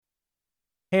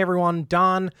Hey everyone,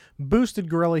 Don, Boosted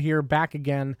Gorilla here, back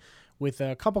again with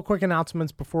a couple quick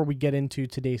announcements before we get into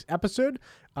today's episode.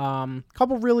 A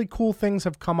couple really cool things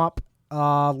have come up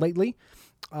lately.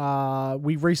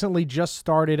 We recently just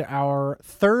started our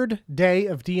third day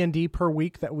of D&D per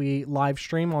week that we live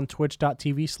stream on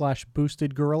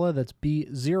twitch.tv/boostedgorilla. That's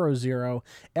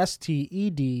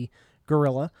B00STED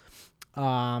Gorilla.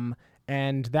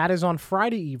 And that is on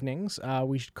Friday evenings.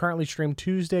 We currently stream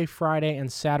Tuesday, Friday, and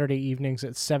Saturday evenings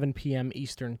at 7 p.m.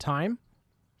 Eastern Time.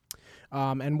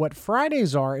 And what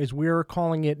Fridays are is we're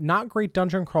calling it Not Great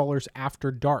Dungeon Crawlers After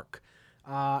Dark.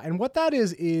 And what that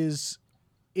is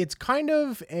it's kind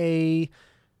of a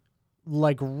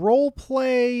like role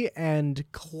play and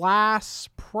class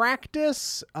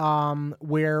practice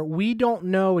where we don't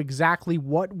know exactly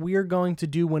what we're going to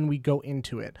do when we go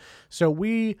into it. So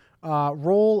we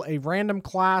roll a random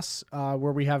class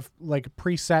where we have like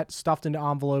preset stuffed into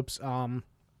envelopes and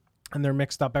they're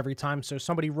mixed up every time. So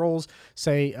somebody rolls,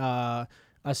 say,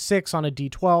 a 6 on a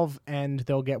D12, and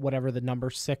they'll get whatever the number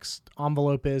 6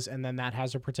 envelope is, and then that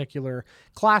has a particular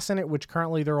class in it, which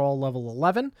currently they're all level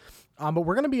 11. But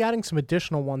we're going to be adding some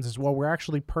additional ones as well. We're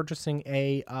actually purchasing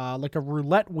a like a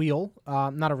roulette wheel,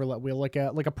 not a roulette wheel, like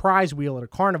a prize wheel at a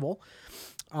carnival.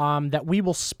 That we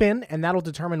will spin, and that'll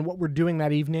determine what we're doing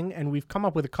that evening. And we've come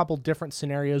up with a couple different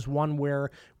scenarios. One where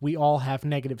we all have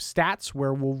negative stats,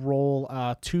 where we'll roll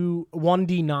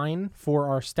 1d9 for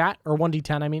our stat, or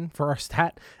 1d10, I mean, for our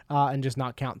stat, and just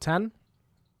not count 10.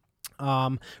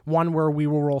 One where we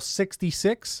will roll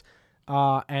 66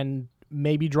 and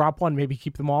maybe drop one, maybe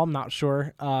keep them all, I'm not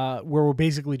sure, where we're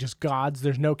basically just gods.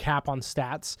 There's no cap on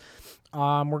stats.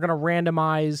 We're going to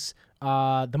randomize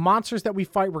the monsters that we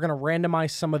fight. We're going to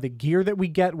randomize some of the gear that we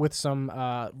get with some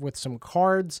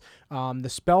cards. The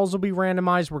spells will be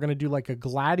randomized. We're going to do like a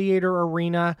gladiator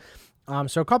arena.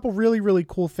 So a couple really, really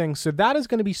cool things. So that is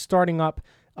going to be starting up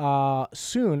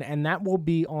soon, and that will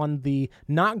be on the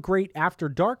Not Great After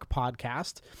Dark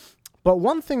podcast. But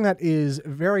one thing that is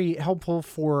very helpful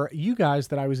for you guys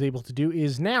that I was able to do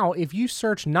is now, if you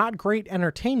search Not Great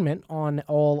Entertainment on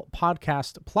all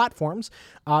podcast platforms,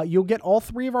 you'll get all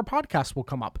 3 of our podcasts will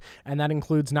come up. And that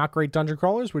includes Not Great Dungeon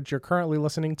Crawlers, which you're currently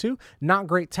listening to, Not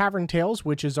Great Tavern Tales,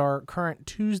 which is our current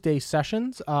Tuesday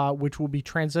sessions, which will be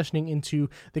transitioning into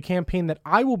the campaign that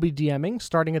I will be DMing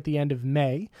starting at the end of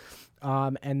May.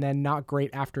 And then Not Great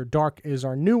After Dark is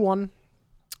our new one.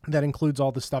 That includes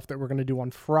all the stuff that we're going to do on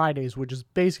Fridays, which is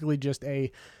basically just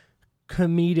a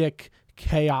comedic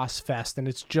chaos fest, and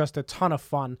it's just a ton of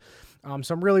fun.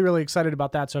 So I'm really, really excited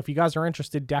about that. So if you guys are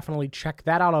interested, definitely check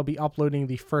that out. I'll be uploading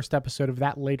the first episode of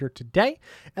that later today,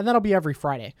 and that'll be every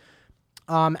Friday.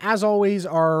 As always,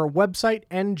 our website,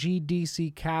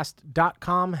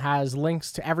 ngdccast.com, has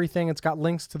links to everything. It's got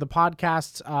links to the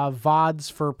podcasts,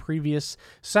 VODs for previous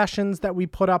sessions that we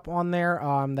put up on there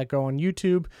that go on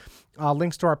YouTube.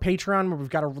 Links to our Patreon, where we've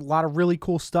got a lot of really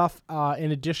cool stuff.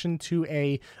 In addition to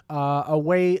a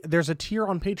way, there's a tier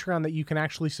on Patreon that you can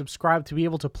actually subscribe to be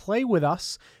able to play with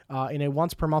us in a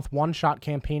once per month one-shot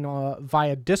campaign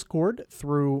via Discord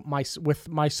with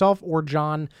myself or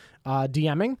John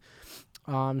DMing.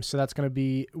 So that's going to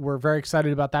be, we're very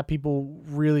excited about that. People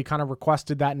really kind of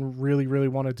requested that and really, really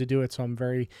wanted to do it. So I'm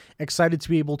very excited to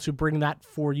be able to bring that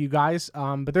for you guys.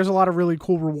 But there's a lot of really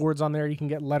cool rewards on there. You can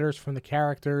get letters from the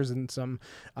characters and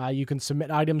you can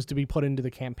submit items to be put into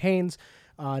the campaigns,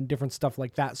 different stuff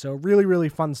like that. So really, really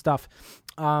fun stuff.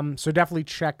 So definitely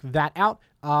check that out.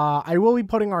 I will be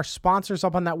putting our sponsors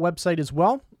up on that website as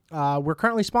well. We're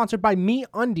currently sponsored by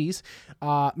MeUndies.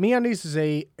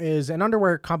 MeUndies is an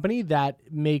underwear company that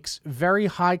makes very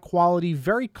high quality,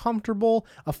 very comfortable,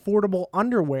 affordable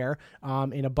underwear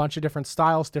in a bunch of different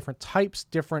styles, different types,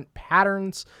 different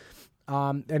patterns.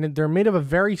 And they're made of a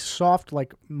very soft,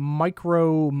 like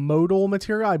micro-modal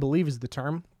material, I believe is the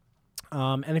term.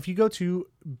 And if you go to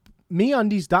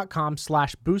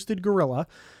MeUndies.com/boostedgorilla,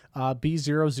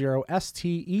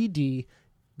 B00STED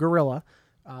Gorilla,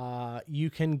 you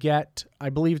can get, I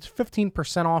believe it's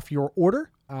 15% off your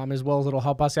order, as well as it'll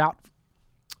help us out.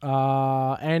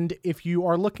 And if you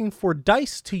are looking for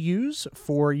dice to use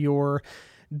for your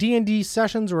D&D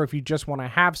sessions, or if you just want to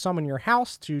have some in your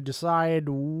house to decide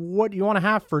what you want to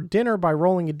have for dinner by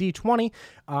rolling a D20,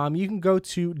 you can go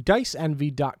to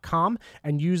diceenvy.com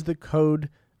and use the code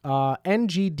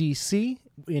NGDC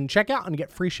in checkout and get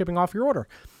free shipping off your order.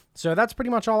 So that's pretty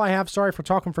much all I have. Sorry for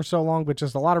talking for so long, but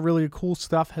just a lot of really cool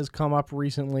stuff has come up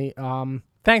recently.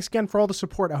 Thanks again for all the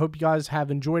support. I hope you guys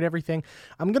have enjoyed everything.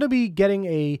 I'm going to be getting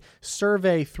a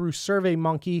survey through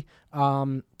SurveyMonkey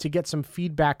to get some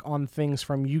feedback on things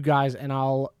from you guys, and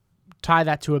I'll tie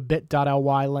that to a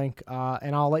bit.ly link,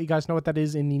 and I'll let you guys know what that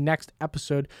is in the next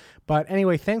episode. But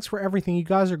anyway, thanks for everything. You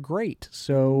guys are great.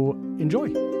 So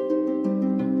enjoy.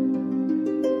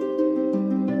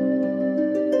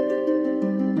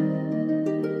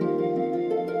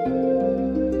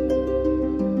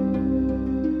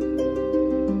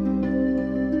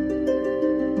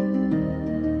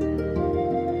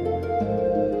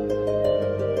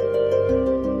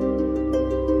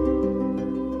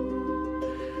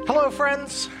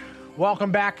 Friends,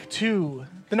 welcome back to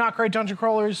the Not Great Dungeon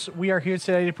Crawlers. We are here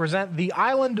today to present The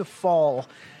Island of Fall.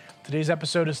 Today's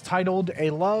episode is titled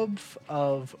A Love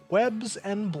of Webs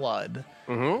and Blood.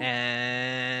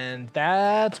 And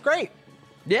that's great.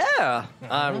 Yeah,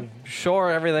 I'm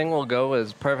sure everything will go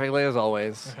as perfectly as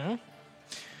always.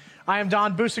 I am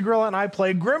Don Boosagorilla, and I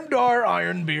play Grimdar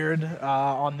Ironbeard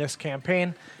on this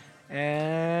campaign.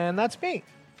 And that's me.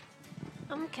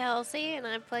 I'm Kelsey, and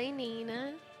I play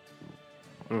Nina.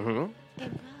 Goodbye.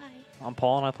 I'm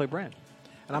Paul, and I play Brand.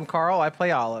 And I'm Carl, I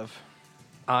play Olive.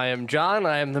 I am John.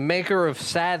 I am the maker of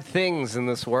sad things in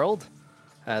this world.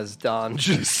 As Don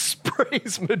just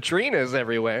sprays Madrinas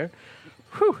everywhere.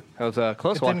 Whew, that was a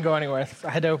close It one. didn't go anywhere. I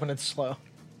had to open it slow.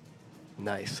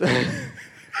 Nice.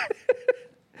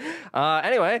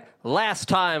 Anyway, last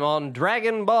time on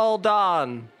Dragon Ball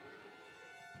Dawn.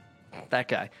 That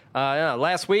guy.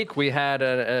 Last week we had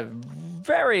a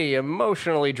very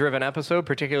emotionally driven episode,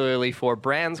 particularly for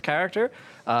Brand's character.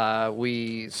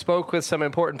 We spoke with some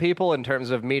important people in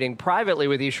terms of meeting privately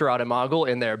with Isharad and Mogul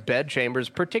in their bed chambers,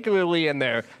 particularly in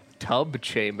their tub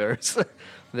chambers.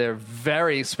 They're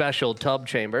very special tub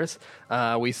chambers.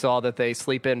 We saw that they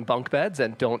sleep in bunk beds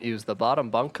and don't use the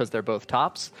bottom bunk because they're both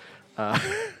tops.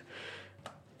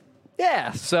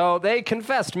 Yeah, so they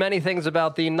confessed many things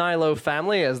about the Nilo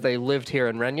family as they lived here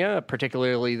in Renya,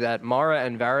 particularly that Mara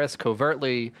and Varys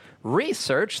covertly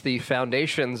researched the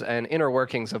foundations and inner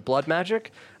workings of blood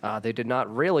magic. They did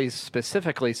not really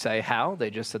specifically say how.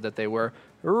 They just said that they were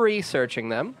researching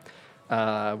them.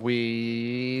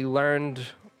 We learned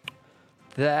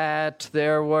that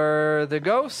there were the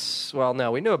ghosts. Well,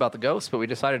 no, we knew about the ghosts, but we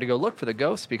decided to go look for the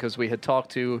ghosts because we had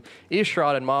talked to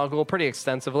Ishrad and Mogul pretty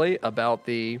extensively about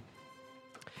the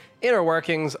inner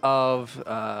workings of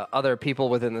other people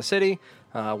within the city.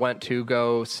 Went to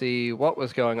go see what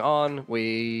was going on.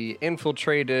 We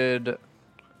infiltrated...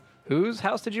 Whose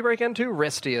house did you break into?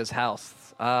 Ristia's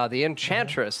house. The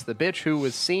Enchantress, the bitch who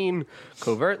was seen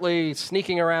covertly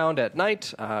sneaking around at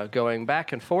night, going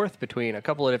back and forth between a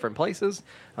couple of different places.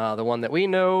 The one that we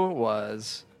know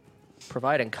was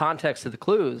providing context to the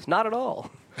clues. Not at all.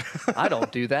 I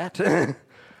don't do that.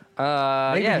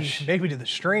 Maybe to the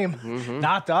stream,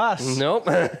 not to us. Nope.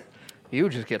 You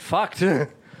just get fucked.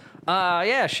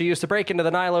 She used to break into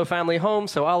the Nilo family home,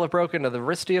 so Olive broke into the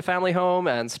Ristia family home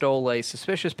and stole a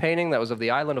suspicious painting that was of the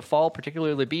Island of Fall,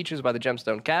 particularly the beaches by the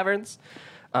Gemstone Caverns.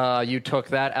 You took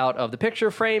that out of the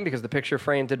picture frame because the picture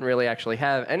frame didn't really actually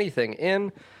have anything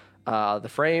in the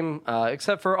frame,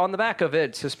 except for on the back of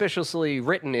it, suspiciously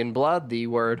written in blood, the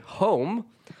word home.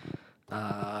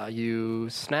 You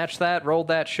snatched that, rolled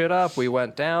that shit up. We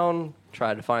went down,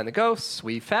 tried to find the ghosts.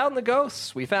 We found the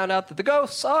ghosts. We found out that the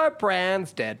ghosts are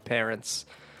Brand's dead parents.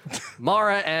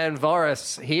 Mara and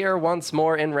Varys here once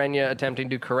more in Renya, attempting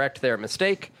to correct their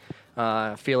mistake,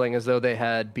 feeling as though they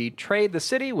had betrayed the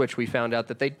city, which we found out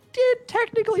that they did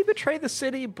technically betray the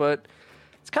city, but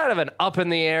it's kind of an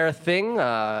up-in-the-air thing.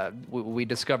 We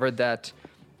discovered that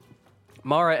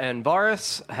Mara and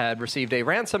Varys had received a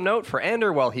ransom note for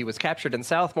Ander while he was captured in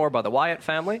Southmore by the Wyatt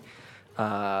family,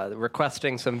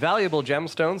 requesting some valuable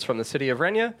gemstones from the city of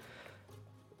Renya.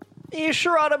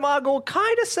 Isharad and Mogul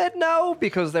kind of said no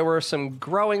because there were some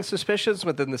growing suspicions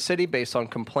within the city based on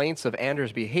complaints of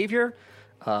Ander's behavior,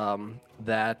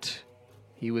 that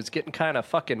he was getting kind of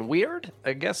fucking weird,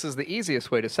 I guess is the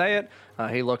easiest way to say it.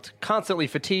 He looked constantly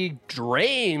fatigued,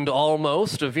 drained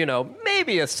almost of,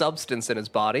 maybe a substance in his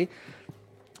body.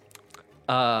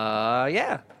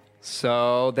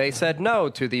 So they said no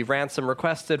to the ransom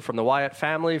requested from the Wyatt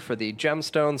family for the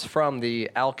gemstones from the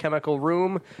alchemical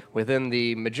room within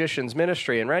the magician's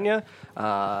ministry in Renya.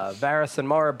 Varys and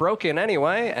Mara broke in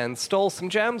anyway and stole some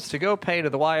gems to go pay to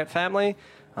the Wyatt family.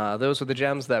 Those were the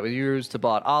gems that were used to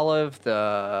bought Olive.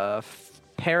 The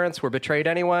parents were betrayed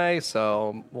anyway,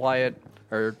 so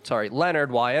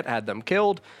Leonard Wyatt had them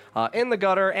killed. In the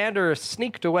gutter, Ander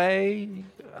sneaked away.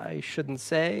 I shouldn't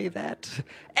say that.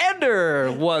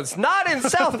 Ander was not in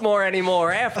Southmore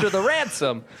anymore after the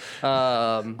ransom.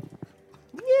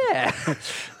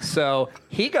 So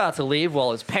he got to leave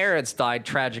while his parents died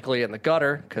tragically in the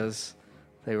gutter because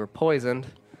they were poisoned.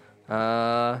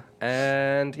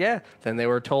 And yeah, then they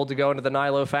were told to go into the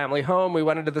Nilo family home. We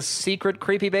went into the secret,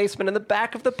 creepy basement in the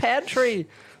back of the pantry.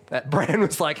 That Bran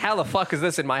was like, how the fuck is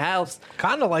this in my house?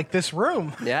 Kind of like this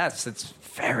room. Yes, it's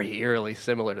very eerily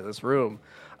similar to this room.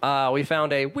 We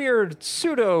found a weird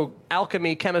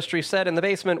pseudo-alchemy chemistry set in the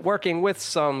basement working with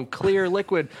some clear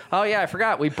liquid. Oh, yeah, I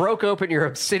forgot. We broke open your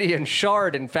obsidian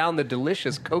shard and found the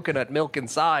delicious coconut milk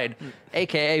inside,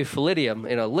 a.k.a. Philidium,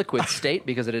 in a liquid state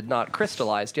because it had not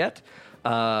crystallized yet.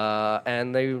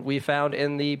 And we found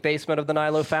in the basement of the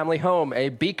Nilo family home a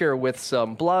beaker with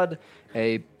some blood,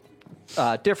 a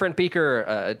different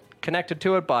beaker connected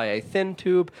to it by a thin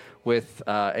tube with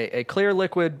a clear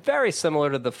liquid very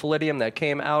similar to the Philidium that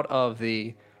came out of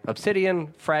the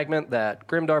obsidian fragment that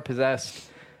Grimdar possessed.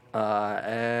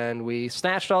 And we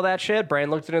snatched all that shit. Bran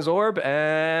looked in his orb,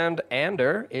 and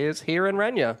Ander is here in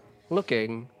Renya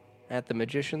looking at the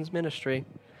Magician's Ministry.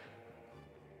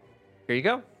 Here you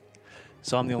go.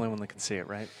 So I'm the only one that can see it,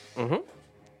 right? Mm-hmm. All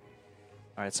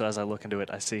right, so as I look into it,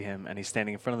 I see him, and he's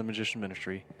standing in front of the Magician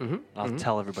Ministry. Mm-hmm. I'll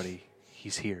tell everybody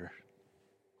he's here.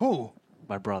 Who?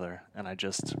 My brother. And I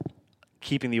just,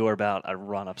 keeping the orb out, I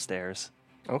run upstairs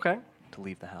Okay. to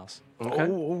leave the house. Okay.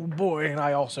 Oh, boy, and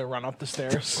I also run up the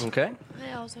stairs. Okay.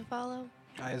 I also follow.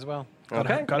 I as well.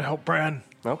 Okay. Gotta help Bran.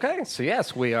 Okay, so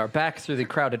yes, we are back through the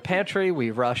crowded pantry.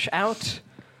 We rush out.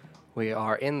 We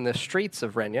are in the streets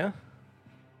of Renya.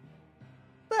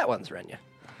 That one's Renya.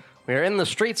 We are in the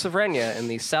streets of Renya in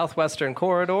the southwestern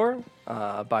corridor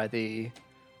by the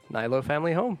Nilo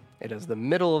family home. It is the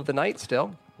middle of the night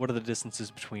still. What are the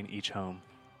distances between each home?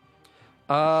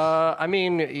 I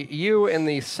mean, you in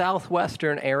the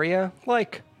southwestern area,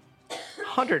 like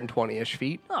 120-ish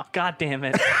feet. Oh, God damn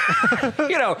it.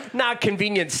 You know, not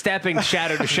convenient stepping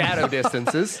shadow to shadow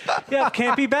distances. Yeah,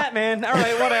 can't be Batman. All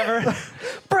right, whatever.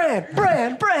 Bran!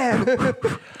 No,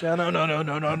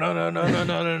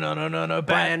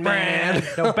 Bran Man.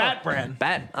 No, Bat Bran.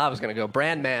 Bat. I was going to go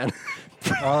Bran Man.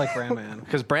 I like Bran Man.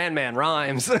 Because Bran Man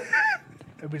rhymes.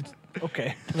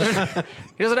 Okay.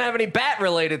 He doesn't have any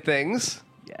bat-related things,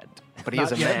 Yet. but he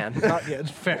is a man. Not yet.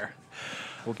 Fair.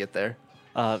 We'll get there.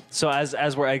 So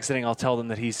as we're exiting, I'll tell them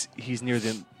that he's near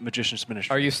the Magician's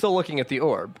Ministry. Are you still looking at the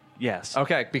orb? Yes.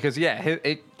 Okay, because, yeah,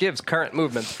 it gives current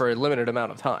movements for a limited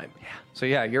amount of time. Yeah. So,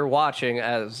 yeah, you're watching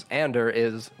as Ander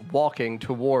is walking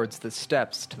towards the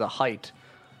steps to the height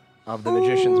of the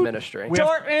Magician's Ministry.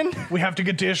 We have to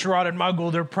get to Isharad and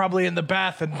Muggle. They're probably in the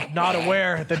bath and not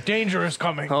aware that danger is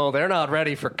coming. Oh, they're not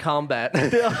ready for combat.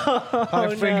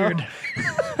 I figured.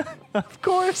 Of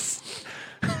course.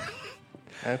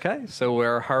 Okay, so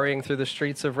we're hurrying through the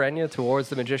streets of Renya towards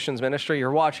the Magician's Ministry.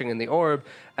 You're watching in the orb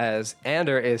as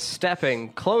Ander is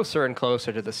stepping closer and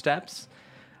closer to the steps.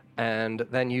 And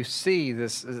then you see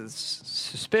this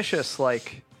suspicious,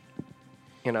 like,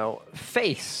 you know,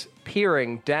 face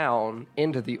peering down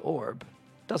into the orb.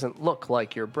 Doesn't look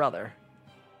like your brother.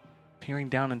 Peering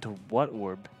down into what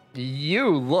orb?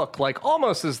 You look like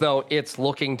almost as though it's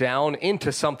looking down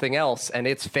into something else, and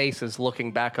its face is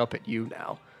looking back up at you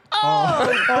now.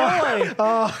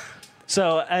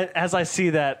 So as I see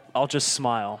that, I'll just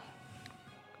smile.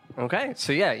 Okay,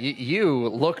 so yeah, you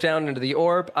look down into the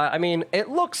orb. I mean, it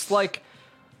looks like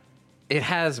it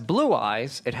has blue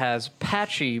eyes, it has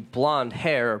patchy blonde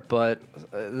hair, but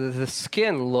the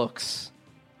skin looks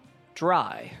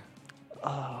dry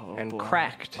and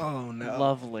cracked. Oh, no.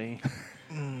 Lovely.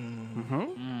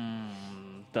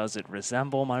 Does it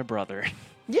resemble my brother?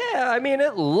 Yeah, I mean,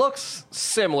 it looks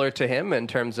similar to him in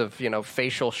terms of, you know,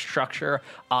 facial structure,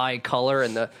 eye color,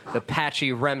 and the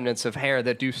patchy remnants of hair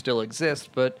that do still exist,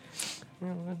 but you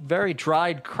know, very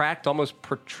dried, cracked, almost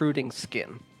protruding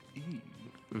skin.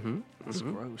 That's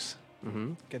gross.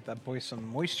 Get that boy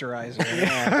some moisturizer.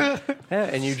 Yeah,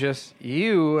 and you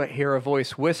hear a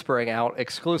voice whispering out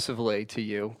exclusively to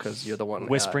you, because you're the one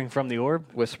Whispering from the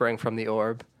orb? whispering from the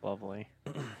orb. Lovely.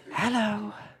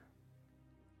 Hello.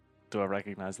 Do I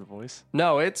recognize the voice?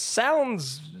 No, it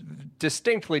sounds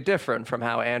distinctly different from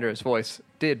how Anders' voice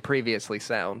did previously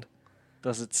sound.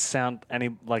 Does it sound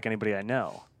like anybody I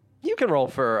know? You can roll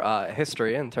for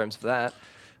history in terms of that.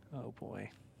 Oh,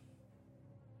 boy.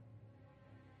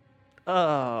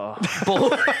 Oh.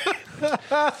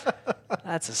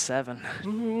 That's a 7.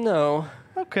 No.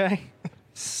 Okay.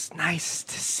 It's nice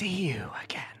to see you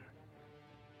again.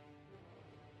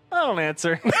 I don't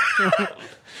answer.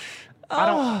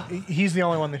 He's the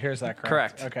only one that hears that,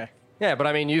 correct? Correct. Okay. Yeah, but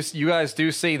I mean, you guys do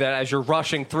see that as you're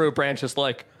rushing through, Branch is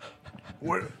like,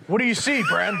 What do you see,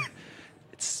 Bran?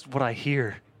 It's what I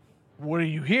hear. What do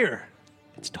you hear?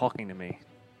 It's talking to me.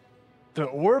 The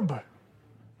orb?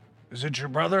 Is it your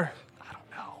brother? I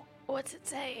don't know. What's it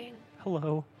saying?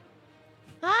 Hello.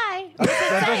 Hi. What's it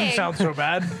That doesn't saying? sound so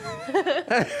bad.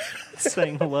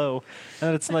 Saying hello,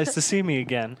 and it's nice to see me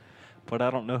again, but I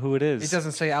don't know who it is. It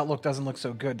doesn't say Outlook doesn't look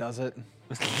so good, does it?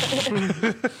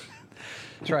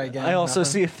 Try again. I also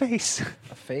Nothing? see a face.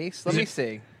 a face. Let me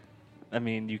see. I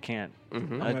mean, you can't. I'm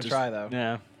gonna try though.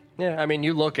 Yeah. Yeah, I mean,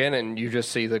 you look in and you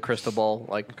just see the crystal ball,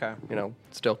 like, Okay. you know,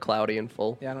 still cloudy and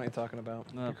full. Yeah, I know what you're talking about.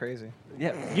 You're crazy.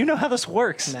 Yeah. You know how this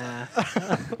works. Nah.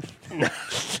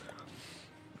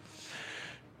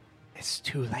 It's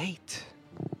too late.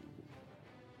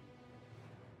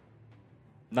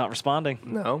 Not responding.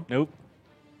 No. Nope.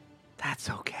 That's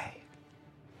okay.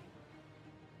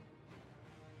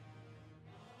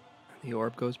 The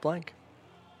orb goes blank.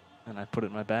 And I put it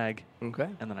in my bag, Okay.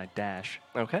 and then I dash.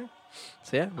 Okay.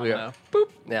 So yeah, we Oh, are. Boop.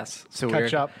 Yes. So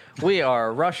Catch up. We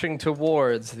are rushing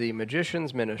towards the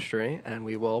magician's ministry, and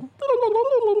we will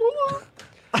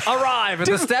arrive at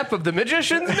the step of the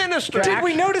magician's ministry. Did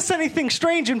we notice anything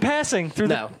strange in passing through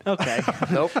No. the? Okay.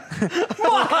 Nope.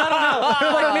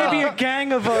 Like maybe a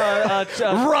gang of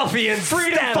Ruffians,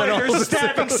 freedom fighters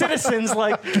stabbing citizens,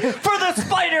 like for the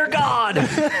spider god. No,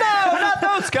 not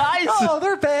those guys. Oh,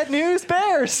 they're bad news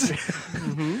bears.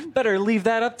 Better leave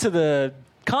that up to the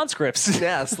conscripts.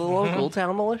 Yes, the local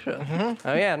town militia.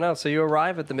 Oh yeah, no. So you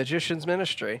arrive at the magician's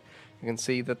ministry. You can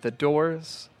see that the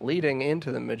doors leading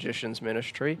into the magician's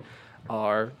ministry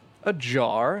are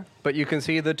ajar, but you can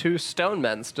see the two stone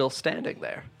men still standing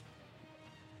there.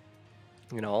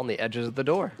 You know, on the edges of the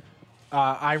door.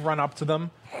 I run up to them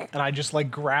and I just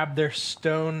like grab their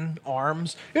stone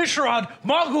arms. Ishrad,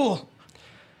 Magul,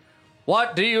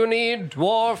 What do you need,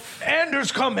 dwarf?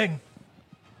 Anders coming.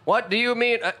 What do you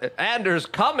mean? Anders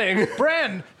coming?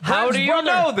 Bran, How Bran's do you brother.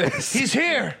 know this? He's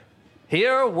here.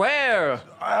 Here, where?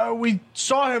 We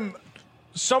saw him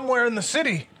somewhere in the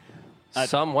city.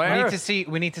 Somewhere.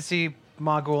 We need to see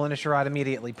Magul and Isharad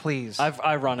immediately, please.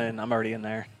 I run in. I'm already in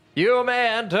there. You may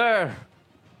enter.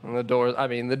 And the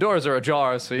doors are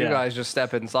ajar, so you Yeah. guys just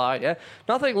step inside. Yeah,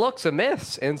 nothing looks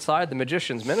amiss inside the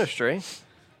magician's ministry. You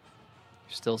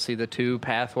still see the two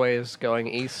pathways going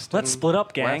east. Let's and split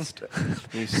up, gang. west.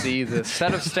 You see the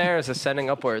set of stairs ascending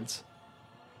upwards.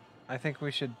 I think we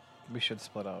should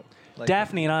split up. Like,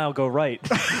 Daphne and I'll go right.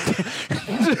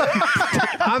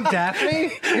 I'm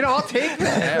Daphne. You know, I'll take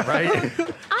that. Yeah, right.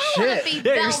 I don't want to be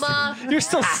Velma. You're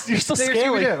still Seriously,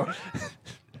 scaly. we do.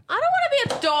 I don't want to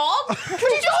be a dog. Would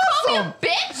you just call me a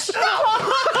bitch?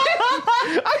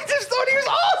 I just thought he was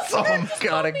awesome.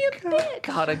 gotta, me a bitch.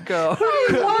 gotta go.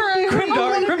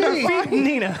 Grimdark, feed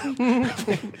Nina.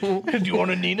 Do you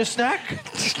want a Nina snack?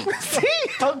 See?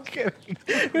 I'm kidding.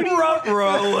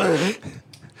 Ruh-roh.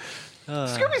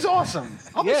 Scooby's awesome.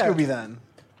 I'll be Yeah. Scooby then.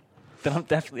 Then I'm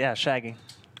definitely shagging.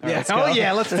 Yeah. Oh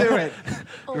yeah, let's do it.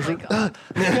 Oh my god.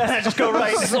 Just go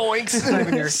right. Zoinks.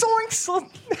 Zoinks!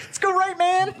 Let's go right,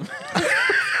 man. Come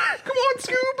on,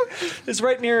 Scoob. It's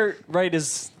right near. Right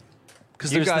is.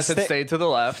 Because You guys had stayed to the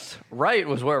left. Right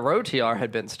was where Rotiar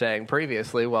had been staying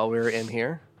previously while we were in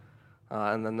here.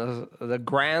 And then the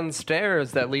grand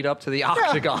stairs that lead up to the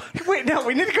octagon. Wait, no,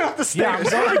 we need to go up the Yeah, I'm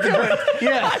stairs. going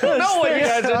I don't know what you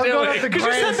guys are I'm going up doing. the Because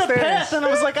you said the path, and I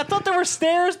was like, I thought there were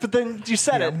stairs, but then you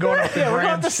said it. I'm going up the Yeah, we're going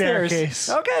grand up the stairs. staircase.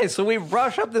 Okay, so we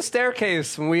rush up the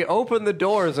staircase and we open the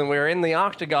doors and we're in the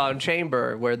octagon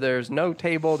chamber where there's no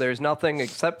table, there's nothing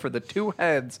except for the two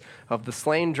heads of the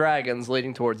slain dragons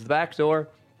leading towards the back door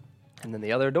and then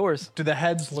the other doors. Do the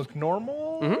heads look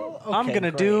normal? Okay, I'm going to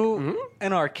great. do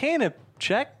an Arcana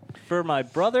check for my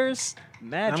brother's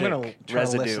magic I'm gonna try to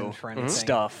residue listen for anything.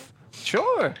 stuff.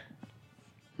 Sure.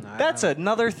 That's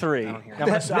another 3. I'm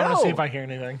gonna see if I hear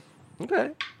anything.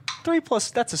 Okay. 3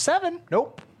 plus, that's a 7.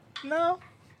 Nope. No.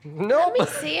 Nope. Let me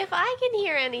see if I can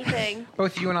hear anything.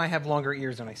 Both you and I have longer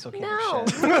ears and I still can't No.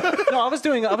 hear shit. No, I was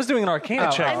doing an Arcana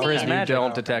Oh, check I for his mean- You magic.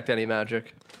 don't detect any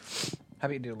magic. How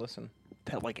about you do listen?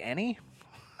 Like any?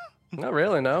 Not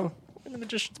really, no. In the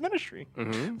Magician's Ministry.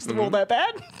 Is the roll that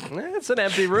bad? It's an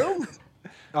empty room.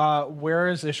 Where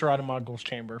is Ishrad and Magul's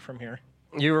chamber from here?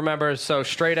 You remember, so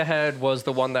straight ahead was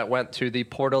the one that went to the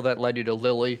portal that led you to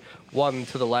Lily. One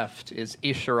to the left is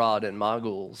Isharad and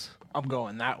Magul's. I'm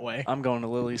going that way. I'm going to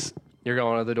Lily's. You're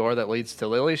going to the door that leads to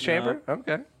Lily's chamber?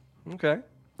 Okay. Okay.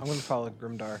 I'm gonna follow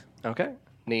Grimdar. Okay.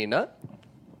 Nina?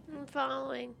 I'm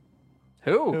following.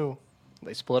 Who? Who?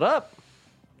 They split up.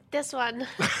 This one.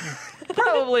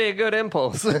 Probably a good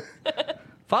impulse.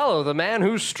 Follow the man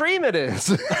whose stream it is.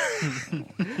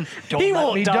 He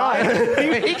won't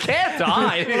die. He can't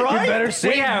die. You better We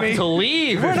save have me. to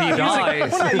leave if he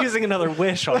dies. We're not using another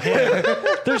wish on him.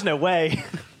 There's no way.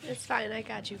 It's fine. I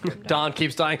got you, Grimdark. Don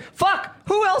keeps dying. Fuck!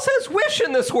 Who else has wish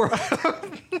in this world?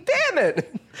 Damn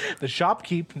it! The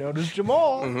shopkeep known as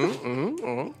Jamal.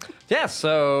 Yeah,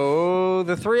 so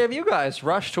the three of you guys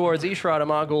rush towards Ishrad and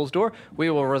Mogul's door. We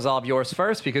will resolve yours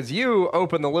first because you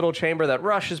open the little chamber that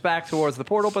rushes back towards the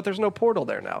portal, but there's no portal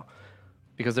there now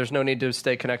because there's no need to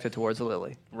stay connected towards the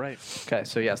lily. Right. Okay,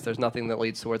 so yes, there's nothing that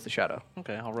leads towards the shadow.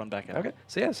 Okay, I'll run back in. Okay,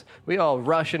 so yes, we all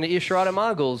rush into Ishrad and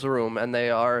Mogul's room, and they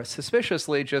are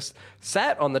suspiciously just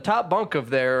sat on the top bunk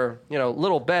of their,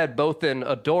 little bed, both in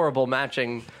adorable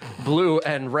matching blue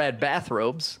and red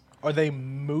bathrobes. Are they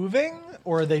moving,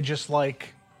 or are they just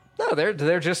like... No,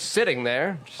 they're just sitting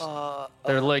there.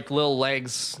 They're like little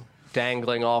legs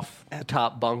dangling off the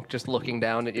top bunk, just looking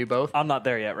down at you both. I'm not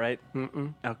there yet, right?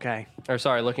 Mm-mm. Okay. Or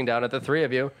sorry, looking down at the three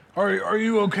of you. Are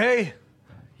you okay?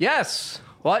 Yes.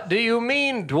 What do you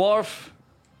mean, dwarf?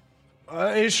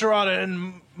 Ishrad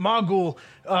and Mogul,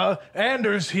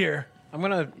 Anders here.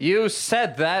 You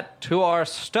said that to our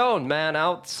stone man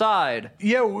outside.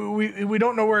 Yeah, we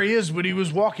don't know where he is, but he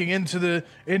was walking into the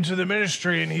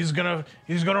ministry, and he's gonna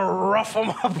rough him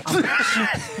up.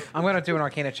 I'm gonna do an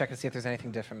Arcana check to see if there's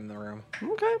anything different in the room.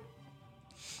 Okay.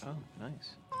 Oh,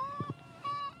 nice.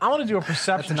 I want to do a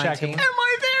perception That's a check. 19. Am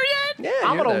I there yet? Yeah,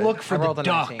 I'm you're gonna there. look for I the rolled a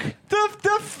duck. 19.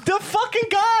 The fucking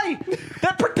guy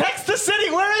that protects the city.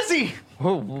 Where is he?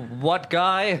 What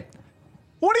guy?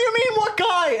 What do you mean, what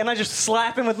guy? And I just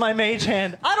slap him with my mage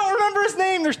hand. I don't remember his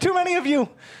name. There's too many of you.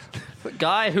 The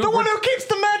guy who... The one who keeps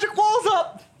the magic walls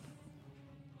up.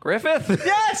 Griffith?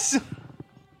 Yes.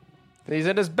 He's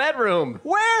in his bedroom.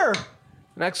 Where?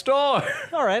 Next door.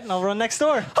 All right, and I'll run next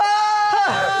door.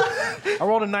 I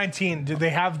rolled a 19. Did they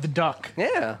have the duck?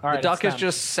 Yeah. All right, the duck it's is them.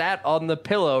 just sat on the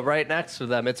pillow right next to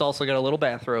them. It's also got a little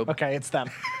bathrobe. Okay, it's them.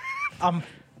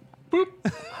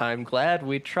 I'm glad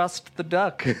we trust the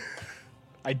duck.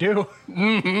 I do.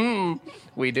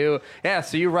 We do. Yeah,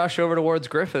 so you rush over towards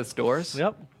Griffith's doors.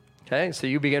 Yep. Okay, so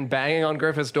you begin banging on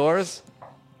Griffith's doors.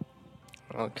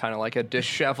 Well, kind of like a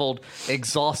disheveled,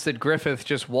 exhausted Griffith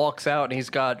just walks out, and he's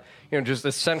got, just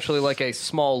essentially like a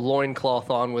small loincloth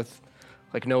on with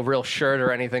like no real shirt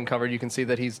or anything covered. You can see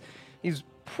that he's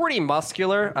pretty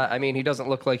muscular. I mean, he doesn't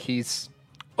look like he's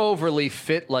overly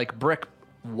fit like Brick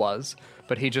was,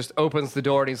 but he just opens the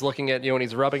door and he's looking at you and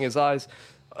he's rubbing his eyes.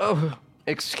 Oh,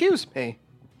 excuse me.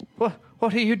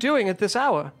 What are you doing at this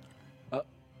hour?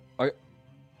 Are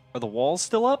the walls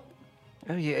still up?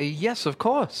 Yes, of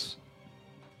course.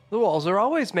 The walls are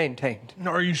always maintained.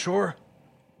 Are you sure?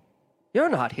 You're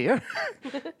not here.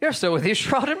 You're still with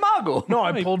Ishrad and Mogul. No,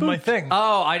 I pulled my thing.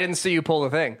 Oh, I didn't see you pull the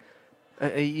thing.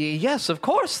 Yes, of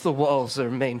course the walls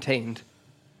are maintained.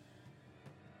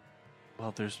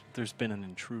 Well, there's been an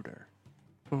intruder.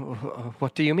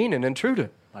 What do you mean, an intruder?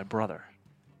 My brother.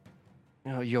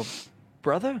 Your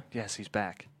brother? Yes, he's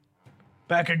back.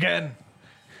 Back again.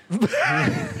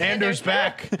 Anders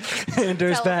back.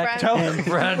 Anders Tell a back. friend.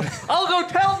 Tell Red. I'll go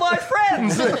tell my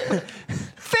friends!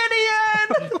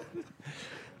 Finian!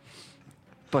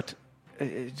 But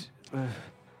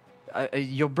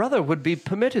your brother would be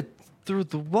permitted through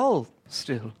the wall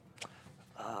still.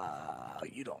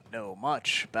 You don't know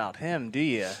much about him, do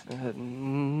you?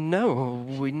 No,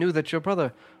 we knew that your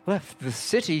brother left the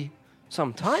city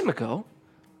some time ago.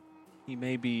 He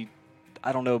may be,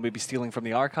 I don't know, maybe stealing from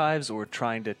the archives or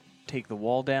trying to take the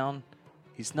wall down.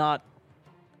 He's not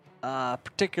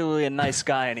particularly a nice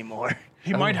guy anymore.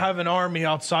 He might have an army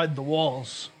outside the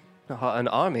walls. An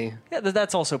army? Yeah,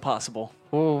 that's also possible.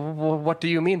 Well, what do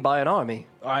you mean by an army?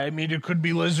 I mean, it could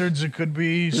be lizards, it could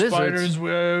be Lizards?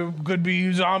 spiders, could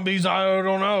be zombies, I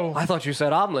don't know. I thought you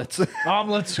said omelets.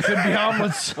 Omelets, could be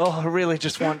omelets. Oh, I really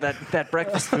just want that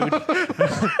breakfast food.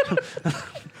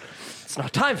 It's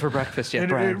not time for breakfast yet, It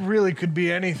Brian. really could be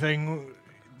anything.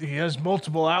 He has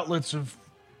multiple outlets of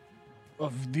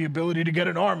the ability to get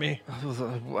an army.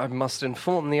 I must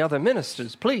inform the other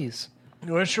ministers, please.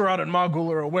 Ishrad and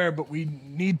Mogul are aware, but we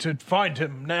need to find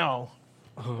him now.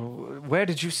 Where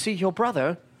did you see your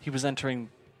brother? He was entering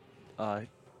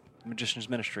Magician's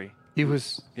Ministry. He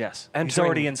was Yes. He's Entering-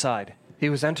 already inside. he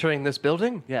was entering this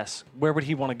building? Yes. Where would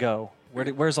he want to go?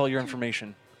 Where's all your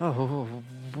information? Oh,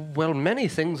 well, many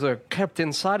things are kept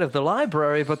inside of the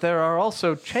library, but there are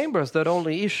also chambers that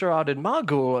only Ishrad and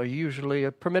Mogul are usually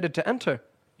permitted to enter.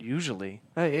 Usually.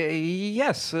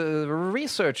 Yes,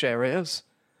 research areas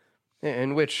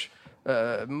in which,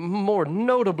 more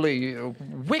notably,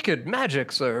 wicked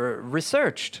magics are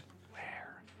researched.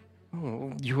 Where?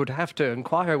 Oh, you would have to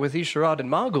inquire with Ishrad and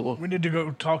Mogul. We need to go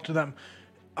talk to them.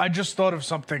 I just thought of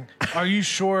something. Are you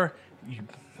sure?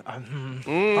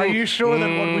 Are you sure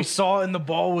that what we saw in the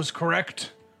ball was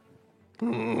correct?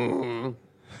 What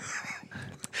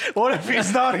if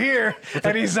he's not here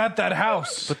and he's at that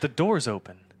house? But the door's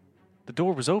open. The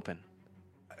door was open.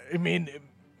 I mean,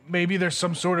 maybe there's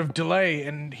some sort of delay,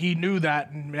 and he knew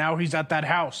that, and now he's at that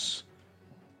house.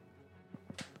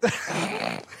 But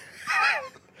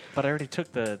I already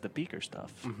took the beaker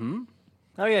stuff.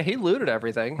 Oh yeah, he looted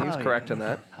everything. He's correct in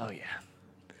that. Oh, yeah.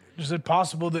 Is it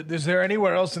possible that is there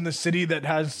anywhere else in the city that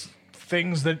has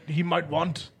things that he might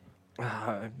want?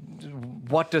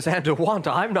 What does Ander want?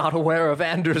 I'm not aware of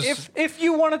Anders. If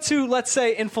you wanted to, let's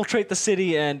say, infiltrate the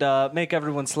city and make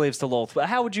everyone slaves to Lolth,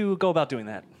 how would you go about doing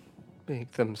that?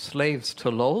 Make them slaves to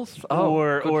Lolth?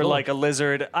 or good Lord. like a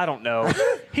lizard. I don't know.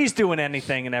 He's doing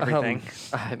anything and everything.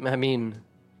 I mean,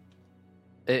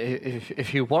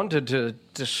 if you wanted to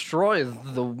destroy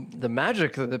the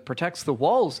magic that protects the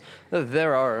walls,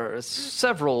 there are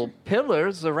several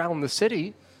pillars around the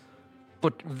city,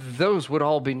 but those would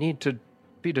all need to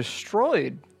be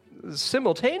destroyed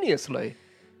simultaneously.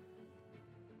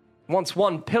 Once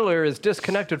one pillar is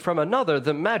disconnected from another,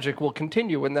 the magic will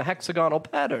continue in the hexagonal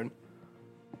pattern.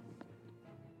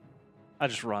 I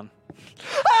just run.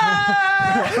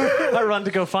 I run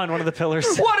to go find one of the pillars.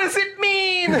 What does it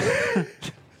mean?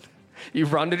 You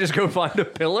run to just go find a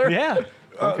pillar? Yeah.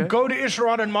 Go to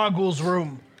Isharad and Mogul's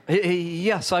room.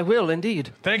 Yes, I will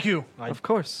indeed. Thank you. I Of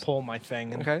course. pull my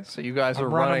thing. And Okay, so you guys are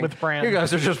running running with Bran. You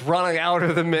guys are just running out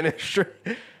of the ministry.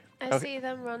 I see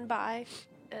them run by,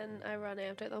 and I run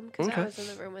after them because Okay. I was in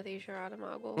the room with Isharad and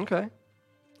Mogul. Okay.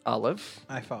 Olive.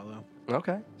 I follow.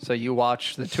 Okay. So you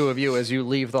watch the two of you as you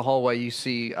leave the hallway. You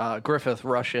see Griffith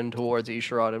rush in towards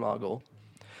Isharad and Mogul.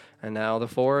 And now the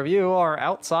four of you are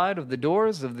outside of the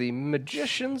doors of the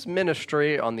Magician's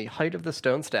Ministry on the height of the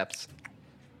stone steps.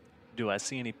 Do I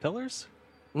see any pillars?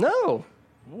 No.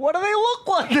 What do they look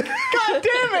like? God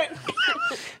damn it!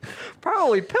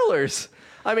 Probably pillars.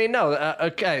 I mean, no.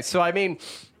 Okay, so I mean...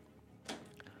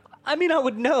 I mean, I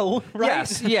would know, right?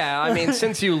 Yes, yeah. I mean,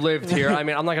 since you lived here, I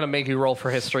mean, I'm not going to make you roll for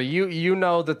history. You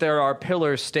know that there are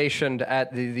pillars stationed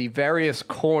at the various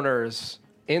corners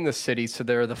in the city. So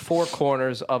there are the four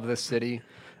corners of the city.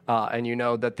 And you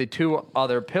know that the two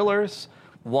other pillars,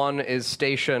 one is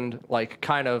stationed like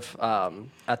kind of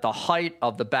at the height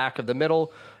of the back of the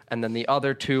middle. And then the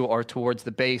other two are towards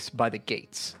the base by the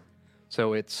gates.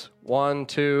 So it's 1,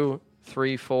 2,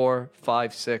 3, 4,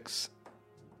 5, 6,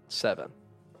 7.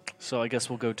 So I guess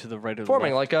we'll go to the right of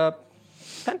Forming the left. like a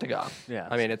pentagon. Yeah.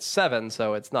 I mean, it's 7,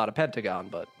 so it's not a pentagon,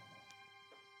 but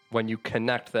when you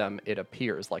connect them, it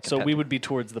appears like a So pentagon. we would be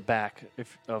towards the back.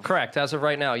 Correct. As of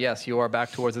right now, yes, you are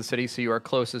back towards the city, so you are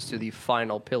closest to the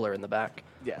final pillar in the back.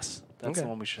 Yes. That's Okay. the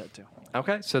one we should head to.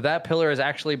 Okay, so that pillar is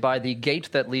actually by the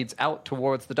gate that leads out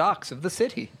towards the docks of the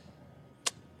city.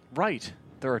 Right.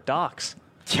 There are docks.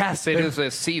 Yes, it is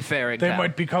a seafaring they town.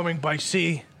 might be coming by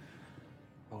sea.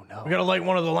 Oh, no. We gotta light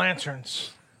one of the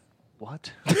lanterns.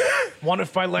 What? One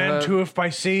if by land, two if by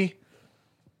sea.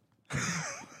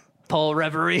 Paul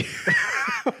Reverie.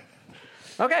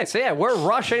 Okay, so yeah, we're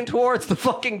rushing towards the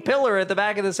fucking pillar at the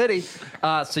back of the city.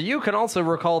 So you can also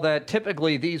recall that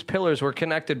typically these pillars were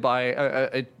connected by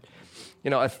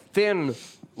a thin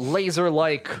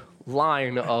laser-like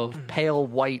line of pale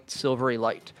white silvery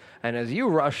light. And as you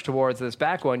rush towards this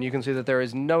back one, you can see that there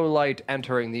is no light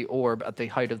entering the orb at the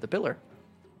height of the pillar.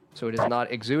 So it is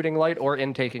not exuding light or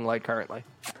intaking light currently.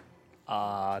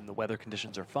 And the weather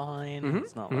conditions are fine.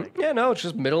 It's not like... Yeah, no, it's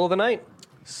just middle of the night.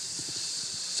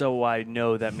 So I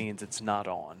know that means it's not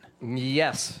on.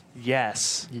 Yes.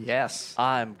 Yes. Yes.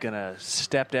 I'm gonna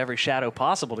step to every shadow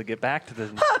possible to get back to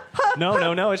the...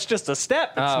 No, it's just a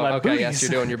step. It's my okay, booties. yes,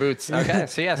 you're doing your boots. Okay,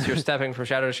 so yes, you're stepping from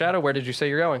shadow to shadow. Where did you say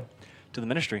you're going? To the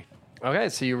ministry. Okay,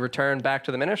 so you return back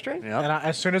to the ministry? Yep. And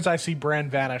as soon as I see Bran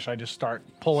vanish, I just start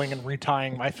pulling and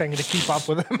retying my thing to keep up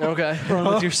with him. Okay.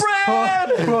 Bran!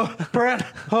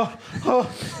 That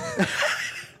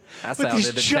With sounded these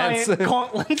intense. giant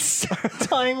gauntlets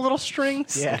tying little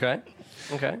strings. Yeah.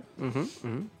 Okay.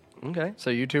 Okay. So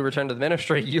you two return to the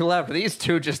ministry. You left these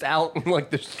two just out in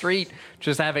like the street,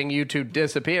 just having you two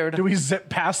disappeared. Do we zip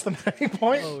past them at any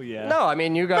point? Oh, yeah. No, I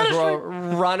mean you guys were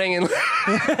running and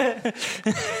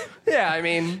yeah, I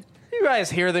mean you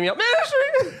guys hear them yell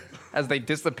ministry as they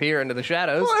disappear into the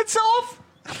shadows. Lights off.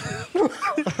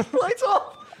 Lights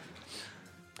off.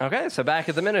 Okay, so back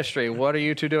at the ministry, what are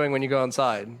you two doing when you go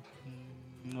inside?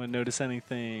 Want to notice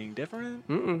anything different?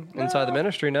 Inside the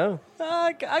ministry, no.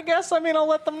 I guess. I mean, I'll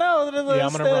let them know that Yeah,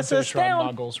 I'm gonna run to it's Shroud down.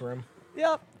 Mogul's room.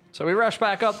 Yep. So we rush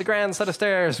back up the grand set of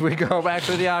stairs. We go back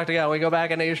to the octagon. We go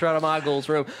back into Ishrad Mogul's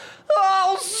room.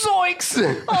 Oh,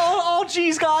 zoinks! Oh,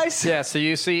 geez, guys. Yeah, so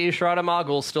you see Ishrad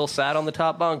Mogul still sat on the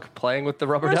top bunk playing with the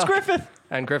rubber Where's duck. Griffith?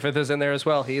 And Griffith is in there as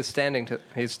well. He is standing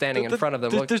in front of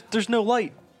them. Look. There's no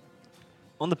light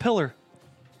on the pillar.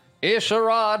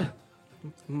 Isharad,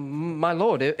 My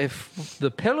lord, if the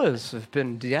pillars have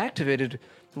been deactivated,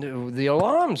 the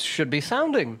alarms should be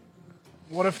sounding.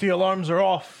 What if the alarms are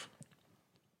off?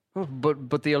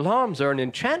 But the alarms are an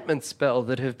enchantment spell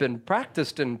that have been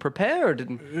practiced and prepared.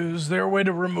 And Is there a way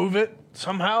to remove it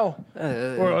somehow?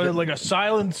 Or like a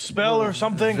silence spell or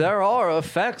something? there are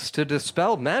effects to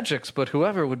dispel magics, but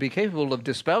whoever would be capable of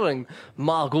dispelling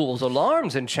Magul's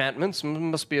alarms enchantments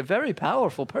must be a very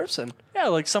powerful person. Yeah,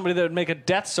 like somebody that would make a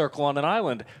death circle on an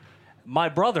island. My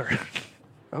brother.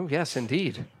 Oh yes,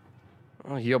 indeed.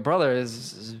 Oh, your brother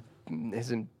his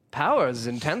power has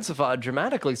intensified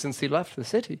dramatically since he left the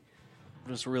city.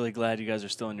 I'm just really glad you guys are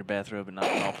still in your bathrobe and not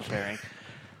all preparing.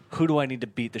 Who do I need to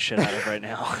beat the shit out of right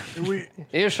now?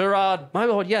 Isharad, my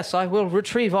lord, yes, I will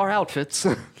retrieve our outfits.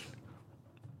 And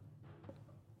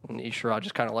Isharad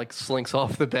just kind of like slinks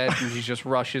off the bed and he just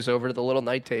rushes over to the little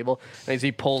night table. And as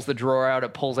he pulls the drawer out,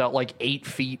 it pulls out like 8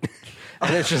 feet.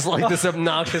 And it's just like this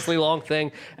obnoxiously long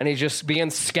thing. And he just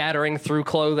begins scattering through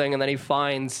clothing. And then he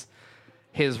finds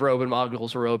his robe and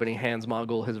Mogul's robe and he hands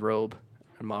Mogul his robe.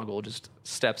 And Mogul just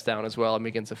steps down as well and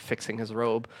begins affixing his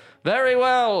robe. Very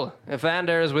well. If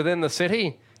Ander is within the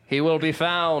city, he will be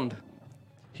found.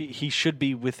 He should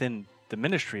be within the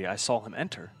ministry. I saw him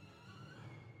enter.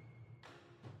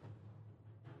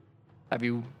 Have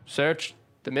you searched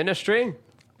the ministry?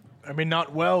 I mean,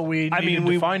 not well. We needed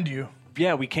to find you.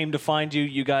 Yeah, we came to find you.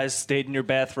 You guys stayed in your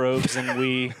bathrobes, and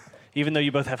we, even though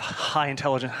you both have high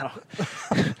intelligence,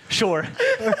 sure.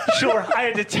 I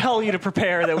had to tell you to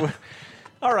prepare.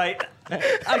 All right.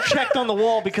 I checked on the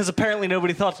wall because apparently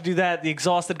nobody thought to do that. The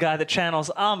exhausted guy that channels.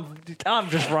 I'm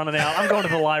just running out. I'm going to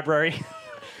the library.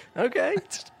 Okay.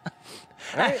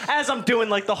 As I'm doing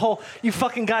like the whole, you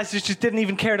fucking guys just didn't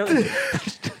even care to.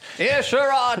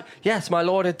 Isharad! Yes, my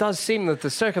lord, it does seem that the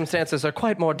circumstances are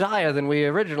quite more dire than we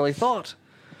originally thought.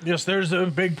 Yes, there's a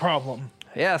big problem.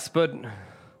 Yes, but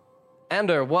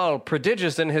Ander, while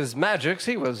prodigious in his magics,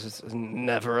 he was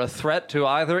never a threat to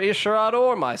either Isharad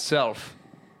or myself.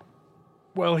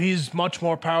 Well, he's much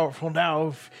more powerful now.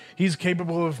 If he's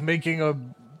capable of making a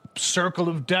circle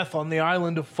of death on the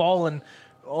island of Fallen,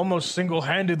 almost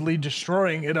single-handedly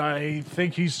destroying it. I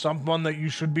think he's someone that you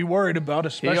should be worried about,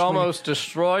 especially... He almost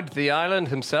destroyed the island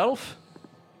himself?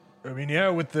 I mean, yeah,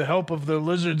 with the help of the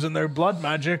lizards and their blood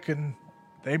magic, and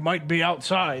they might be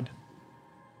outside.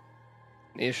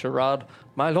 Isharad,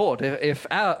 my lord, if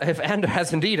Ander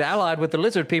has indeed allied with the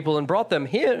lizard people and brought them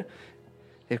here,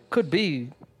 it could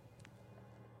be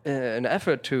an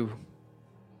effort to,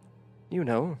 you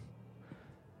know...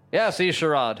 Yes,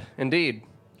 Isharad, indeed.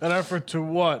 An effort to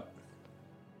what?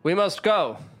 We must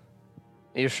go,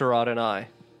 Isharad and I.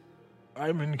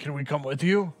 I mean, can we come with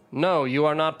you? No, you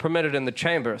are not permitted in the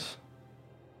chambers.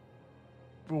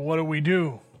 Well, what do we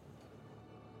do?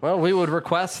 Well, we would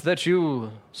request that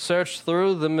you search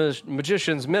through the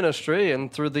magician's ministry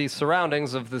and through the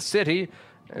surroundings of the city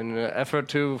in an effort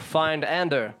to find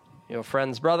Ander, your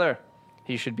friend's brother.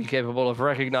 He should be capable of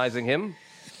recognizing him.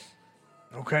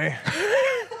 Okay.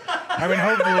 I mean,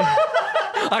 hopefully...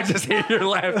 I just hear your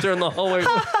laughter in the hallway.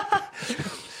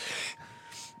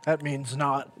 That means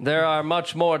not. There are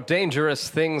much more dangerous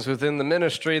things within the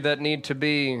ministry that need to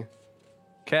be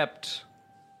kept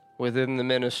within the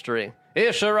ministry.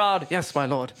 Isharad! Yes, my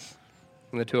lord.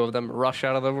 And the two of them rush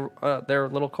out of their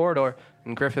little corridor,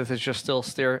 and Griffith is just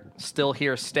still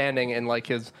here standing in like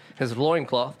his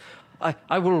loincloth.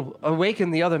 I will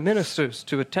awaken the other ministers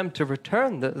to attempt to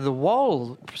return the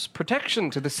wall's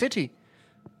protection to the city.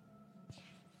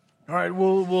 All right,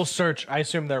 we'll search. I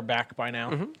assume they're back by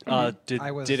now. Mm-hmm.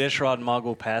 Did Isharad and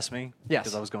Mogul pass me? Yes.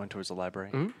 Because I was going towards the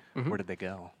library. Where did they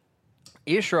go?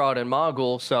 Isharad and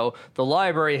Mogul, so the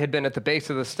library had been at the base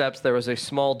of the steps. There was a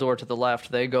small door to the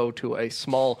left. They go to a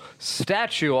small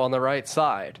statue on the right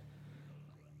side.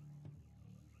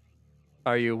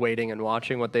 Are you waiting and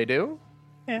watching what they do?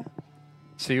 Yeah.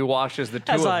 So you watch as the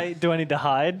two of them... Do I need to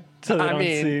hide so they I don't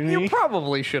see mean, me? you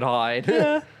probably should hide.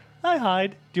 Yeah, I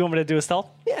hide. Do you want me to do a stealth?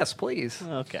 Yes, please.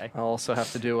 Okay. I'll also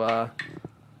have to do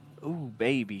Ooh,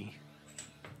 baby.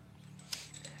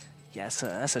 Yes,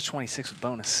 that's a 26 with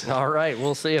bonus. All right,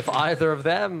 we'll see if either of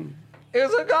them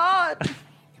is a god.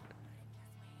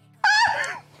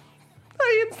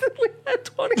 I instantly had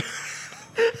 20.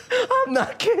 I'm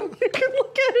not kidding. You can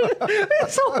look at it.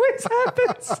 This always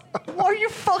happens. Are you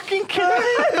fucking kidding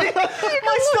me?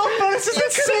 My stealth bonus is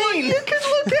insane. You can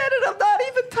look at it. I'm not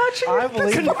even touching I it.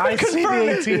 believe you. I see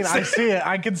the 18. I see it.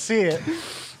 I can see it.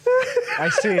 I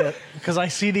see it because I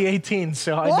see the 18,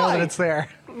 so I know Why? that it's there.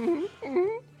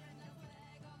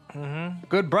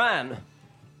 Good Bran.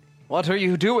 What are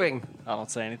you doing? I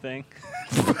don't say anything.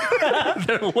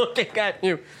 They're looking at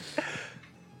you.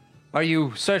 Are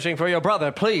you searching for your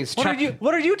brother? Please check.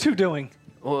 What are you two doing?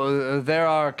 There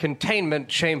are containment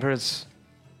chambers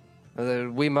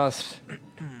that we must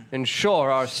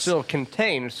ensure are still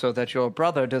contained so that your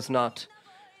brother does not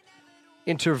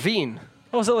intervene.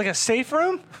 Oh, is it like a safe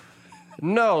room?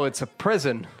 No, it's a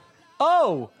prison.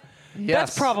 Oh, Yes.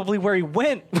 that's probably where he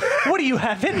went. What do you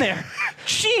have in there?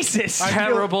 Jesus!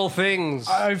 Terrible things.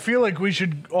 I feel like we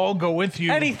should all go with you.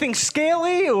 Anything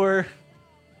scaly or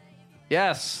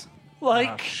Yes.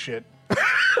 like? Shit.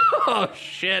 Oh,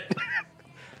 shit.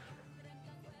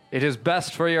 It is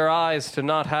best for your eyes to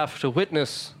not have to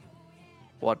witness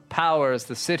what powers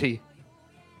the city.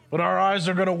 But our eyes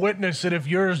are gonna witness it if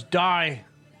yours die.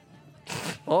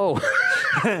 Oh.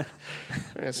 I'm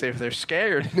going to see if they're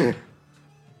scared.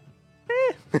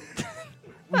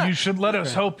 You should let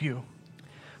us help you.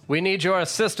 We need your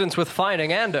assistance with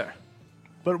finding Ander.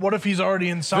 But what if he's already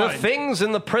The inside? things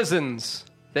in the prisons,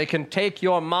 they can take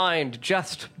your mind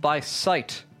just by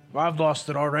sight. I've lost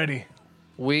it already.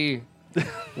 We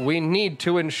need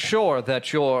to ensure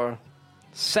that your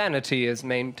sanity is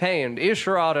maintained.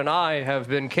 Isharad and I have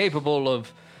been capable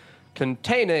of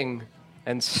containing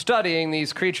and studying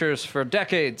these creatures for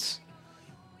decades.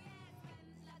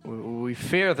 We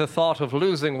fear the thought of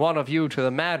losing one of you to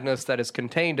the madness that is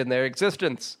contained in their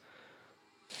existence.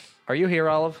 Are you here,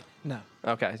 Olive? No.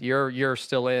 Okay, you're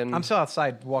still in. I'm still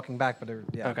outside walking back, but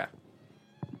yeah. Okay.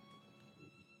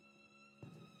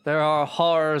 There are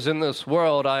horrors in this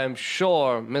world, I am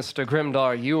sure, Mr.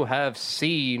 Grimdar, you have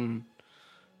seen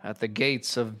at the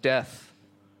gates of death.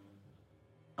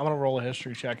 I'm gonna roll a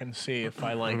history check and see if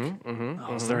I like.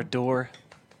 Oh, is there a door?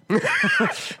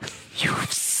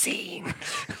 You've seen.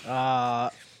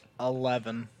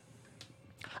 11.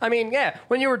 I mean, yeah,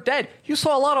 when you were dead, you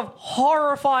saw a lot of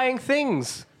horrifying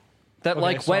things that,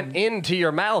 so went into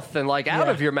your mouth and, out Yeah.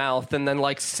 of your mouth and then,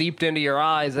 seeped into your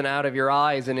eyes and out of your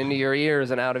eyes and into your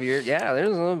ears and out of your... Yeah,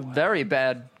 there's a very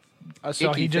bad... So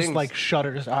icky he just things.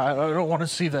 shudders. I don't want to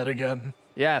see that again.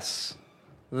 Yes.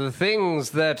 The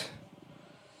things that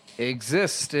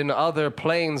exist in other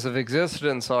planes of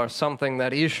existence are something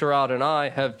that Isharad and I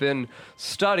have been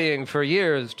studying for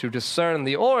years to discern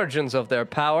the origins of their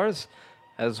powers,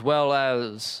 as well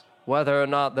as whether or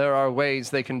not there are ways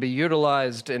they can be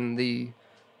utilized in the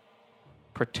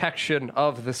protection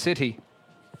of the city.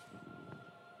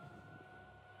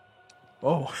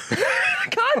 Oh.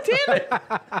 God damn it!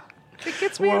 It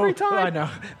gets me every time. I know.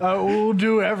 We'll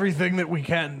do everything that we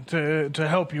can to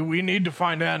help you. We need to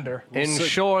find Ander.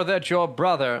 Ensure that your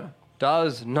brother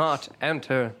does not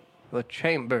enter the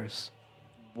chambers.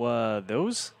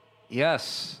 Those?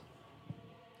 Yes.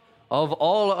 Of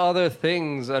all other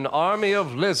things, an army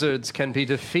of lizards can be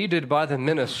defeated by the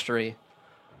ministry,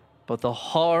 but the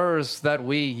horrors that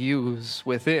we use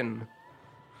within,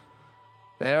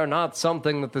 they are not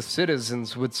something that the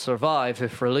citizens would survive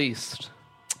if released.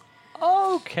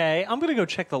 Okay, I'm gonna go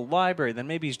check the library. Then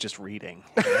maybe he's just reading.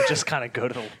 I just kind of go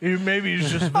to the. Maybe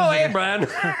he's just. Oh, hey, Brian.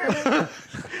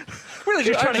 Really,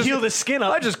 just trying to heal this skin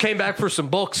up. I just came back for some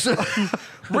books.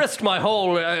 Risked my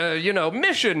whole,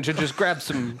 mission to just grab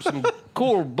some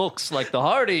cool books like the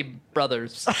Hardy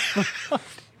Brothers.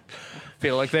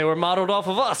 Feel like they were modeled off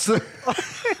of us.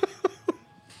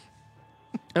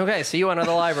 Okay, so you enter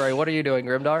the library. What are you doing,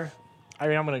 Grimdar? I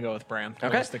mean, I'm going to go with Bran,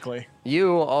 realistically.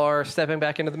 You are stepping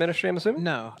back into the ministry, I'm assuming?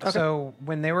 No. So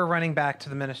when they were running back to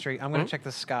the ministry, I'm going to check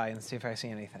the sky and see if I see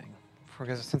anything.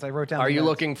 Because since I wrote down. Are the you notes-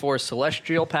 looking for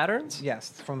celestial patterns? Yes,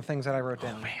 from the things that I wrote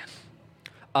down.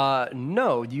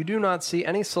 No, you do not see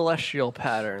any celestial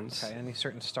patterns. Okay, any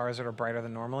certain stars that are brighter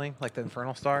than normally, like the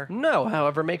infernal star? No,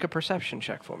 however, make a perception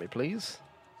check for me, please.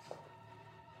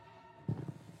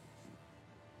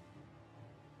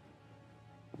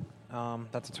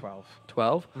 That's a 12.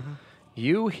 12.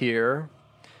 You hear.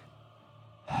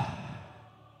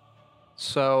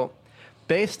 So,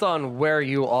 based on where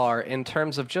you are, in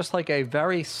terms of just a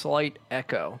very slight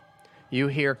echo, you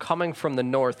hear coming from the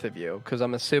north of you, because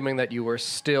I'm assuming that you were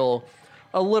still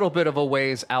a little bit of a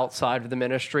ways outside of the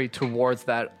ministry towards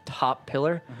that top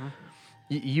pillar.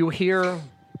 You hear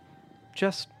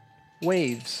just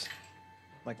waves.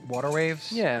 Like water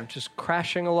waves? Yeah, just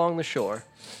crashing along the shore.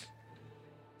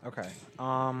 Okay.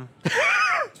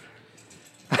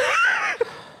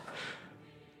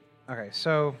 Okay,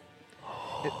 so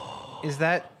is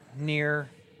that near?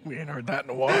 We ain't heard that in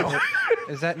a while.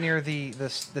 Is that near the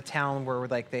town where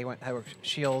they went had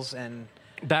shields and?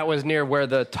 That was near where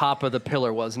the top of the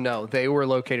pillar was. No, they were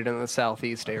located in the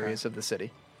southeast areas of the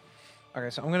city. Okay,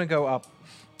 so I'm gonna go up.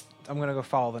 I'm gonna go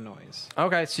follow the noise.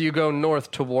 Okay, so you go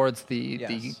north towards the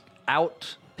Yes.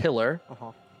 out pillar,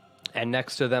 Uh-huh. and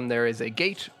next to them there is a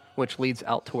gate which leads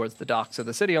out towards the docks of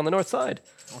the city on the north side.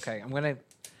 Okay, I'm gonna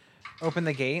open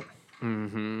the gate.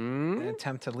 And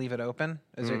attempt to leave it open.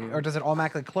 Is it, or does it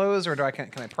automatically close, or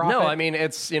can I prop it? No, I mean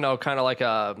it's kind of like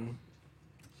a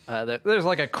there's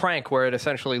like a crank where it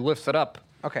essentially lifts it up.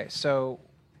 Okay, so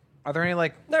are there any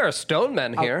like? There are stone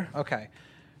men here. Okay.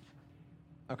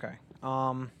 Okay.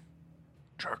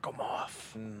 Jerk them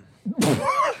off.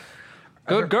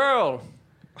 Good girl.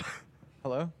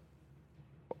 Hello.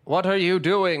 What are you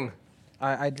doing?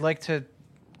 I'd like to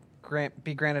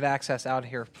be granted access out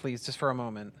here, please, just for a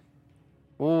moment.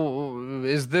 Ooh,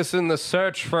 is this in the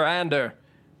search for Ander?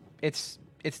 It's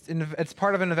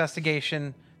part of an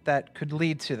investigation that could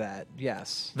lead to that.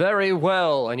 Yes. Very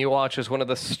well. And you watch as one of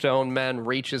the stone men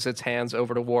reaches its hands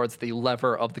over towards the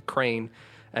lever of the crane,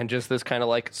 and just this kind of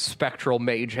like spectral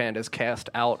mage hand is cast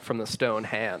out from the stone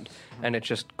hand, and it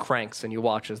just cranks, and you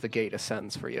watch as the gate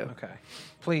ascends for you. Okay.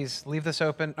 Please leave this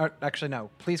open. Or, actually,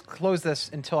 no. Please close this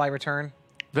until I return.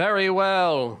 Very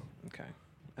well. Okay.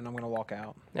 And I'm gonna walk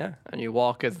out. Yeah, and you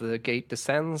walk as the gate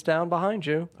descends down behind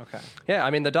you. Okay. Yeah,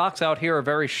 I mean, the docks out here are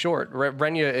very short.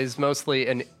 Renya is mostly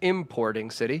an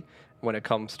importing city when it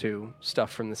comes to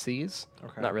stuff from the seas.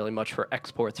 Okay. Not really much for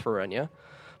exports for Renya.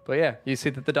 But yeah, you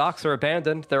see that the docks are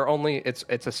abandoned.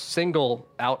 It's a single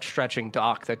outstretching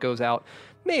dock that goes out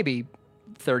maybe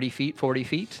 30 feet, 40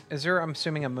 feet. Is there, I'm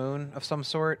assuming, a moon of some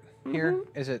sort here?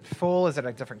 Is it full? Is it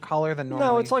a different color than normally?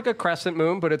 No, it's like a crescent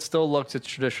moon, but it still looks its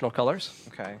traditional colors.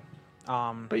 Okay.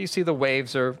 But you see the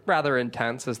waves are rather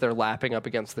intense as they're lapping up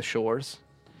against the shores.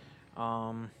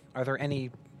 Are there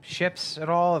any ships at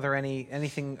all? Are there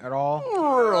anything at all?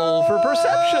 Roll for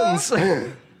perceptions.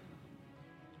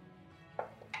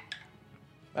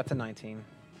 That's a 19.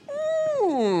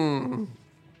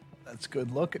 That's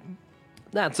good looking.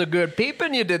 That's a good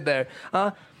peeping you did there.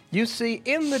 You see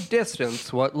in the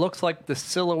distance what looks like the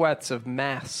silhouettes of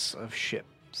masts of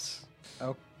ships.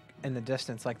 Oh, in the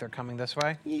distance, like they're coming this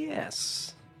way?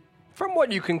 Yes. From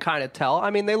what you can kind of tell, I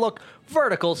mean, they look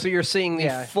vertical, so you're seeing the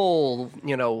Yeah. full,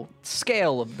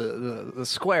 scale of the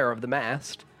square of the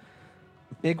mast.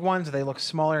 Big ones, do they look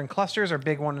smaller in clusters, or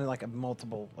big one in like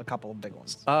a couple of big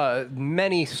ones?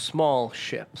 Many small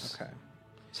ships. Okay.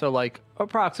 So, like,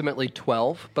 approximately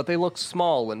 12, but they look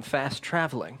small and fast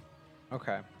traveling.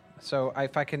 Okay. So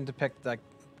if I can depict like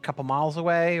a couple miles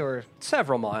away, or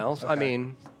Several miles. I Okay.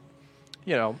 mean,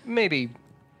 maybe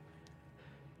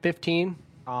 15.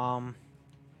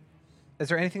 is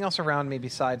there anything else around me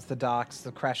besides the docks,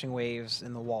 the crashing waves,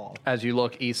 and the wall? As you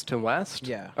look east to west?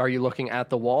 Yeah. Are you looking at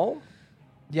the wall?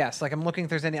 Yes, like I'm looking if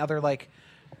there's any other like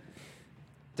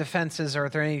defenses, or are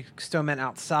there any stone men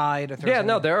outside? If there's Yeah,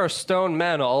 no, any- there are stone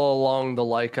men all along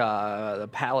the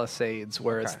palisades,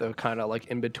 where it's Okay. the kind of like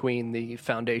in between the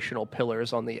foundational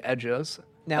pillars on the edges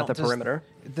Now, at the does perimeter.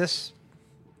 This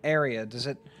area, does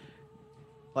it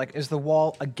like is the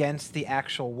wall against the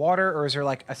actual water, or is there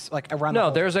like around? the No,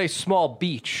 whole- there's a small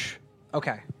beach.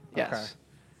 Okay. Yes.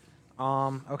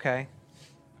 Okay. Okay.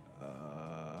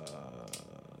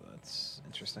 That's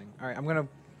interesting. All right, I'm gonna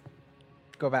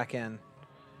go back in,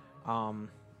 and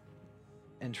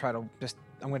try to just.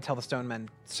 I'm gonna tell the stone men,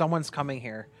 someone's coming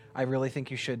here. I really think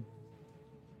you should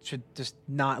just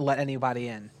not let anybody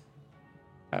in.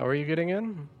 How are you getting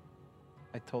in?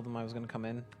 I told them I was gonna come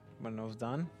in when I was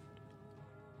done.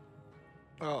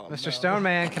 Oh, Mr. Stone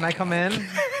Man, can I come in?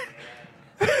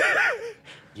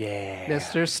 Yeah.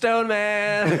 Mr.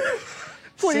 Stoneman!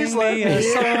 Please let me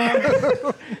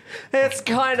in. It's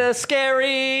kind of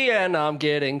scary, and I'm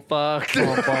getting fucked.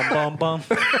 Bum, bum, bum.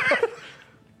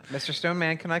 Mr. Stone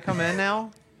Man, can I come in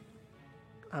now?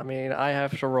 I mean, I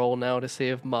have to roll now to see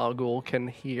if Mogul can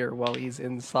hear while he's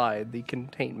inside the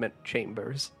containment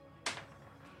chambers.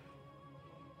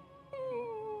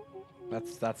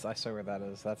 That's I saw where that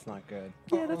is. That's not good.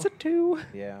 Yeah, that's a 2.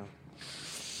 Yeah.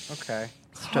 Okay.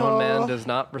 Stoneman does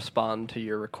not respond to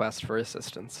your request for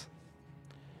assistance.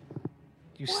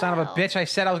 You son of a bitch, I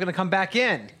said I was gonna come back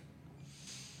in.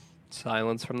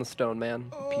 Silence from the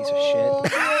Stoneman. Piece of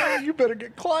shit. Oh, you better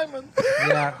get climbing.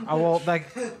 Yeah, I will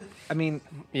I mean,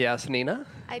 Yes, Nina?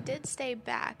 I did stay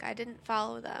back. I didn't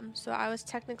follow them, so I was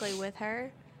technically with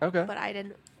her, Okay. but I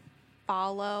didn't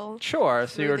follow. Sure,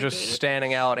 so you were Through the just gate.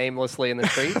 standing out aimlessly in the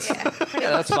streets? Yeah. Yeah,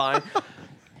 that's fine.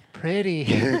 Pretty.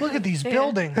 Look at these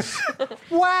buildings.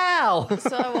 Wow!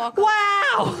 So I walk.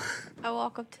 Wow! I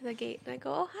walk up to the gate and I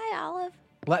go, "Oh, hi, Olive.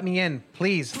 let me in,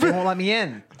 please. They won't let me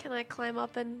in. Can I climb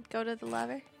up and go to the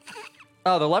lever?"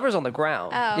 Oh, the lever's on the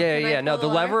ground. Oh, yeah, can I yeah. No, pull the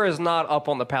the lever? lever is not up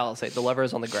on the palisade. The lever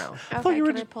is on the ground. Okay, you were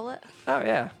can I just- pull it? Oh,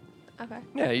 yeah. Okay.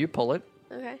 Yeah, you pull it.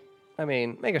 Okay. I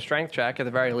mean, make a strength check at the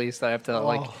very least. I have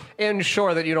to,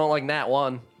 ensure that you don't, nat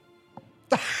 1.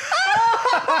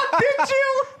 Did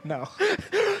you? No.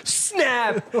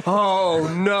 Snap!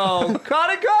 Oh no!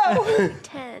 Gotta go!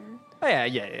 10. Oh,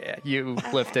 yeah. You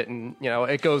lift it, and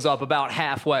it goes up about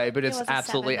halfway, but it's was a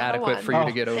absolutely 7, not a adequate 1. for you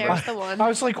to get over. There's the one. I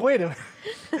was like, wait a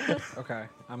minute. Okay,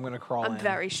 I'm gonna crawl I'm in.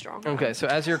 very strong. Okay, so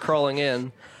as you're crawling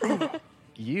in,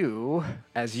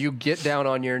 as you get down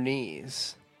on your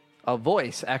knees, a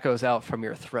voice echoes out from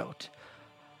your throat.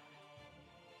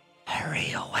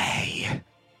 Hurry away.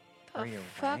 The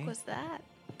fuck was that?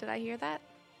 Did I hear that?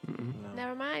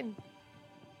 Never mind.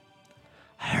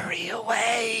 Hurry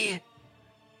away.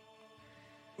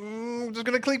 I'm just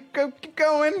gonna keep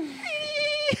going.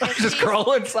 Just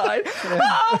crawl inside.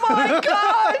 Oh my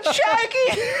god,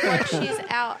 Shaggy! Once she's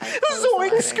out, I close the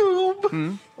lever.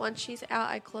 Scoob. Once she's out,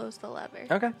 I close the lever.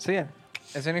 Okay, so yeah.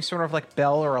 Is there any sort of like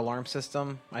bell or alarm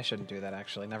system? I shouldn't do that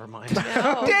actually. Never mind.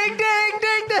 No. Ding, ding,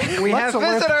 ding, ding. We Let's have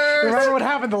alert- visitors. Remember what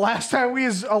happened the last time we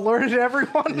alerted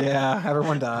everyone? Yeah,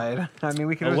 everyone died. I mean,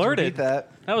 we can Alerted. repeat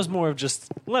that. That was more of just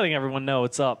letting everyone know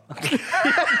what's up.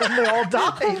 And they all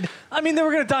died. I mean, they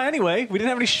were going to die anyway. We didn't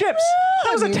have any ships.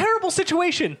 That was a terrible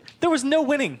situation. There was no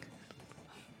winning.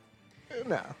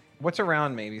 No. What's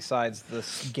around me besides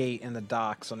this gate and the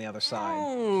docks on the other side?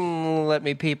 Let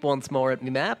me peep once more at the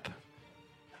map.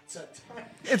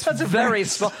 It's Very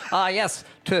small. Yes,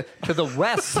 to the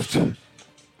west,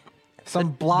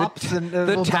 some blops and the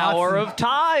little Tower dots of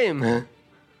Time. and-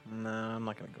 No, I'm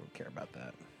not gonna go care about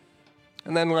that.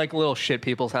 And then like little shit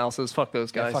people's houses. Fuck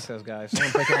those Yeah, guys. fuck those guys. I'm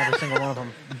gonna break in every single one of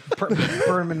them,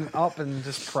 burn them up, and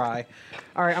just cry.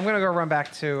 All right, I'm gonna go run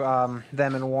back to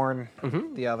them and warn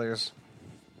the others.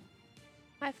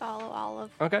 I follow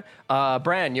Olive. Okay.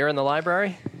 Bran, you're in the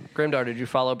library. Grimdar, did you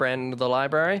follow Bran into the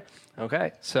library?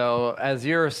 Okay. So as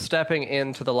you're stepping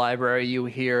into the library, you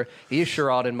hear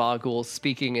Isharad and Magul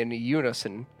speaking in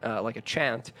unison, like a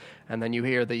chant, and then you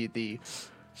hear the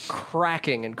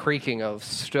cracking and creaking of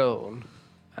stone.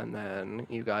 And then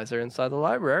you guys are inside the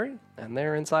library, and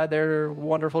they're inside their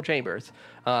wonderful chambers.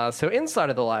 So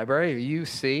inside of the library, you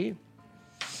see...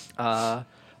 oh,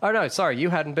 no, sorry, you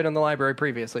hadn't been in the library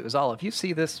previously. It was Olive. You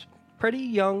see this pretty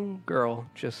young girl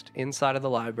just inside of the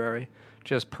library,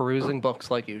 just perusing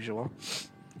books like usual.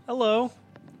 Hello.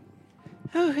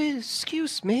 Oh,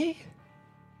 excuse me.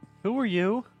 Who are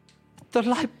you? The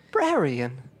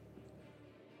librarian.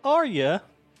 Are you?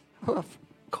 Well, of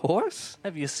course.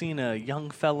 Have you seen a young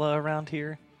fella around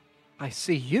here? I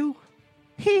see you.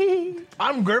 Hee.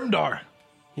 I'm Grimdar.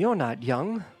 You're not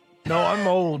young. No, I'm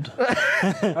old.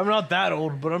 I'm not that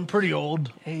old, but I'm pretty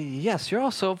old. Yes, you're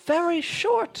also very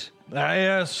short.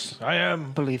 Yes, I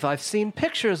am. Believe I've seen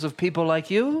pictures of people like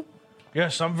you.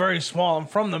 Yes, I'm very small. I'm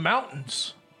from the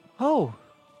mountains. Oh.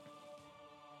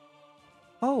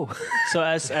 So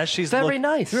as she's Very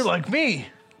nice. You're like me.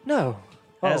 No.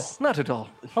 As- Not at all.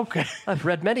 Okay. I've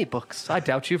read many books. I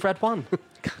doubt you've read one.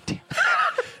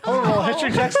 Oh,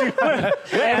 history texting.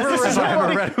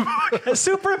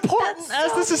 super important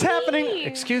as this is happening.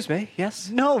 Excuse me. Yes.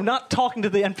 No, not talking to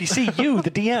the NPC. You,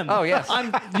 the DM. Oh, yes.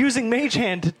 I'm using Mage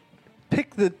Hand to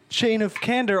pick the chain of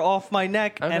candor off my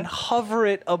neck and hover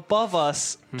it above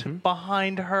us to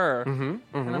behind her. And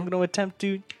I'm going to attempt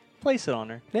to place it on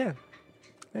her. Yeah.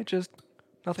 It just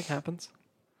nothing happens.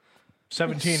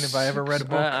 17 if I ever read a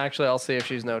book. Actually, I'll see if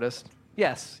she's noticed.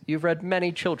 Yes, you've read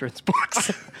many children's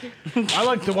books. I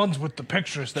like the ones with the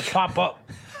pictures that pop up.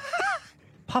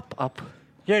 Pop up,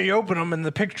 Yeah, you open them and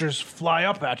the pictures fly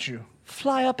up at you.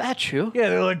 fly up at you. Yeah,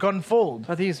 they're like unfold.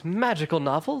 Are these magical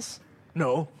novels?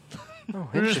 No.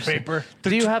 They're just paper.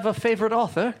 Do you have a favorite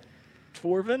author?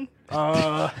 Forvin?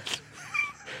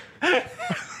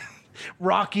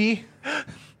 Rocky.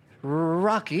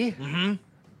 Rocky. Mm-hmm.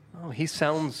 Oh, he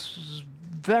sounds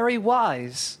very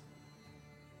wise.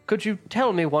 Could you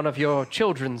tell me one of your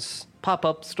children's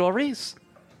pop-up stories?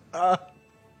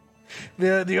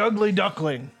 The ugly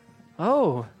duckling.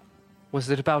 Oh, was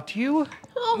it about you?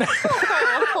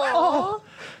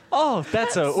 Oh,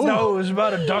 that's a... Ooh. No, it was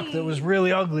about a duck that was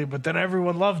really ugly, but then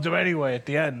everyone loved him anyway at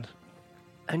the end.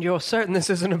 And you're certain this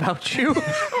isn't about you?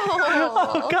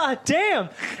 Oh, God damn.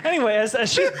 Anyway, as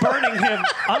she's burning him,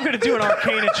 I'm going to do an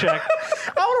Arcana check.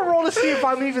 I want to roll to see if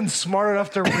I'm even smart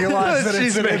enough to realize that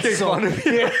it's an insult.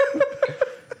 you.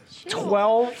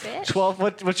 12, 12,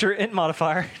 what's your int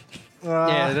modifier?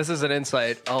 Yeah, this is an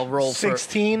insight. I'll roll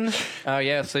 16. Oh,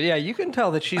 yeah. So, yeah, you can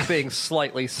tell that she's being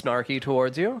slightly snarky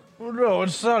towards you. No,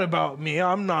 it's not about me.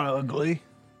 I'm not ugly.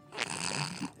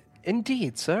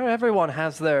 Indeed, sir. Everyone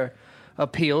has their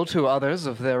appeal to others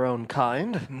of their own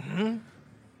kind. Mm-hmm.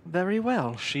 Very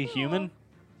well. She human?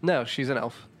 No, she's an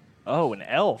elf. Oh, an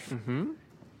elf. Mm-hmm.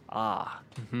 Ah.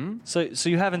 Mm-hmm. So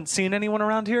you haven't seen anyone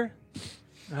around here?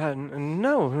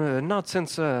 No, not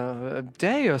since a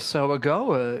day or so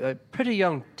ago. A pretty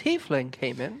young tiefling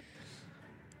came in.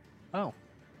 Oh.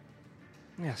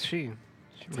 Yes, she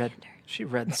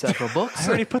read several books. I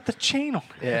already put the chain on.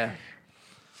 Yeah.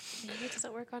 Maybe it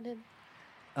doesn't work on him.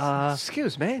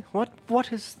 Excuse me.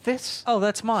 What is this? Oh,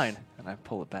 that's mine. And I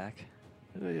pull it back.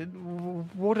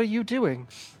 What are you doing?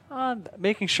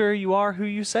 Making sure you are who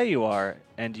you say you are.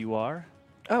 And you are?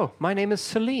 Oh, my name is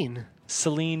Celine.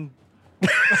 Celine.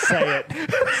 Say it.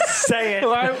 Say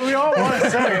it. We all want to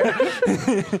say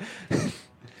it.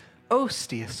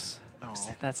 Ostius.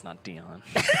 That's not Dion.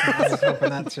 I was hoping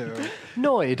that too.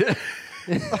 Noid.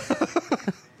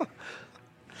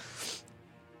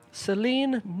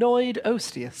 Celine Noid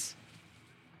Ostius.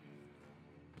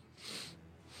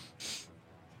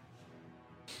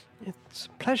 It's a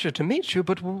pleasure to meet you,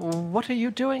 but what are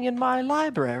you doing in my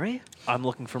library? I'm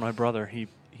looking for my brother. He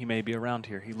may be around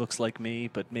here. He looks like me,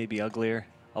 but maybe uglier.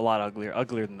 A lot uglier.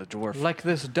 Uglier than the dwarf. Like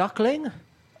this duckling?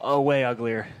 Oh, way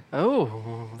uglier.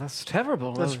 Oh, that's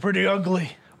terrible. That's pretty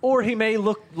ugly. Or he may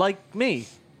look like me.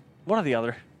 One or the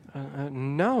other.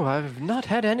 No, I've not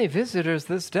had any visitors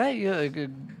this day.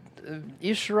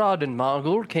 Ishrad and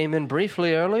Margul came in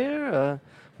briefly earlier.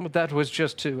 But that was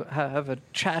just to have a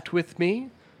chat with me,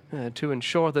 to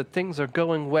ensure that things are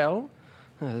going well.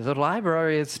 The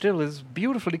library is still as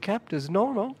beautifully kept as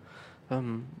normal.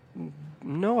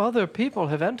 No other people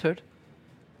have entered.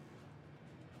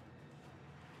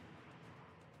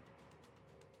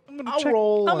 I'm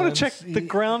roll gonna and check see. the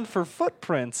ground for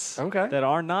footprints Okay. that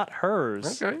are not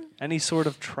hers. Okay. Any sort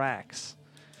of tracks.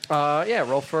 Yeah,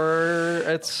 roll for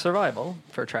its survival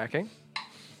for tracking.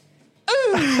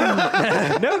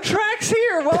 No tracks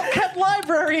here. Well kept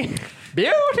library.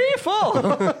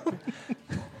 Beautiful!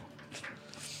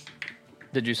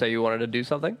 Did you say you wanted to do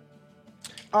something?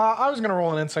 I was going to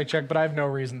roll an insight check, but I have no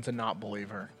reason to not believe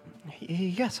her.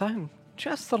 Yes, I'm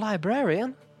just the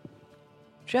librarian.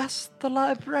 Just the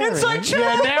librarian. Insight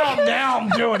check. Yeah, now I'm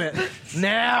doing it.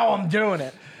 Now I'm doing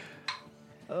it.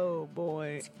 Oh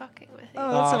boy. Fucking with you.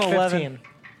 Oh, that's an 11. 15.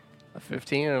 A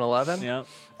 15 and 11? Yeah.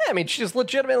 Yeah, I mean, she's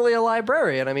legitimately a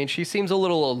librarian. I mean, she seems a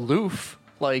little aloof,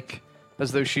 like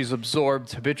as though she's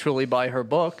absorbed habitually by her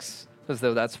books, as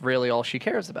though that's really all she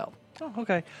cares about. Oh,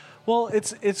 okay. Well,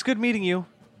 it's good meeting you.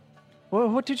 Well,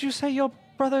 what did you say your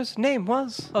brother's name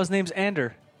was? Oh, his name's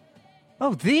Ander.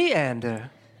 Oh, the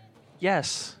Ander.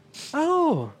 Yes.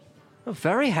 Oh, a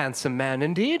very handsome man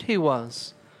indeed he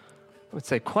was. I would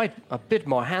say quite a bit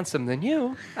more handsome than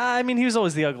you. I mean, he was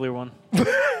always the uglier one.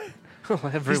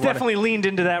 He's definitely leaned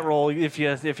into that role. If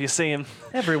you see him.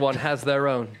 Everyone has their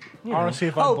own. I want to see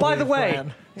if I Oh, by the believe way,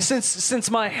 Fran. since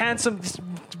my handsome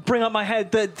bring up my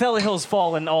head, the Thela Hill's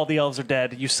fallen, all the elves are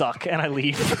dead. You suck, and I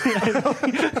leave.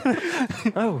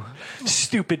 Oh,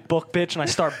 Stupid book bitch, and I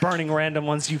start burning random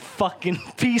ones. You fucking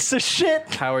piece of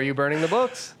shit. how are you burning the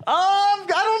books? I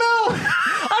don't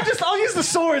know. I'll use the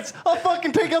swords. I'll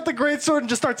fucking take out the great sword and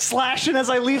just start slashing as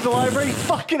I leave the library. You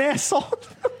fucking asshole.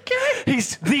 Okay.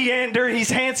 He's the Ander. He's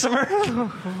handsomer.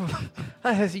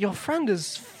 Your friend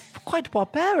is quite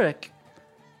barbaric.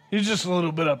 He's just a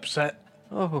little bit upset.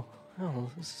 Oh,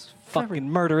 this is Fucking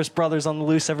murderous brothers on the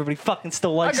loose. Everybody fucking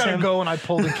still I likes gotta him. go, and I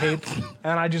pull the cape,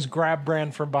 and I just grab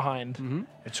Bran from behind.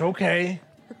 It's okay.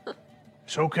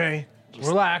 It's okay.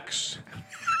 Relax.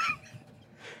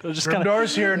 Just kinda,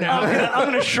 Grimdar's here now. I'm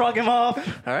gonna shrug him off.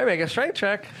 all right. Make a strength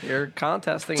check. You're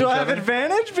contesting. Do each I have other.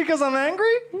 advantage because I'm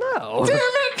angry? No. Damn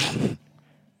it!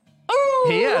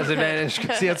 He has advantage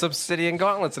because he has obsidian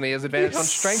gauntlets, and he has advantage on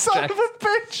strength Son checks. of a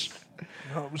bitch.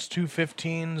 Well, it was 2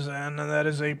 15s, and that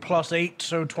is a +8,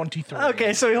 so 23.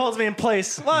 Okay, so he holds me in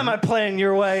place. Why am I playing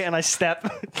your way? And I step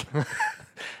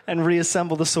and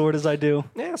reassemble the sword as I do.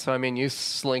 Yeah, so I mean, you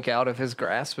slink out of his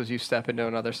grasp as you step into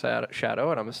another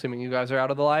shadow, and I'm assuming you guys are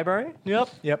out of the library. Yep.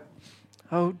 Yep.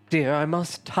 Oh dear, I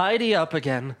must tidy up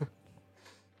again.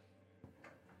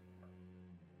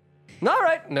 All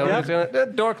right, nobody's gonna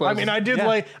door closes. I mean,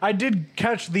 Yeah. I did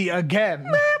catch the again.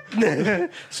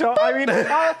 So I mean,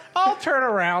 I'll turn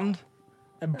around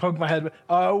and poke my head.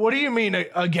 What do you mean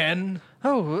again?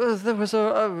 Oh, there was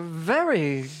a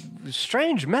very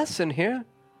strange mess in here.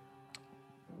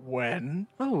 When?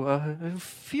 Oh, a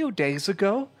few days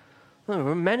ago, there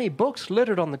were many books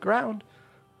littered on the ground.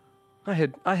 I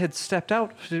had stepped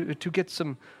out to get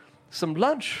some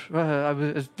lunch. I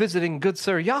was visiting good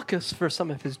Sir Yakus for some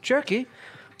of his jerky,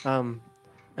 and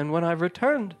when I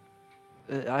returned,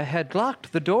 I had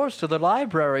locked the doors to the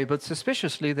library, but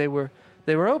suspiciously they were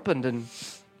opened, and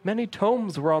many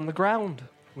tomes were on the ground.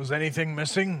 Was anything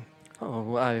missing?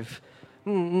 Oh, I've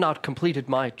not completed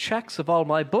my checks of all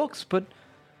my books, but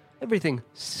everything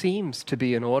seems to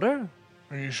be in order.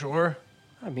 Are you sure?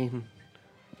 I mean,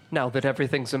 now that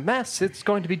everything's a mess, it's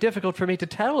going to be difficult for me to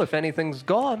tell if anything's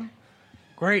gone.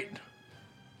 Great.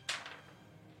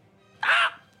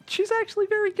 She's actually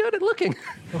very good at looking.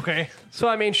 Okay. So,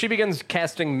 I mean, she begins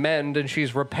casting mend and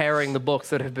she's repairing the books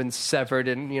that have been severed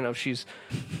and, she's,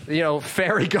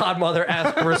 fairy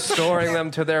godmother-esque restoring them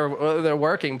to their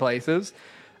working places.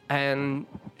 And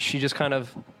she just kind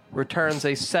of returns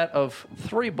a set of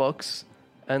 3 books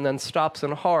and then stops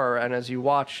in horror. And as you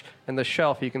watch in the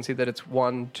shelf, you can see that it's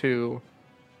 1, 2,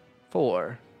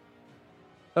 4.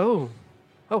 Oh,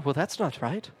 well, that's not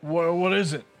right. What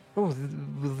is it? Oh,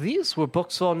 these were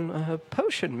books on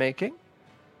potion making.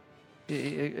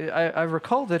 I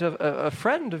recall that a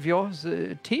friend of yours,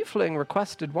 Tiefling,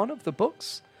 requested one of the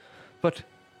books, but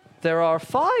there are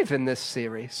 5 in this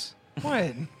series.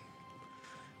 What?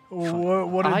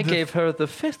 What did I gave her the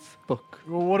 5th book.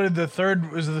 What did the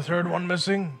third? Is the third one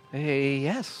missing?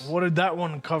 Yes. What did that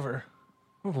one cover?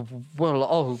 Well,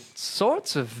 all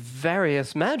sorts of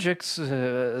various magics.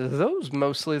 Those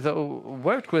mostly, though,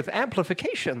 worked with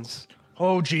amplifications.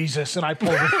 Oh Jesus! And I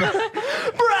pulled it.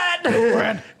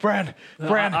 Brad.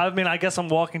 I mean, I guess I'm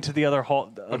walking to the other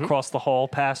hall, across the hall,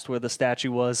 past where the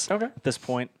statue was. Okay. At this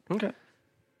point. Okay.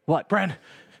 What? Brad.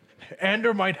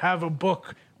 Ander might have a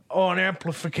book on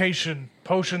amplification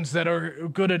potions that are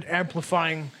good at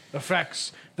amplifying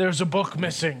effects. There's a book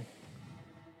missing.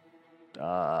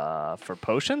 For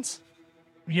potions?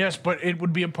 Yes, but it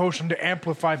would be a potion to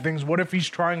amplify things. What if he's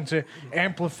trying to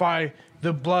amplify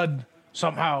the blood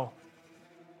somehow?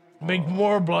 Make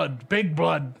more blood. Big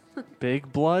blood.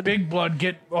 Big blood? Big blood.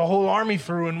 Get a whole army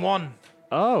through in one.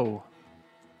 Oh.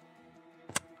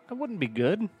 That wouldn't be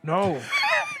good. No.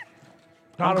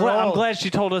 Not at I'm all. glad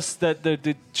she told us that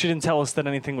she didn't tell us that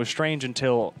anything was strange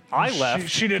until I left.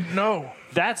 She didn't know.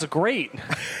 That's great.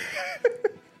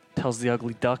 Tells the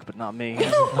ugly duck, but not me.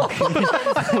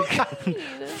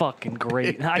 Fucking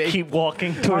great. I keep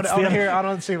walking towards the other. I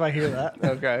don't see if I hear that.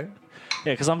 Okay.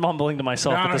 Yeah, because I'm mumbling to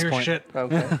myself I at don't this hear point. shit.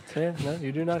 Okay. So, yeah, no,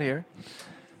 you do not hear.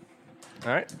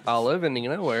 All right. Olive and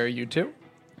Nina, where are you two?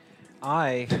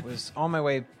 I was on my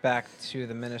way back to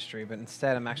the ministry, but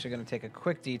instead I'm actually going to take a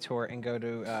quick detour and go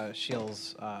to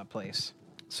Shields' place.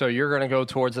 So you're going to go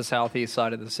towards the southeast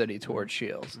side of the city, towards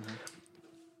Shields.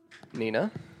 Nina,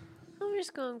 I'm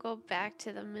just gonna go back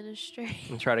to the ministry.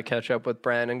 and try to catch up with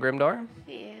Bran and Grimdar.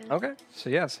 Yeah. Okay.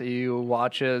 So you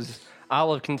watch as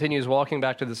Olive continues walking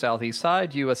back to the southeast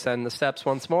side. You ascend the steps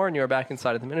once more, and you are back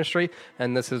inside of the ministry.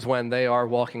 And this is when they are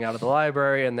walking out of the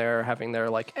library, and they're having their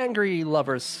angry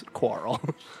lovers quarrel.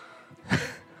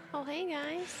 Oh, hey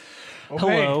guys.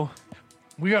 Hello.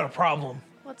 We got a problem.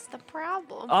 What's the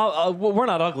problem? Well, we're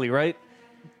not ugly, right?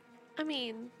 I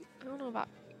mean, I don't know about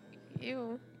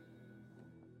you.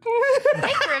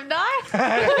 Hey, Grimdar.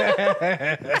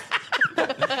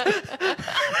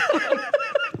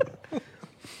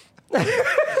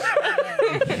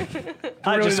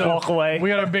 I just though, walk away. We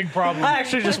got a big problem. I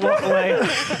actually just walk away.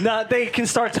 No, they can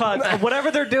start talking.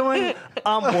 Whatever they're doing,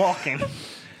 I'm walking.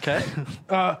 Okay.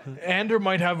 Ander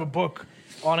might have a book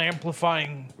on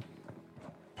amplifying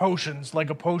potions,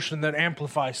 like a potion that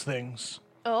amplifies things.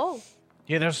 Oh,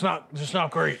 Yeah, that's not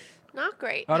great. not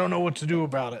great. I don't know what to do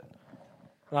about it.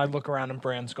 And I look around and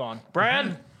Bran's gone.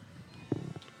 Bran?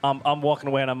 I'm walking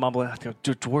away and I'm mumbling. I go,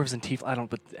 dwarves and tieflings.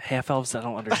 But half elves. I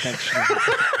don't understand.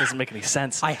 Doesn't make any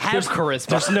sense. I have charisma.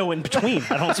 There's no in between.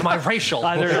 I don't. It's my racial.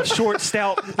 Either a short,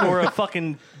 stout, or a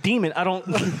fucking demon. I don't.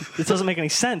 This doesn't make any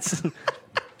sense. And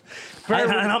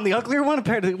I'm the uglier one.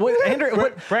 Apparently, what?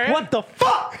 Andrew, Bran? what the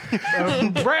fuck?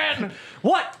 Bran!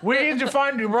 What? We need to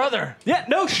find your brother. Yeah.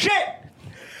 No shit.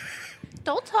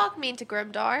 Don't talk mean to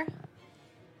Grimdar.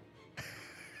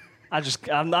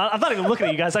 I'm not even looking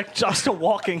at you guys. I'm still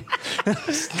walking.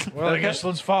 Well, I guess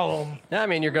let's follow him. Yeah, I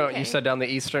mean, you're going. Okay. You said down the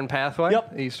eastern pathway.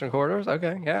 Yep. The eastern corridors.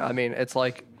 Okay. Yeah. I mean, it's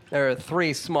there are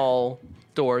 3 small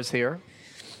doors here.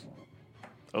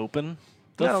 Open.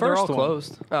 No, they're all one.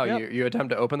 closed. Oh, Yep. you attempt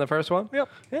to open the first one? Yep.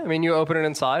 Yeah, I mean, you open it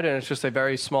inside, and it's just a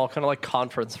very small kind of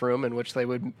conference room in which they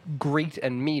would greet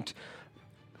and meet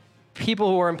people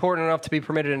who are important enough to be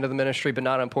permitted into the ministry, but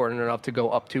not important enough to go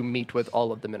up to meet with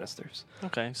all of the ministers.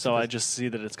 Okay, so I just see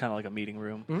that it's kind of like a meeting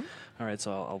room. Mm-hmm. All right,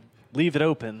 so I'll leave it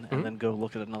open and then go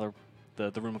look at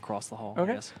the room across the hall. I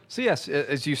guess. So yes,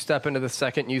 as you step into the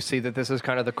second, you see that this is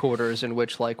kind of the quarters in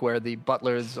which, where the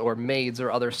butlers or maids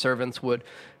or other servants would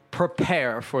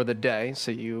prepare for the day.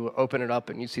 So you open it up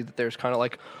and you see that there's kind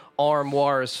of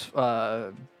armoires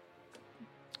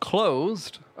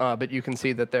closed, but you can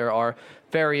see that there are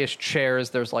various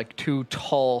chairs. There's 2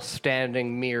 tall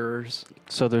standing mirrors.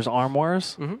 So there's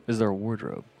armoires. Is there a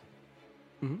wardrobe?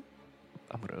 I'm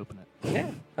gonna open it.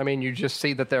 Yeah. I mean, you just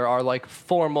see that there are like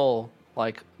formal,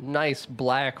 like nice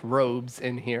black robes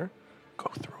in here.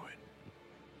 Go through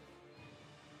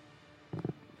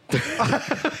it.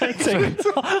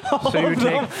 So you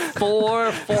take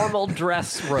 4 formal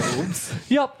dress robes.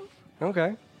 Yep.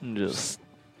 Okay. Just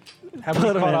Have we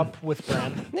Put 'em caught in. up with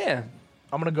Bran? Yeah.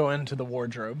 I'm gonna go into the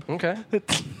wardrobe Okay.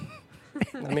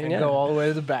 I mean, and yeah. go all the way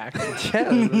to the back, Yeah.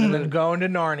 and then go into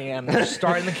Narnia and we're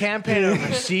starting the campaign. I'm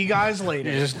gonna see you guys You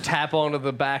later. just tap onto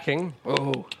the backing.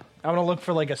 Oh. I'm gonna look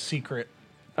for like a secret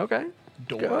Okay.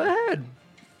 door. Go ahead.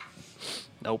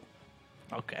 Nope.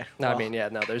 Okay. No, I Well, mean, yeah,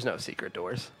 no, there's no secret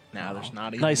doors. no, there's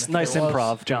not even. nice if nice there was.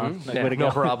 improv, John. Yeah, Way to go.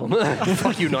 no problem.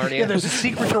 Fuck you, Narnia. Yeah, there's a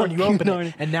secret door and you open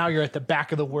it, and now you're at the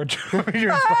back of the wardrobe.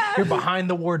 you're behind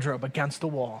the wardrobe against the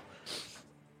wall.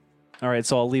 All right,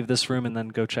 so I'll leave this room and then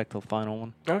go check the final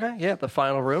one. Okay, yeah, the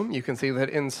final room. You can see that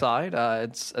inside,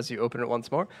 it's as you open it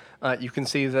once more, you can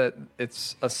see that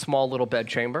it's a small little bed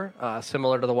chamber,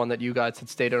 similar to the one that you guys had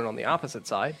stayed in on the opposite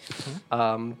side.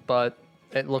 But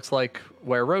it looks like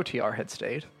where Rotiar had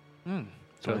stayed.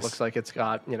 So it Nice. looks like it's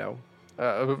got,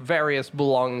 various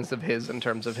belongings of his in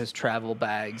terms of his travel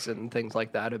bags and things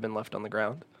like that have been left on the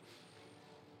ground.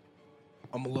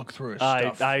 I'm gonna look through his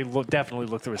stuff. I definitely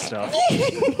looked through his stuff.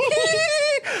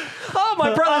 Oh,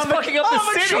 my brother's fucking up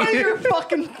the city! You're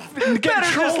fucking Better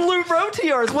just loot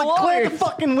Rotiar's Glad the belongings.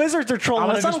 fucking wizards are I'm trolling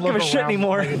gonna us. I just don't give look a shit around for,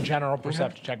 anymore. like, a general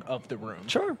perception check of the room.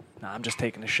 Sure. Nah, I'm just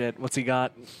taking a shit. What's he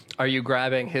got? Are you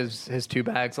grabbing his 2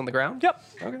 bags on the ground? Yep.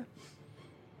 Okay.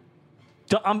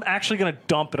 I'm actually gonna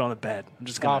dump it on the bed. I'm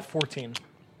just gonna. 14.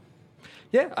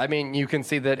 Yeah, I mean, you can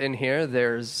see that in here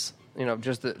there's,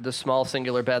 just the small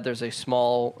singular bed. There's a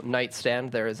small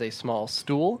nightstand. There is a small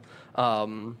stool.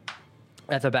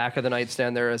 At the back of the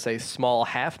nightstand, there is a small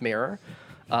half mirror.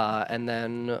 And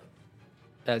then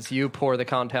as you pour the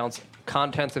contents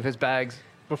of his bags,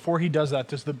 Before he does that,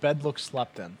 does the bed look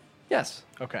slept in? yes.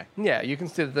 Okay. Yeah, you can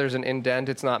see that there's an indent.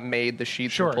 It's not made. The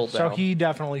sheets are Sure. pulled So down. he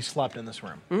definitely slept in this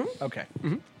room. Okay.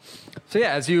 So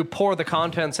yeah, as you pour the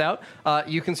contents out,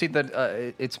 you can see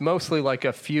that it's mostly like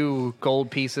a few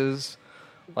gold pieces,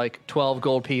 like 12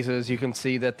 gold pieces. You can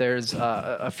see that there's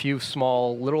a few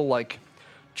small little like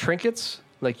trinkets.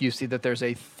 Like you see that there's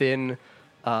a thin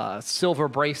silver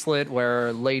bracelet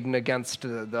where laden against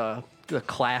the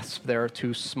clasp there are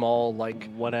 2 small like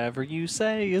Whatever you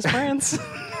say is France.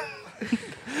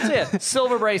 so yeah,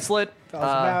 silver bracelet, Doesn't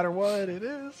matter what it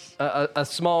is. a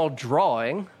small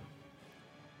drawing.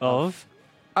 of.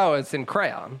 Oh, it's in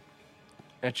crayon.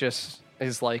 It just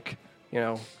is like,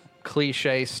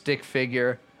 cliche stick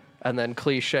figure, and then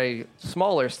cliche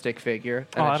smaller stick figure.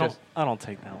 And Oh, it just, I don't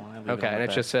take that one. I leave okay, on and the it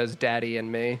bed. just says "Daddy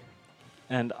and me."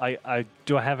 And I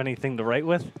do I have anything to write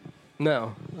with?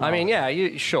 No, I mean, yeah, you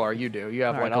do. You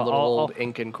have All like right, a little I'll- old I'll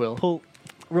ink and quill. Pull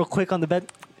real quick on the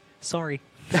bed. Sorry.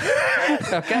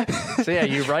 Okay, so yeah,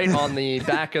 you write on the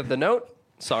back of the note.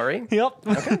 Sorry. Yep.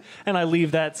 And I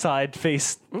leave that side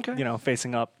Okay.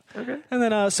 facing up. Okay. And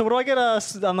then, so what do I get?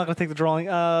 I'm not going to take the drawing.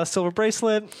 Silver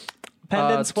bracelet,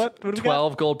 pendants. What do we got?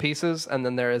 12 gold pieces, and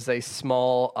then there is a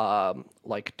small,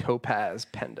 like topaz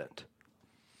pendant.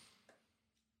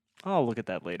 I'll look at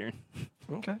that later.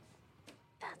 Okay.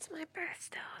 That's my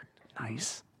birthstone.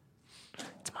 Nice.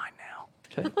 It's mine now.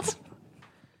 Okay.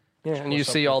 Yeah, and you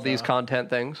see all these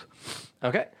content things.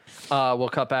 Okay. We'll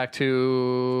cut back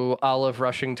to Olive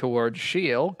rushing towards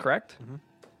Shield, correct?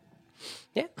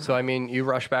 Yeah. So, I mean, you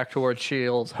rush back towards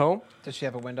Shield's home. Does she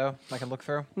have a window I can look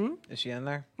through? Is she in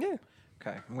there? Yeah.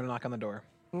 Okay, I'm gonna knock on the door.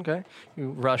 Okay. You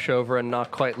rush over and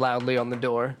knock quite loudly on the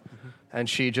door, and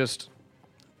she just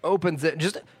opens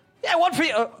it. Yeah, what for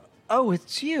you? Oh,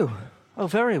 it's you. Oh,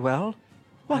 very well.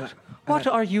 What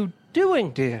are you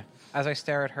doing, dear? As I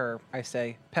stare at her, I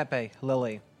say, Pepe,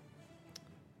 Lily,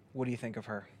 what do you think of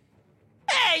her?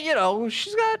 Hey,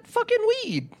 she's got fucking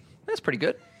weed. That's pretty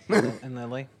good. And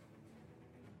Lily?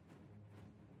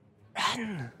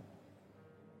 I'm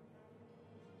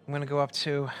gonna go up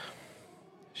to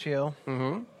Shiel.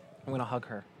 I'm gonna hug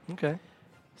her. Okay.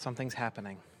 Something's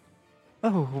happening.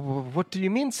 Oh, what do you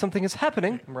mean something is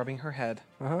happening? I'm rubbing her head.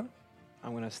 Uh-huh.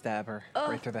 I'm gonna stab her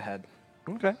right through the head.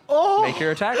 Okay. Make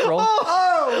your attack roll.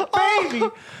 I thought you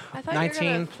were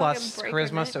 19 gonna plus fucking break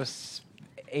her charisma, neck. so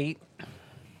 8.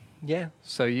 Yeah.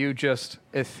 So you just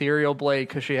ethereal blade,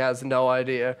 because she has no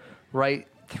idea, right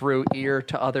through ear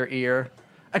to other ear.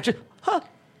 And just,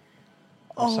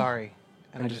 I'm sorry.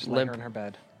 And I just just lay limp. her in her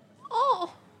bed.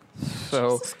 Oh,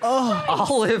 so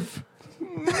Olive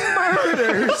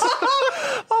murders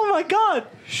Oh my God.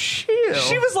 Shield.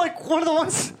 She was like one of the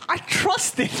ones I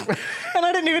trusted, and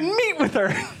I didn't even meet with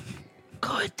her.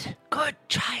 good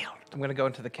child. I'm gonna go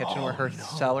into the kitchen where her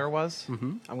cellar was.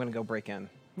 I'm gonna go break in.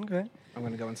 Okay. I'm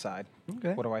gonna go inside.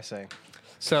 Okay. What do I say?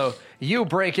 So you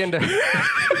break into. What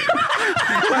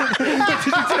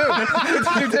did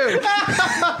you do?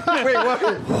 Wait, what?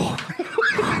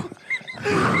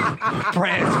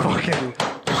 Brand's fucking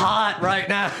hot right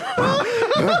now.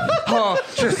 Oh,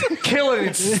 just killing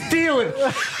and stealing.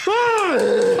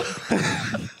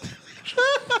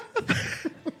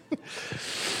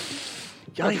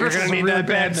 You're gonna need that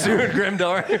bad soon,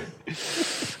 Grimdor.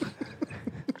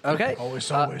 Okay.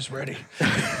 Always ready.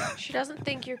 She doesn't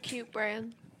think you're cute,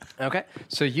 Bran. Okay.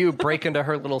 So you break into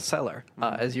her little cellar.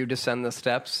 As you descend the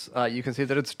steps, you can see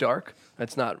that it's dark.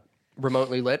 It's not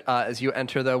remotely lit. As you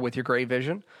enter, though, with your gray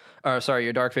vision,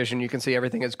 your dark vision, you can see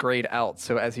everything is grayed out.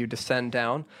 So as you descend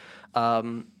down,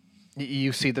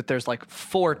 you see that there's like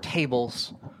 4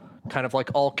 tables, kind of like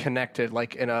all connected,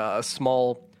 like in a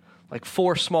small, like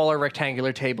 4 smaller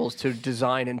rectangular tables to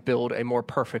design and build a more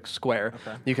perfect square.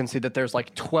 Okay. You can see that there's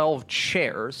like 12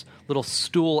 chairs, little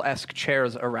stool-esque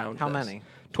chairs around. How this. many?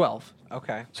 12.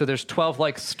 Okay. So there's 12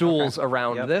 like stools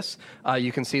around Yep. this.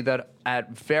 You can see that at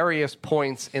various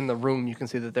points in the room, you can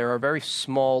see that there are very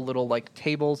small little like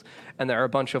tables, and there are a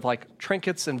bunch of like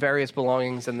trinkets and various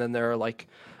belongings, and then there are like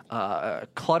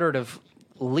cluttered of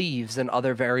leaves and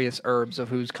other various herbs of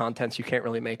whose contents you can't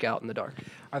really make out in the dark.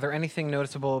 Are there anything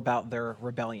noticeable about their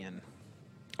rebellion?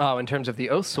 Oh, in terms of the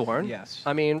Oathsworn? Yes.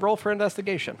 I mean, roll for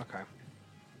investigation. Okay.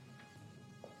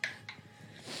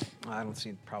 I don't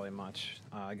see probably much.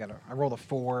 I rolled a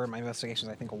 4. My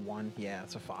investigation's I think a 1. Yeah,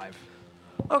 it's a 5.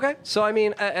 Okay. So, I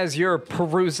mean, as you're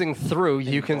perusing through,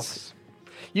 you can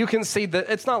see that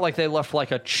it's not like they left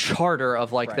like a charter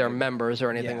of like their Right. members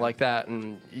or anything Yeah. like that.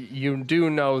 And you do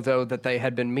know, though, that they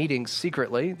had been meeting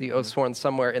secretly, the Oathsworn,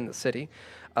 somewhere in the city.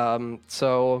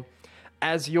 So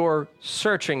as you're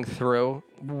searching through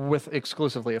with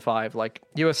exclusively a 5, like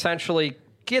you essentially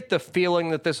get the feeling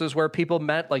that this is where people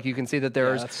met. Like you can see that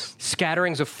there's that's-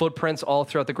 scatterings of footprints all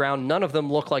throughout the ground. None of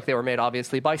them look like they were made,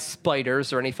 obviously, by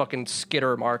spiders or any fucking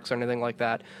skitter marks or anything like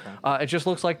that. It just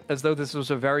looks like as though this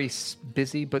was a very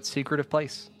busy but secretive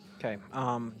place. Okay.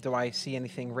 Do I see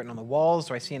anything written on the walls?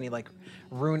 Do I see any like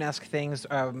rune-esque things?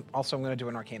 Also, I'm going to do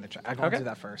an Arcana check. I'm going to Okay. do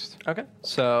that first. Okay.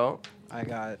 So I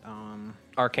got.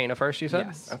 Arcana first, you said?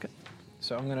 Yes. Okay.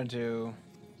 So I'm going to do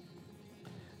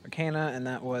Arcana, and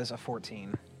that was a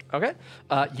 14. Okay.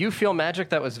 You feel magic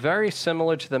that was very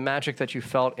similar to the magic that you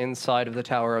felt inside of the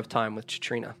Tower of Time with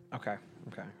Chitrina. Okay.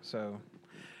 Okay. So,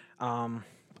 I'm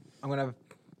gonna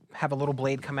have a little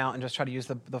blade come out and just try to use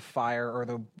the fire or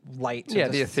the light. To Yeah,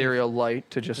 just the ethereal light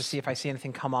to to see if I see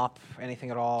anything come up, anything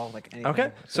at all, like anything.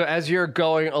 Okay. So as you're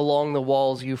going along the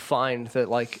walls, you find that,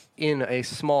 like, in a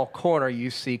small corner, you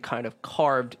see kind of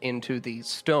carved into the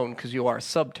stone, because you are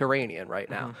subterranean right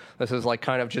now. This is like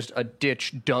kind of just a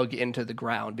ditch dug into the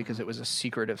ground because it was a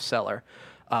secretive cellar.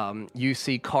 You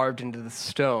see carved into the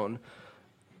stone,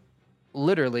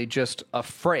 literally just a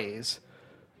phrase: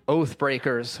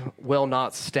 "Oathbreakers will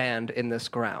not stand in this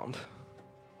ground."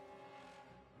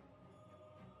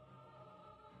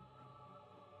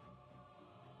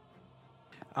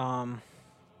 And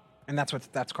that's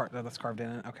carved in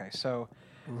it. Okay, so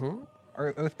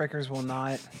our Oathbreakers will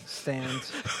not stand.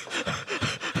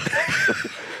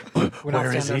 Will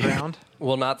not stand on the ground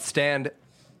Will not stand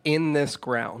in this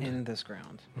ground. in this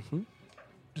ground.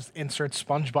 Just insert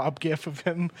SpongeBob gif of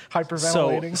him So,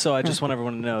 hyperventilating. so I just want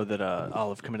everyone to know that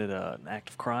Olive committed an act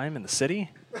of crime in the city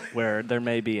where there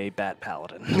may be a bat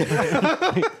paladin.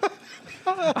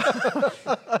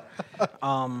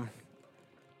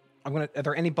 Are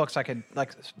there any books I could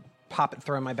like pop it,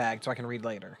 throw in my bag so I can read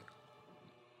later?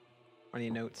 Or any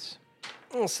notes?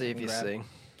 We'll see if you Grab. see.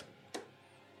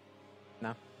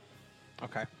 No.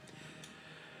 Okay.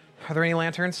 Are there any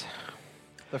lanterns?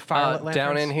 The firelit lanterns?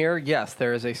 Down in here, yes,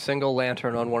 there is a single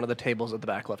lantern on one of the tables at the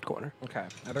back left corner. Okay.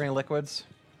 Are there any liquids?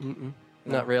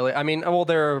 Not really. I mean, well,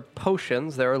 there are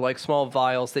potions. There are like small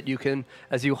vials that you can,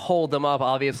 as you hold them up,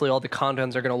 obviously all the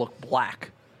contents are going to look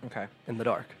black Okay. in the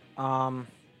dark. I'm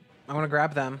gonna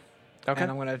grab them. Okay. And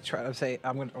I'm gonna try to say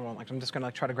I'm just gonna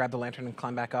like try to grab the lantern and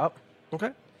climb back up.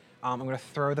 Okay. I'm gonna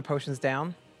throw the potions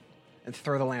down, and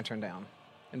throw the lantern down,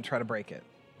 and try to break it.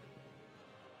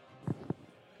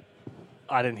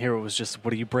 I didn't hear what was just.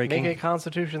 What are you breaking? Make a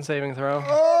Constitution saving throw.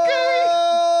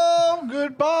 Oh,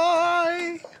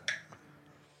 goodbye.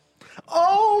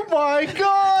 Oh my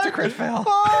God! It's a crit fail.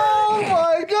 Oh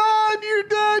my God! You're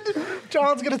dead.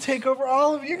 John's gonna take over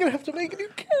all of you. You're gonna have to make a new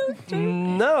character.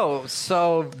 No,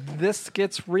 so this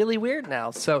gets really weird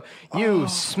now. So you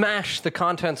smash the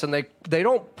contents, and they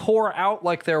don't pour out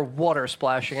like they're water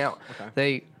splashing out.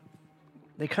 Okay.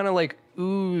 They kind of like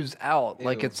ooze out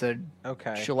like it's a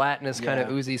Okay. gelatinous kind of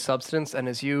Yeah. oozy substance. And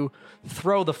as you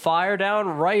throw the fire down,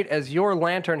 right as your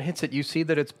lantern hits it, you see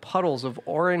that it's puddles of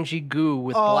orangey goo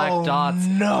with black dots.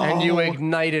 no. And you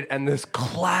ignite it, and this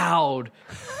cloud,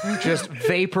 just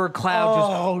vapor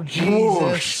cloud, just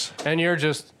whoosh, and you're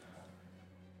just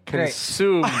Great.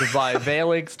 consumed by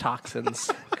Valix toxins.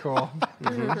 Cool.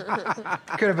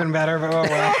 Could have been better, but oh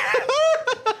well.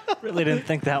 Really didn't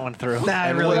think that one through. Nah, I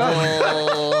really didn't.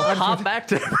 We'll hop back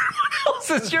to everyone else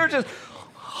as you're just,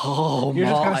 oh You're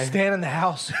just my, gonna stand in the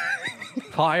house.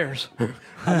 fires.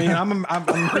 I mean, I'm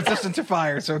resistant to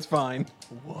fire, so it's fine.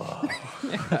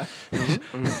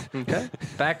 Okay,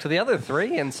 back to the other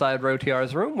three inside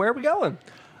Rotiar's room. Where are we going?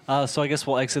 So I guess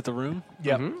we'll exit the room.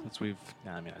 Yep. Since we've,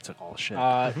 I mean, I took all the shit.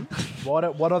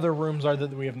 What other rooms are there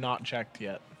that we have not checked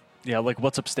yet? yeah, like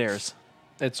what's upstairs?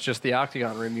 It's just the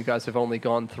octagon room. You guys have only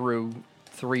gone through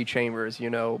 3 chambers.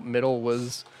 You know, middle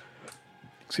was,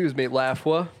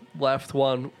 Lafwa. Left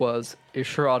one was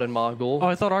Ishrad and Magul. Oh,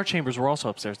 I thought our chambers were also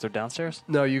upstairs. They're downstairs?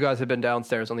 No, you guys have been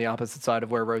downstairs on the opposite side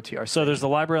of where Rotiar. So there's the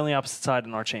library on the opposite side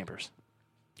and our chambers.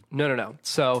 No.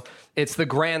 So it's the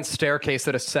grand staircase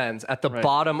that ascends. At the Right.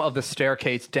 bottom of the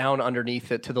staircase, down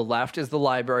underneath it, to the left is the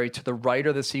library. To the right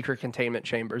are the secret containment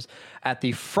chambers. At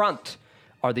the front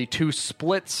are the 2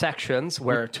 split sections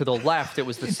where to the left it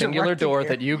was the singular door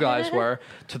that you guys were.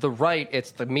 To the right,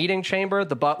 it's the meeting chamber,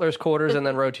 the butler's quarters, and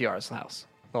then Rotiar's house.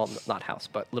 Well, not house,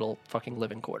 but little fucking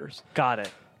living quarters. Got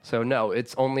it. So no,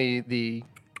 it's only the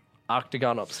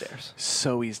octagon upstairs.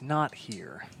 So he's not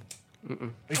here.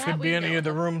 It could be any of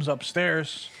the rooms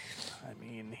upstairs. I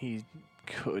mean, he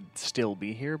could still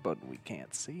be here, but we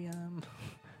can't see him.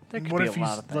 There could What be if a lot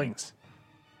he's, of like- things.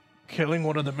 Killing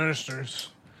one of the ministers.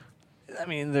 I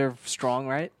mean, they're strong,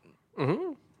 right?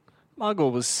 Mm-hmm.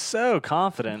 Muggle was so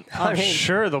confident. I'm mean-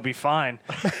 sure they'll be fine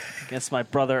against my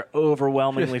brother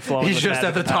overwhelmingly flowing He's with just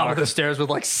at the magical top power. of the stairs with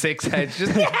like 6 heads.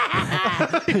 Just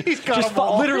Just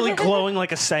literally glowing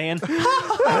like a Saiyan.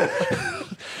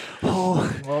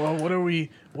 Well, what do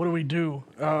we do?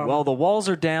 Well, the walls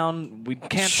are down. We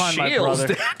can't find my Shields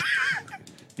brother.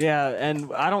 Yeah,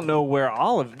 and I don't know where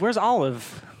Olive. Where's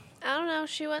Olive? I don't know.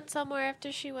 She went somewhere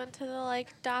after she went to the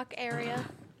dock area.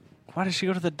 Why did she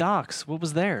go to the docks? What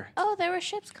was there? Oh, there were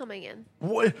ships coming in.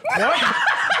 What? How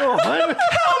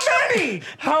many?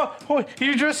 How?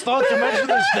 You just thought to mention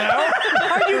this now?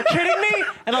 Are you kidding me?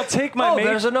 And I'll take my oh, mage.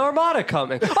 there's an armada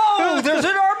coming. Oh, there's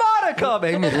an armada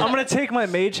coming. I'm gonna take my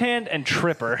mage hand and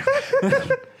trip her.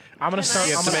 I'm gonna start.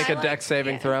 You I'm have to gonna, make a dex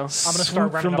saving throw. I'm gonna start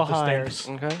Swoop running from up the behind.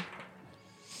 stairs. Okay.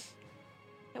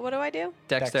 What do I do?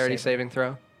 Dexterity saving. saving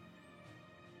throw.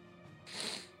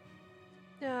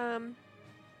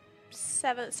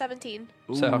 17.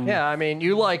 So yeah, I mean,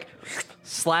 you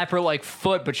slap her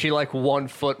foot, but she 1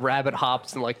 foot rabbit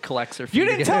hops and collects her feet. You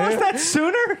didn't tell us that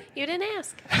sooner? You didn't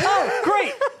ask. Oh,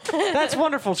 great. That's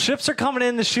wonderful. Ships are coming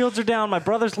in, the shields are down, my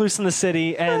brother's loose in the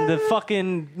city, and the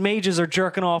fucking mages are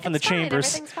jerking off in the It's fine, chambers.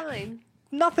 Everything's fine.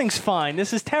 Nothing's fine.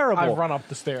 This is terrible. I run up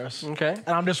the stairs. Okay. And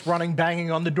I'm just running,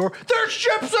 banging on the door. Their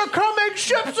ships are coming!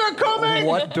 Ships are coming!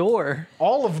 What door?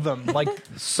 All of them.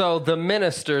 So the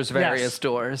minister's various Yes.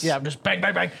 doors. Yeah, I'm just bang,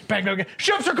 bang, bang, bang, bang, bang.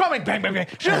 Ships are coming! Bang, bang, bang.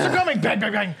 Ships are coming! Bang,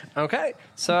 bang, bang. Okay.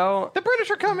 So The British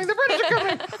are coming. The British are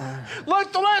coming.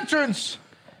 Light the lanterns.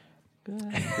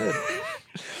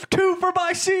 2 for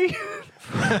by sea.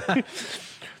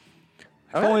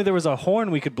 If only there was a horn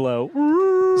we could blow.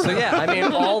 yeah, I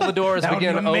mean, all the doors That would be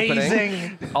begin opening.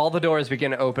 amazing. All the doors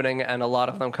begin opening, and a lot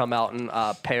of them come out in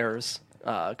pairs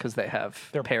because they have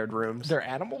paired rooms. They're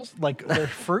animals? They're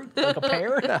fruit? Like a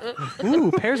pear?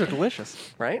 Ooh, pears are delicious.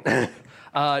 Right?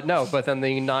 No, but then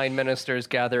the 9 ministers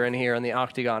gather in here in the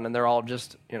octagon, and they're all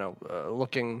just,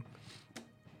 looking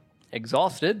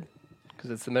exhausted because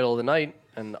it's the middle of the night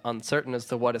and uncertain as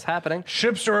to what is happening.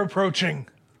 Ships are approaching.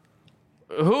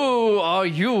 Who are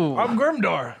you? I'm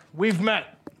Grimdor. We've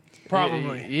met.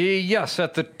 Probably. Yes,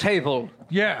 at the table.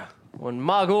 Yeah. When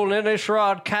Magul and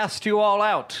Ishrad cast you all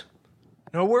out.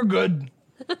 No, we're good.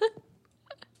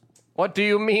 What do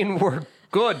you mean we're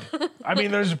good? I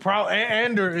mean, there's a problem.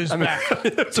 Ander is back.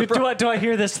 Do I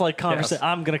hear this conversation? Yes.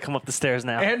 I'm gonna come up the stairs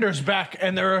now. Ander's back,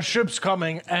 and there are ships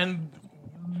coming, and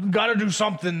gotta do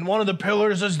something. One of the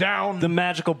pillars is down. The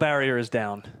magical barrier is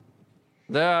down.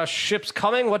 There are ships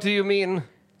coming? What do you mean?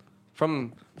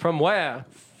 From where?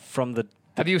 From the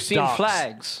Have you seen docks.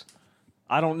 flags?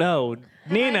 I don't know.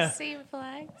 Have Nina. I seen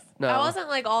flags? No. I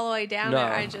wasn't all the way down No.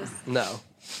 there. I just. No.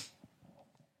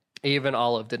 Even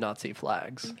Olive did not see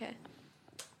flags. Okay.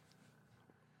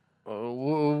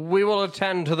 We will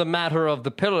attend to the matter of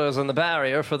the pillars and the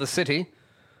barrier for the city,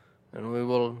 and we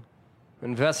will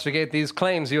investigate these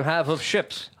claims you have of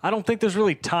ships. I don't think there's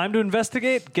really time to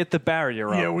investigate. Get the barrier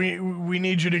up. Yeah, we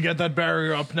need you to get that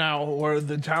barrier up now, or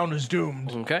the town is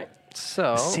doomed. Okay,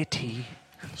 so City.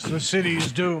 The city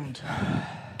is doomed.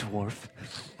 Dwarf.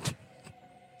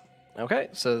 okay,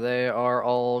 so they are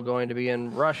all going to be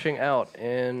rushing out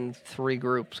in 3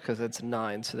 groups because it's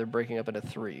 9, so they're breaking up into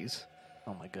 3s.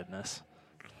 Oh my goodness.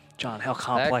 John, how That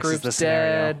complex is group's the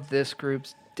scenario? dead. This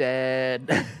group's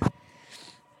dead.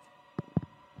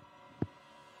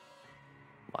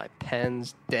 My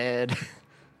pen's dead.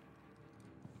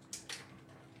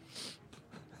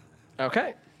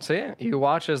 Okay, so yeah, you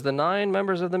watch as the 9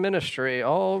 members of the ministry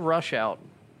all rush out,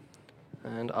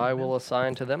 and I will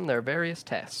assign to them their various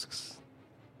tasks.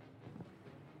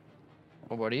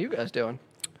 What are you guys doing?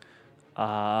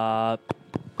 I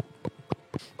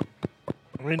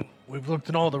mean, we've looked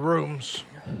in all the rooms.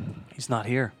 He's not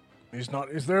here. He's not.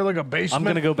 Is there like a basement? I'm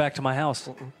going to go back to my house.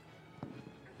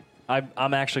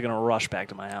 I'm actually going to rush back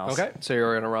to my house. Okay, so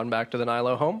you're going to run back to the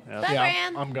Nilo home? Bye, Yeah,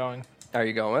 Bran. I'm going. Are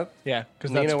you going with? Yeah,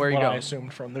 because Nina, that's where you what I going?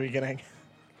 assumed from the beginning.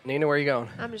 Nina, where are you going?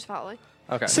 I'm just following.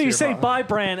 Okay. So you you're say following. bye,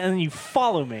 Bran, and then you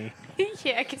follow me.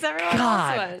 Yeah, because everyone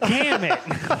God else would. damn it.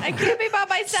 I can't be by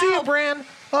myself. See you, Bran.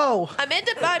 Oh,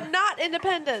 I'm not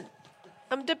independent.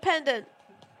 I'm dependent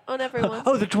on everyone.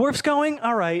 Oh, the dwarf's going?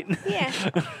 All right. Yeah.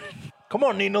 Come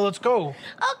on, Nina, let's go.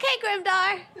 Okay,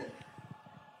 Grimdar.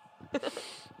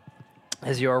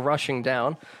 As you are rushing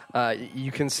down,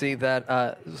 you can see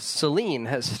that Celine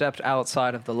has stepped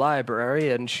outside of the library,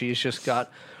 and she's just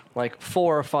got like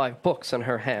 4 or 5 books in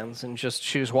her hands, and just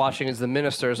she was watching as the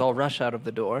ministers all rush out of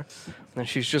the door, and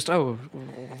she's just, oh,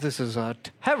 this is a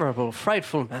terrible,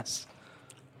 frightful mess.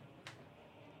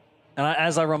 And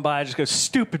as I run by, I just go,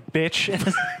 stupid bitch.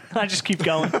 And I just keep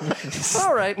going.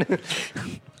 All right.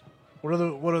 What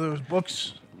are those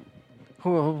books?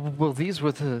 Well, these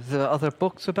were the other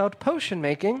books about potion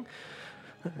making.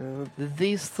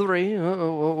 These 3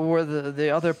 were the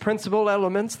other principal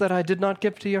elements that I did not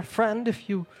give to your friend. If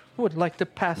you would like to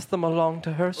pass them along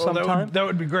to her Oh, sometime. that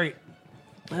would be great.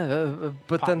 But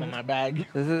pop then in my bag.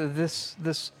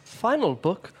 this final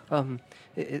book,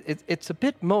 it's a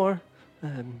bit more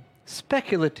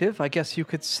speculative, I guess you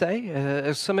could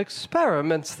say. Some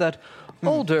experiments that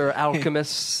older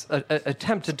alchemists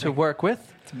attempted to work with.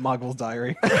 It's Muggle's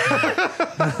diary.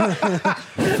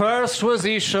 First was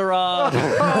Isharad.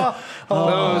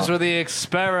 Those were the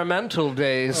experimental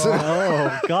days.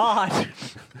 Oh, God.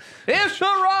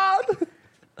 Isharad!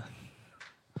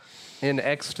 In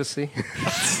ecstasy.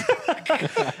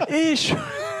 Ish.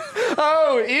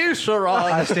 Oh,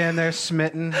 Isharad! I stand there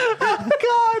smitten.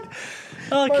 God.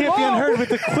 Oh, it can't be unheard with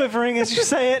the quivering as you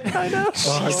say it. I know. It's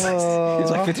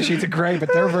like 50 Shades of Grey,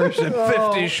 but their version.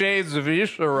 50 Shades of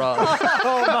Isharad.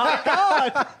 Oh, my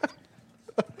God.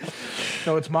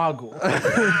 No, it's Mogul.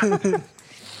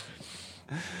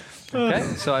 Okay,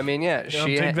 so I mean, yeah, I'll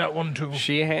take that one too.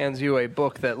 she hands you a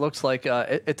book that looks like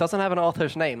it doesn't have an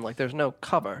author's name. Like there's no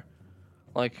cover,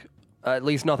 like at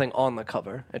least nothing on the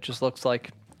cover. It just looks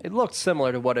like it looks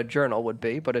similar to what a journal would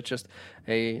be, but it's just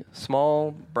a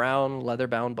small brown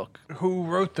leather-bound book. Who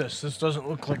wrote this? This doesn't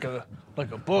look like a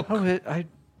book. Oh, I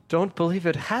don't believe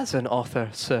it has an author,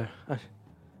 sir.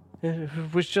 It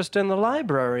was just in the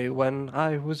library when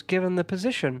I was given the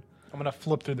position. I'm gonna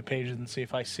flip through the pages and see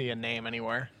if I see a name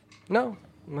anywhere. No,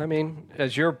 I mean,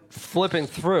 as you're flipping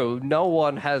through, no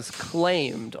one has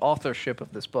claimed authorship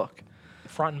of this book.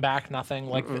 Front and back, nothing.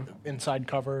 Like the inside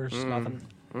covers, nothing.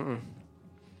 You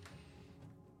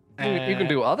can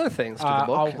do other things to the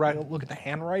book. I'll look at the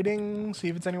handwriting, see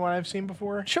if it's anyone I've seen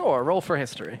before. Sure, roll for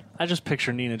history. I just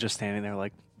picture Nina just standing there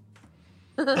like,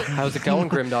 How's it going,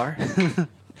 Grimdar?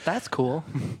 That's cool.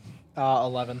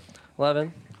 11.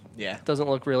 11. Yeah. Doesn't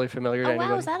look really familiar to Oh,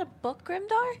 anybody. wow. Is that a book,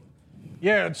 Grimdar?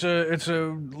 Yeah, it's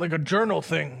a like a journal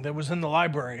thing that was in the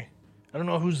library. I don't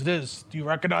know whose it is. Do you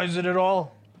recognize it at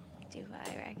all? Do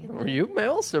I reckon? Were you may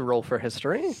also roll for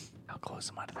history? how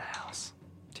close am I to the house?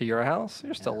 To your house?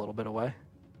 You're still a little bit away.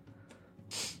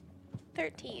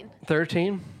 13.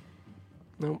 13?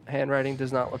 Nope, handwriting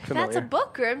does not look familiar. That's a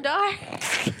book,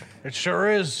 Grimdar. It sure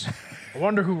is. I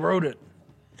wonder who wrote it.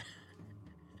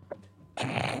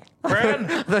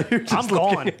 Brad? I'm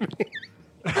gone.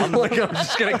 I'm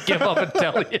just gonna give up and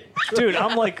tell you. Dude,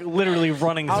 I'm like literally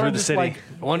running I'm through gonna the just, city. like,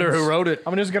 I wonder who wrote it.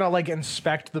 I'm just gonna like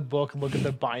inspect the book, look at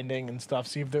the binding and stuff,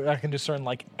 see if I can discern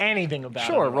like anything about it.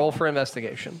 Sure, at all. roll for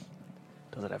investigation.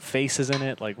 Does it have faces in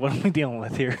it? Like, what am we dealing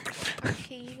with here?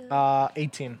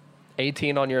 18.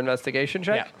 18 on your investigation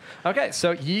check? Okay,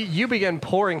 so you begin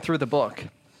pouring through the book.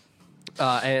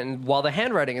 And while the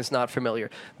handwriting is not familiar,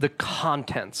 the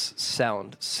contents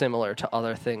sound similar to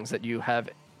other things that you have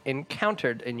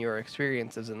encountered in your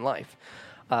experiences in life.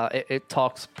 It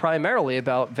talks primarily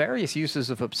about various uses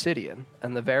of obsidian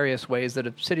and the various ways that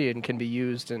obsidian can be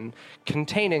used in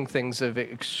containing things of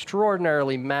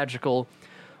extraordinarily magical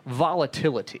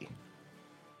volatility.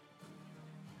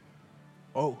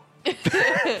 Oh.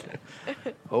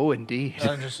 Oh, indeed.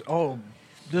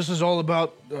 This is all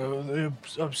about the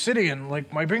obsidian,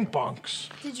 like my ping pongs.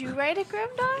 Did you write a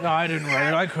Grimdark? No, I didn't write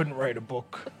it. I couldn't write a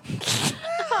book.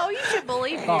 Oh, you should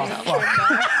believe in yourself, fuck.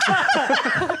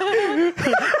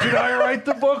 Grimdark. Did I write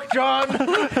the book, John?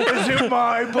 Is it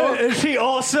my book? Is he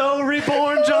also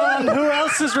reborn, John? Who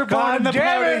else is reborn in the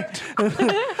Damn party?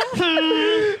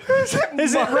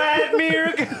 Is it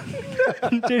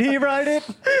Radmirg? Did he write it?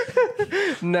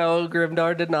 No,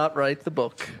 Grimdar did not write the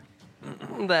book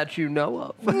that you know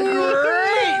of.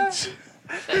 Great!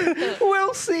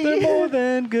 We'll see. They're more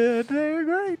than good. They're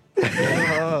great.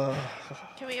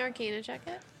 Can we Arcana check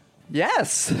it?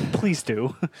 Yes. Please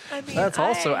do. I mean, That's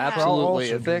also I have- absolutely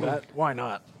a do thing. that. Why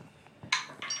not?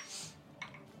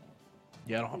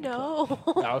 Yeah, I don't have No.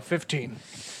 no, 15.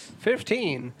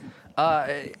 15.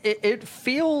 It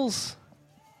feels...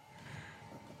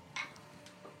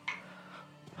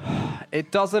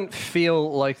 It doesn't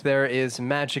feel like there is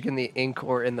magic in the ink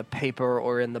or in the paper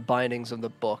or in the bindings of the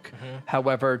book.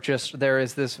 However, just there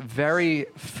is this very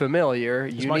familiar,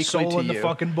 Is uniquely my soul to in you. the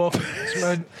fucking book?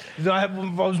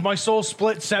 Was my soul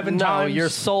split 7 No, times? your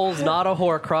soul's not a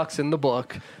Horcrux in the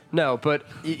book. No, but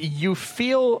you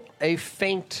feel a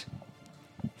faint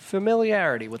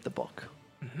familiarity with the book.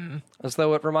 As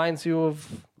though it reminds you of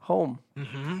home.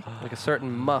 Like a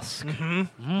certain musk.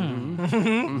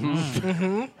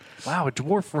 Wow, a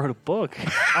dwarf wrote a book.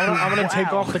 I'm gonna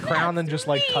take off the crown and just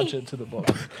like touch it to the book.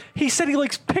 He said he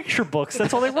likes picture books.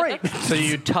 That's all they write. So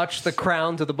you touch the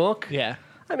crown to the book? Yeah.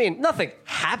 I mean, nothing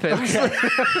happens. I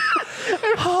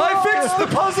fixed the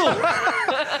puzzle!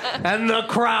 And the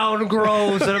crown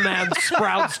grows and a man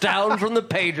sprouts down from the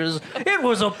pages. It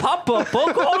was a pop-up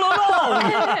book all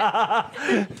along!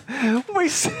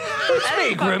 It's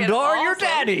Hey, Grimdar, your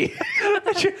daddy!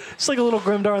 It's like a little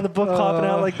Grimdar in the book popping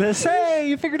out like this. Hey,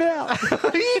 you figured it out.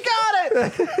 You got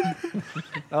it!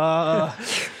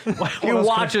 You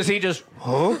watch as he just,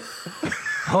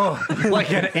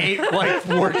 like an ape, like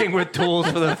working with tools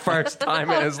for the first time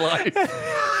in his life.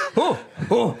 God,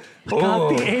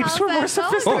 the apes How's were more that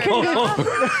sophisticated.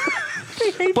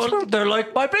 But they're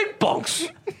like my big bunks.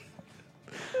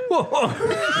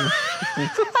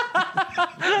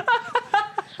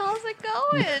 How's it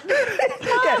going?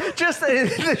 Yeah, just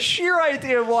the sheer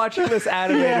idea of watching this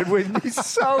animated would be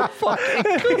so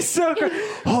fucking He's so good.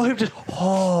 Oh, him just.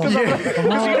 Oh,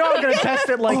 Because you know I'm gonna test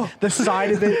it like the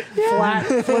side of it flat,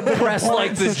 flip it, press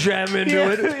like the gem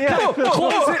into it. yeah.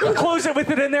 Close it with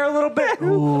it in there a little bit.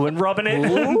 Ooh, and rubbing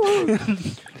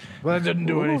it. Well, that didn't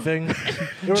do anything.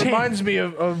 It reminds me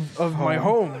of my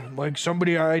home. Like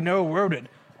somebody I know wrote it.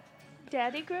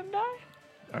 Daddy Grimdar?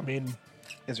 I mean,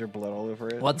 Is there blood all over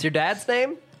it? What's your dad's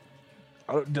name?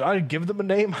 did I give them a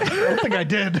name? I don't think I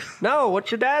did. No, what's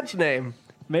your dad's name?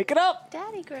 Make it up.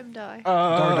 Daddy Grimdar.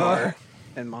 Dardar.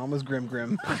 And mom was Grim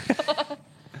Grim.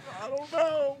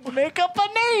 Make up a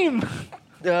name.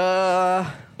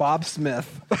 Bob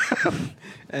Smith.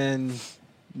 And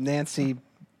Nancy.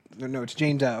 No, it's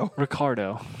Jane Doe.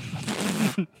 Ricardo.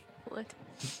 What?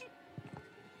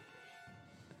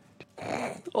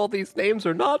 All these names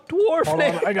are not dwarf Hold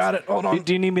names. on, I got it. Hold on.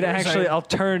 Do you need me to What was actually? I- I'll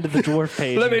turn to the dwarf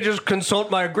page. Let me just consult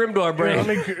my Grimdar Here, brain.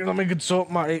 let me consult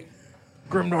my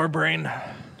Grimdar brain.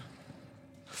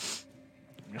 Give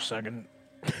me a second.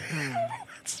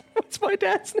 What's my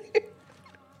dad's name?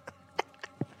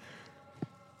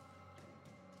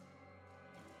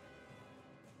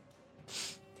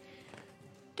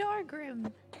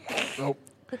 Dargrim.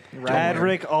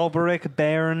 Adric, Alberic,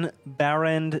 Baron,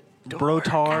 Barend,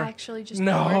 Brotar, Actually, just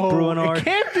No, Bruinard. it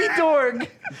can't be Dorg.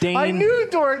 Dane, I knew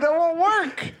Dorg. That won't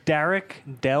work. Derek,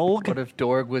 Delg, What if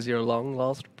Dorg was your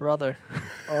long-lost brother?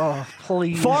 Oh,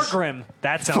 please. Fargrim.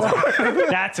 That sounds.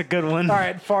 That's a good one. All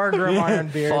right, Fargrim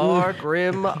Ironbeard. Far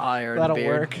Grim Ironbeard. That'll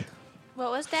work.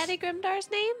 What was Daddy Grimdar's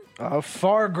name?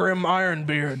 Fargrim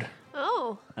Ironbeard.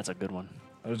 Oh. That's a good one.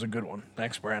 That was a good one.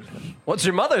 Thanks, Brand. What's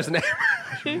your mother's name?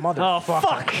 Oh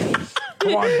fuck!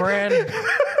 Come on, Brand.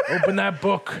 Open that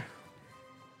book.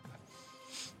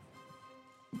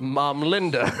 Mom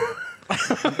Linda.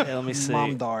 Okay, let me see.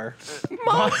 Mom Dar.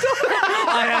 I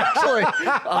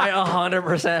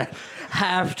 100%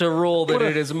 have to rule that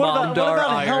it is Mom what Dar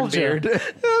about Helja?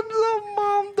 Ironbeard.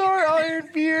 Mom Dar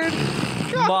Ironbeard.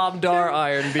 Momdar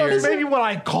Ironbeard. Maybe what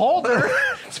I called her.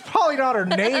 It's probably not her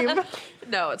name.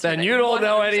 No, it's Then her you name. don't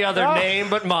know any 100%. other name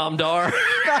but Momdar.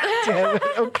 Damn it.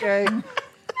 Okay.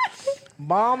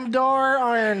 Momdar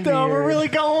Ironbeard. No, we're really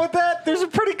going with that. There's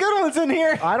some pretty good ones in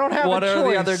here. I don't have What a are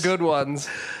choice. the other good ones?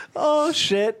 Oh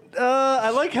shit. I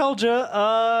like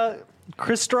Helja.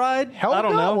 Chris Stride. Helga I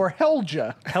don't know. or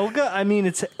Helja? Helga. I mean,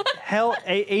 it's Helja.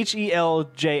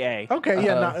 Okay,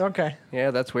 yeah, no, okay.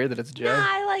 Yeah, that's weird that it's Joe. Nah,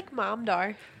 I like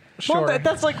Momdar. Sure. Mom,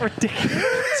 that's like ridiculous.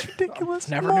 It's ridiculous.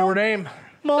 Never knew her name.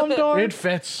 Mom dog. It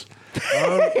fits.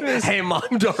 Hey,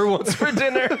 Momdar, what's for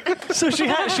dinner? So she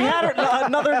had her,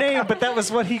 another name, but that was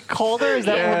what he called her. Is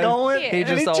that what we're going with? Yeah. He And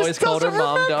just he always just called her doesn't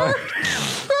Momdar.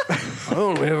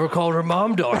 Oh, we never called her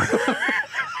Momdar.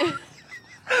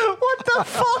 What the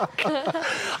fuck?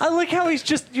 I like how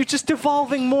you're just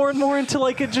evolving more and more into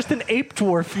like just an ape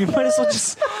dwarf. You might as well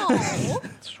just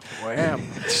Wham.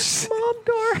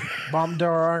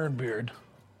 Momdar Ironbeard.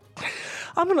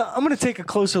 I'm gonna take a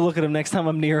closer look at him next time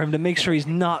I'm near him to make sure he's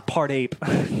not part ape.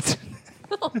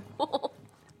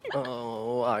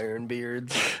 Oh,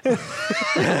 Ironbeards.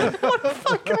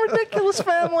 Fucking ridiculous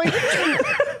family.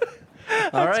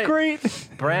 All right. Great.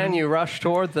 Bran, you rush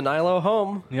toward the Nilo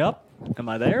home. Yep. Am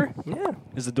I there? Yeah.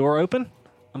 Is the door open?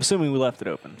 I'm assuming we left it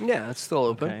open. Yeah, it's still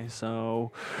open. Okay,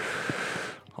 so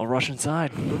I'll rush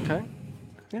inside. Okay.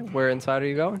 Yeah, where inside are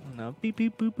you going? No. Beep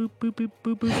beep boop boop boop boop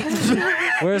boop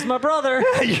boop. Where's my brother?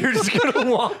 You're just gonna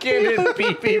walk in and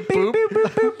beep beep boop.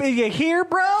 Boop. Are you here,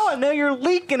 bro? I know you're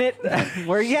leaking it.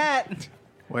 Where you at?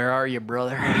 Where are you,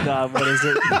 brother? God, what is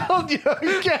it?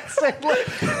 You can't say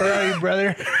where are you,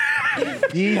 brother?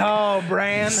 Yeehaw,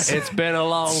 Bran. It's been a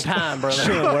long time,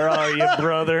 brother. Where are you,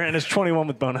 brother? And it's 21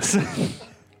 with bonus.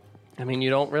 I mean, you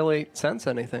don't really sense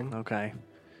anything. Okay.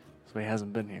 So he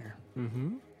hasn't been here.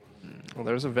 Well,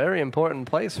 there's a very important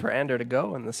place for Ander to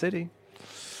go in the city.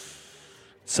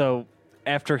 So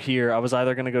after here, I was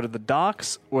either going to go to the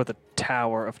docks or the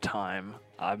Tower of Time.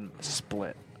 I'm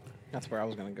split. That's where I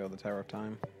was going to go, the Tower of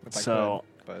Time. If So-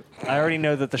 I could, I already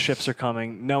know that the ships are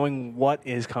coming. Knowing what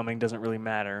is coming doesn't really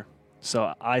matter.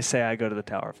 So I say I go to the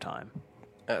Tower of Time.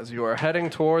 As you are heading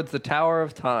towards the Tower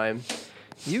of Time,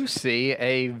 you see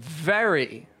a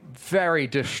very, very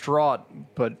distraught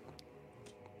but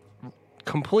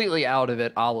completely out of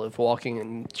it Olive walking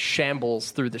in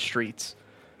shambles through the streets.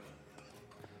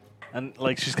 And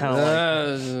like she's kind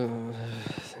of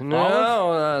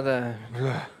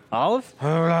like Olive?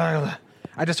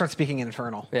 I just start speaking in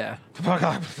Infernal. yeah. So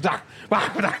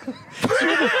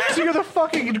you're the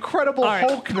fucking Incredible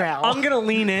Hulk now. I'm gonna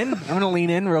lean in. I'm gonna lean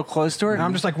in real close to her. And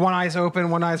I'm just like one eye's open,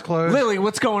 one eye's closed. Lily,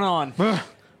 what's going on?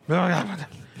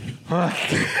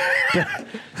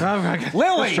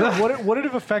 Lily, Would it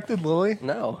have affected Lily?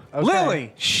 No.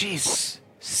 Lily, She's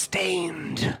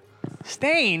stained.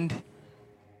 stained.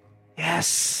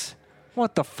 Yes.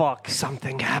 What the fuck?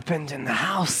 Something happened in the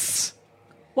house.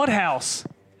 What house?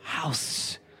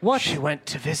 House. What? She went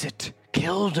to visit.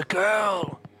 Killed a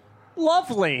girl.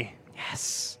 Lovely.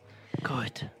 Yes.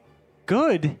 Good.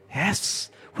 Good.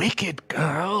 Yes. Wicked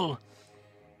girl.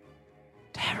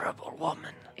 Terrible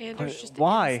woman. Andrew's just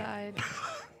why? inside.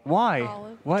 Why?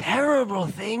 Olive. What? Terrible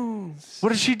things. What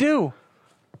did she do?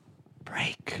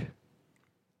 Break.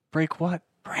 Break what?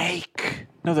 Break.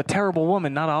 No, the terrible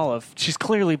woman, not Olive. She's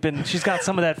clearly been. She's got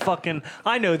some of that fucking.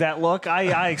 I know that look.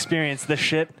 I experienced this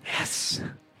shit. Yes.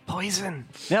 Poison.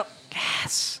 Yep.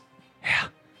 Gas.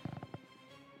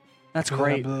 That's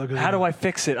great. How do I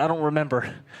fix it? I don't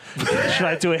remember. Should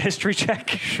I do a history check?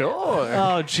 Sure.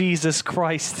 Oh, Jesus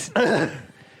Christ.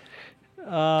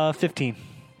 15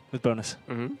 with bonus.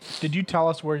 Did you tell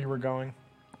us where you were going?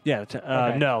 Yeah.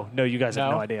 Okay. No, you guys have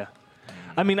No? no idea.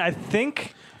 I mean, I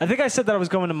think I said that I was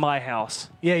going to my house.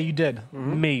 Yeah, you did.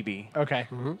 Maybe. Okay.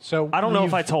 So I don't know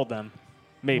if we've- I told them.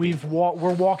 Maybe. we're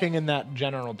walking in that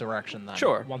general direction then.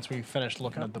 Sure. Once we finish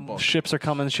looking at the book. Ships are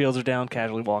coming, shields are down,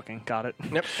 casually walking. Got it.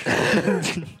 Yep.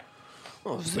 I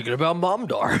was thinking about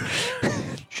Momdar.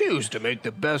 She used to make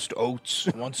the best oats.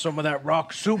 Want some of that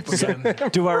rock soup again?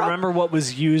 Do I remember what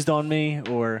was used on me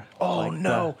or? Oh like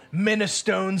no,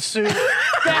 Minestone soup.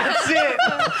 That's it.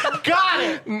 Got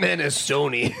it.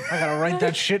 Minnesota. I gotta write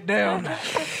that shit down.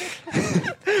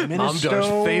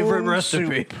 Momdar's favorite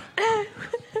recipe.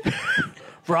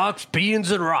 Rocks, beans,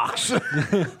 and rocks.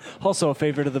 Also a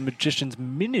favorite of the magician's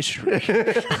ministry.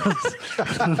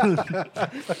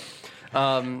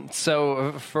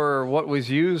 So, for what was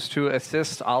used to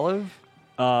assist Olive?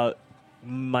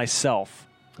 Myself.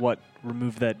 What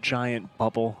removed that giant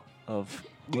bubble of?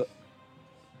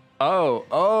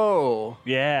 Oh.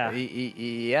 Yeah.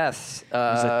 Yes. It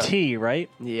was a tea, right?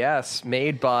 Yes,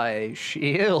 made by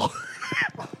Sheil.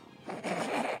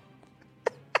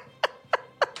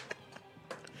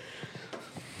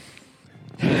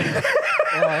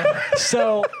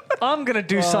 So I'm gonna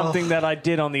do something that I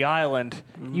did on the island.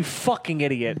 You fucking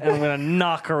idiot! And I'm gonna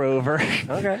knock her over.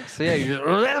 Okay. So yeah, you just.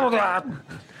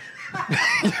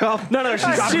 No,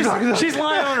 she's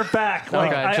lying on her back.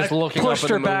 Like Okay, just I looking up pushed in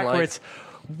her the moonlight. backwards.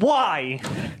 Why?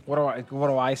 What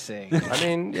do I see? I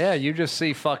mean, yeah, you just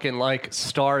see fucking like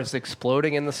stars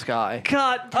exploding in the sky.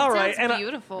 God. All right. sounds And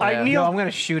beautiful. I Yeah. kneel. No, I'm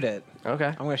gonna shoot it. Okay.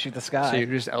 I'm gonna shoot the sky. So you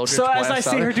just Eldritch So as I blast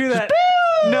see out her it. do that,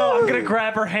 no, I'm gonna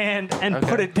grab her hand and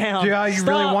put it down. Yeah, you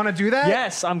really Stop. wanna do that?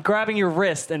 Yes, I'm grabbing your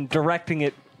wrist and directing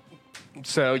it.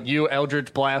 So you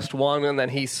Eldritch blast one, and then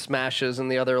he smashes,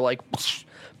 and the other like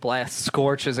blast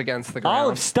scorches against the ground.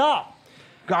 Olive, stop!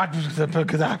 God,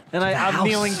 And I'm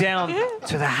kneeling down.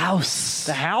 to the house.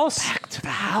 The house? Back to the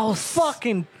house.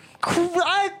 Fucking.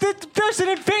 There's an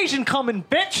invasion coming,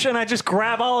 bitch! And I just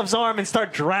grab Olive's arm and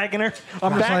start dragging her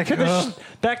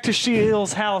back to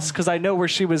Sheil's house because I know where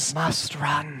she was. Must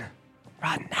run.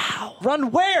 Run now.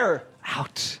 Run where?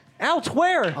 Out. Out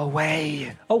where?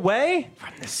 Away Away?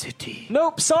 from the city.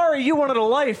 Nope, sorry, you wanted a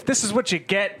life. This is what you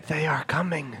get. They are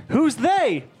coming. Who's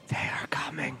they? They are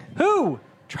coming. Who?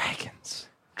 Dragons.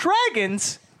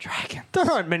 Dragons? Dragons. There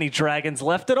aren't many dragons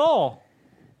left at all.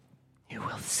 You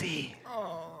will see.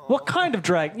 What kind of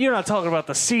dragon? You're not talking about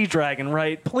the sea dragon,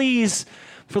 right? Please,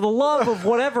 for the love of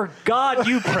whatever god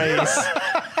you praise,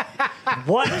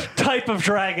 what type of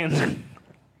dragon?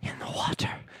 In the water.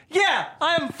 Yeah,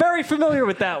 I am very familiar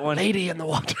with that one. Lady in the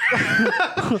water.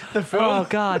 Oh,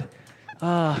 God.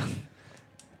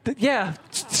 Yeah,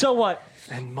 so what?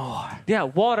 And more. Yeah,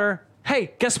 water.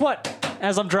 Hey, guess what?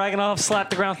 As I'm dragging off,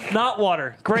 slap the ground. Not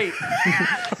water. Great.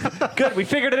 Good, we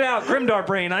figured it out. Grimdar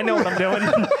brain, I know what I'm doing.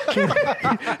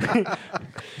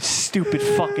 Stupid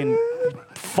fucking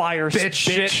fire Bitch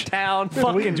shit town.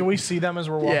 Fucking Do we see them as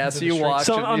we're walking? Yeah, through so the you streets? watch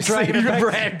So and I'm you dragging see her back.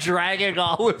 Brad dragging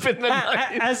Olive in the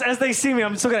night. as they see me,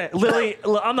 I'm still gonna Lily.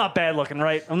 I'm not bad looking,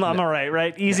 right? I'm all right,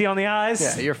 right? Easy on the eyes.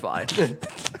 Yeah, you're fine.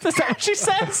 That's not what she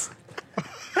says.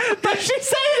 Does she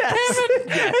say it,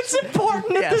 Kevin? It's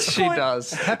important at Yes, this she point.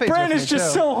 does. Pepe's Bran with is me,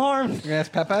 just too. so harmed. You ask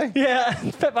Pepe? Yeah,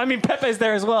 Pepe's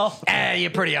there as well.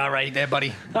 You're pretty all right there,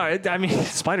 buddy. All right, I mean,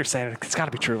 Spider's saying it. It's got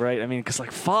to be true, right? I mean, because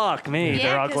like, fuck me,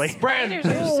 they're Yeah, 'cause ugly. spiders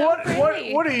are so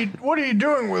pretty. What are you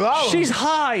doing with Olive? She's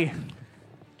high.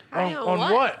 I know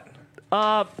on what?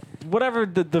 Whatever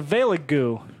the Vela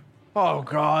goo. Oh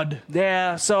God.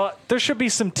 Yeah, so there should be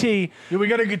some tea. Yeah, we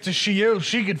gotta get to Shield.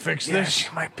 She could fix Yeah, this. she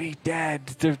might be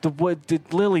dead.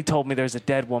 Lily told me there's a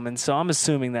dead woman, so I'm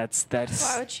assuming that's.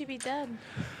 Why would she be dead?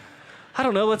 I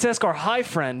don't know. Let's ask our high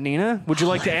friend, Nina. Would you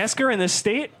like to ask her in this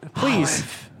state? Please.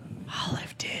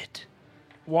 Olive did.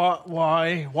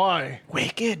 Why?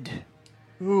 Wicked.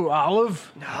 Ooh,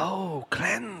 Olive. No,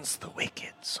 cleanse the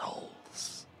wicked souls.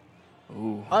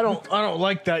 I don't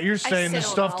like that. You're saying the sit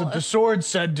on stuff that the Olive. sword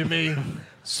said to me.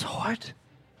 Sword?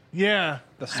 Yeah.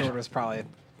 The sword was probably.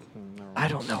 I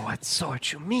don't know what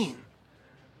sword you mean.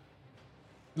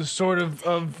 The sword of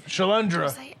Shalendra.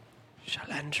 Say it.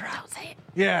 Shalendra. Don't say it.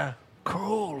 Yeah.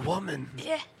 Cruel woman.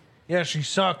 Yeah. Yeah, she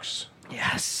sucks.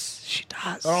 Yes, she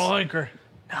does. I don't like her.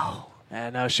 No.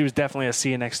 No, she was definitely a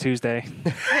see you next Tuesday.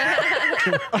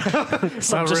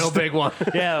 A real big one.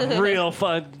 Yeah, real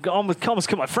fun. Almost killed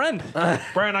my friend.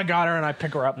 Brian, I got her and I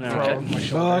pick her up and throw her over my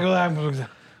shoulder.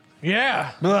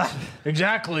 Yeah.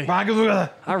 Exactly.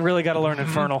 I really got to learn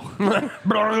Infernal.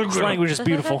 This language is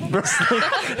beautiful.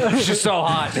 She's so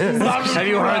hot. Have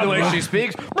you heard the way she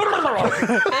speaks?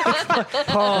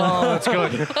 Oh, that's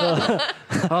good.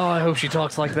 Oh, I hope she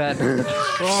talks like that.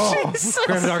 Oh,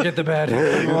 Grimdark, get to bed.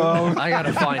 I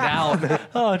gotta find out.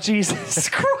 Oh, Jesus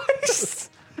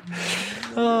Christ.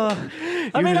 I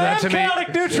mean, do I that am to me.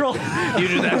 chaotic neutral. You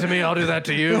do that to me, I'll do that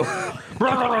to you.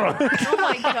 Oh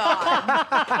my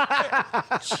god.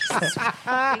 Jesus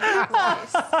fucking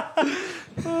Christ.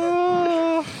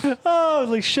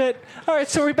 Holy shit. All right,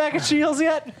 so are we back at Shields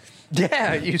yet?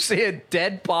 Yeah, you see a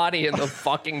dead body in the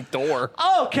fucking door.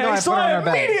 Okay, No, I so put her I on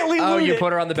her bed. immediately Oh, loot you it.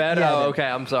 put her on the bed? Yeah, I Oh, did. okay,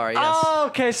 I'm sorry, yes. Oh,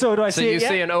 okay, so do I So see you it yet?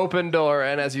 see an open door,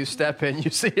 and as you step in, you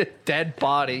see a dead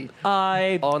body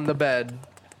I on the bed.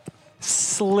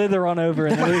 slither on over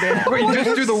and loot it. Wait, you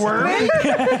just do the worm?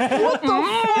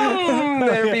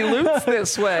 There be loots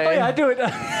this way. Oh, yeah, I do it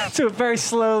very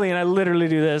slowly, and I literally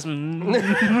do this. And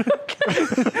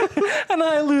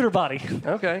I loot her body.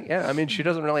 Okay, yeah. I mean, she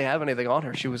doesn't really have anything on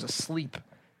her. She was asleep.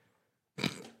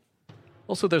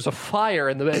 Also, there's a fire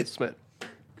in the basement.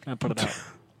 I put it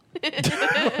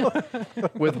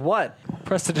out. With what?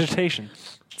 Prestidigitation.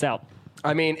 It's out.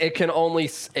 I mean, it can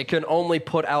only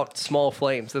put out small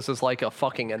flames. This is like a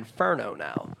fucking inferno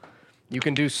now. You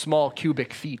can do small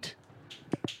cubic feet.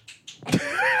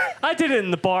 I did it in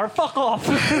the bar. Fuck off.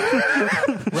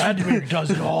 Radmir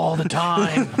does it all the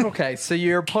time. Okay, so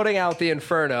you're putting out the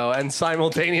inferno and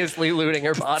simultaneously looting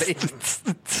her body.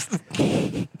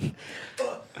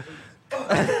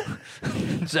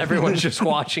 So everyone's just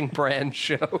watching Brand's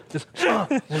show.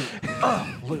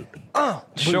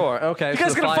 Sure, okay. You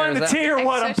guys gonna find the tea or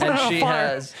what? I'm putting And it on she fire.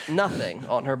 has nothing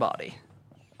on her body.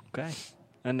 Okay.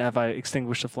 And have I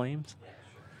extinguished the flames?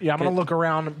 Yeah, I'm gonna look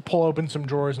around and pull open some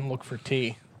drawers and look for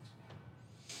tea.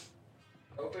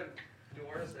 Open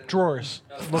doors and Drawers.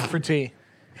 Look for tea.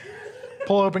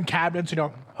 Pull open cabinets,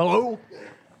 hello?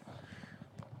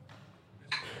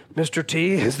 Mr.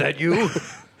 T, is that you?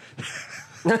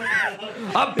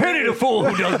 I'm Penny the Fool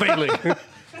who does Bailey.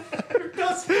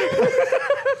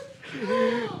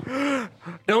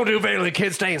 Don't do Bailey,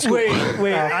 kids. Stay in school.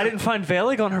 Wait, I didn't find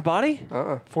Valig on her body?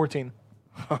 14.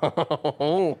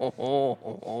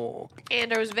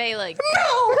 Anders Valig.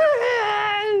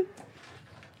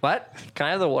 What? Can I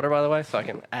have the water, by the way, so I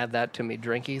can add that to me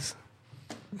drinkies?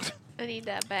 I need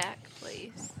that back,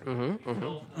 please.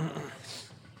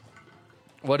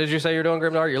 What did you say you're doing,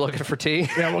 Grimdar? You're looking for tea?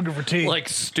 Yeah, I'm looking for tea. Like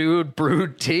stewed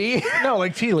brewed tea? No,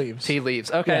 like tea leaves. Tea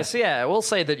leaves. Okay, so yeah, we'll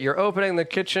say that you're opening the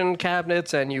kitchen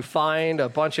cabinets and you find a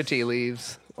bunch of tea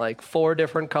leaves, like 4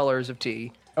 different colors of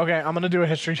tea. Okay, I'm gonna do a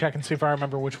history check and see if I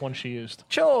remember which one she used.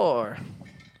 Sure.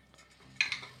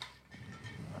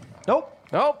 Nope.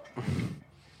 Nope.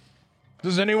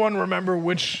 Does anyone remember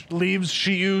which leaves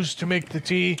she used to make the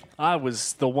tea? I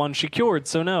was the one she cured,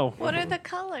 so no. What are the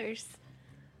colors?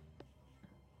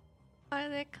 Are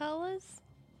there colors?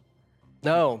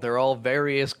 No, they're all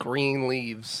various green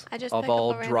leaves I just of pick up all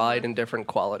a random dried one. in different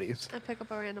qualities. I pick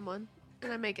up a random one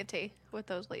and I make a tea with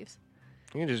those leaves.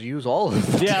 You can just use all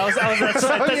of them. Yeah, that's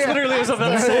literally what I was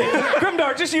about to say.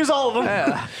 Grimdark, just use all of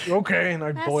them. Okay, and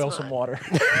I That's boil smart. some water.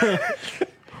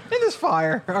 In this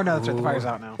fire. Oh, no, that's right. The fire's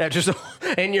out now. Yeah, just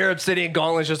and your obsidian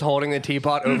gauntlet's just holding the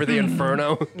teapot over the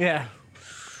inferno. Yeah.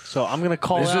 So I'm gonna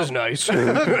call out. nice.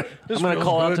 I'm gonna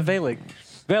call out to Valig.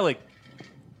 Valig.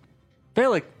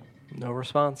 Valig. No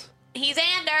response. He's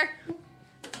Ander.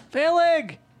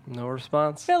 Valig. No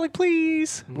response. Valig,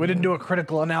 please. We didn't do a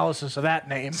critical analysis of that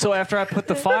name. So after I put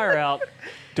the fire out,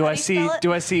 do I do you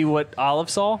spell it? see what Olive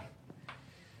saw?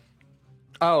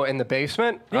 Oh, in the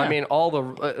basement? Yeah. I mean,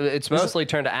 it's mostly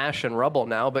turned to ash and rubble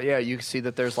now, but yeah, you can see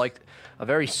that there's like a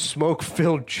very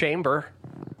smoke-filled chamber.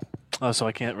 Oh, so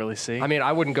I can't really see. I mean,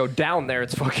 I wouldn't go down there.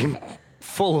 It's fucking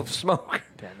full of smoke.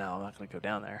 Yeah, no, I'm not gonna go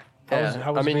down there.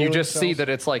 How was I mean, you Vaelig just see spelled? that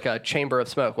it's like a chamber of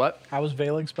smoke. What? How was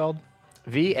Vaelig spelled?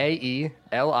 Vaelig.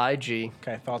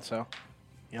 Okay, I thought so.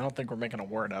 Yeah, I don't think we're making a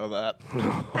word out of that.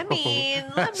 I mean,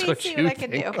 let me what see you what I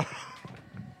can think.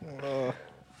 do.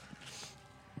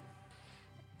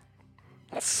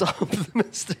 Solve the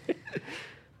mystery.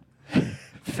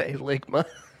 Phaligma.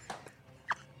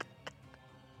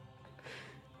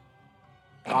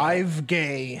 I've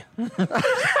gay.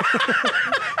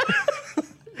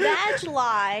 That's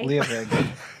lie. Leovig.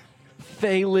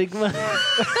 Phaligma.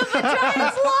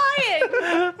 That's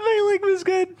lying. Phaligma's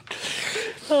good.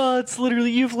 Oh, it's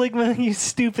literally Euphligma, you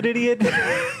stupid idiot.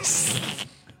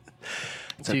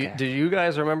 Did you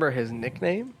guys remember his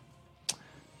nickname?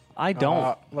 I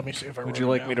don't. Let me see if I Would you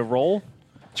like me to roll?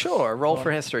 Sure. Roll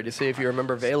for history to see if you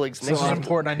remember Valig's This is nickname.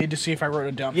 important. I need to see if I wrote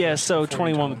it down. Yeah, first so before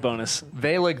you 21 tell with me. bonus.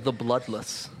 Valig the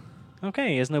Bloodless.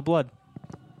 Okay, he has no blood.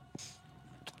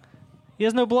 He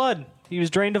has no blood. He was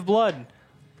drained of blood.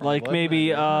 Like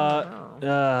maybe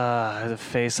the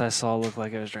face I saw looked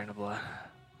like it was drained of blood.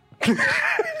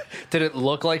 Did it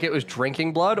look like it was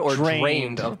drinking blood or Drained.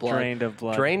 drained of blood? Drained of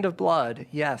blood. Drained of blood,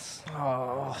 yes.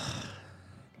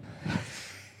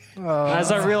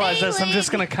 As I realize this, I'm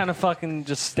just gonna kind of fucking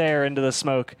just stare into the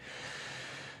smoke.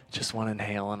 Just one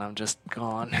inhale and I'm just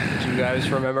gone. Do you guys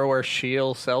remember where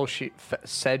Shiel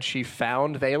said she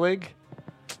found Valig?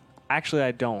 Actually,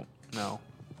 I don't know.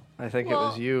 I think it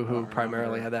was you who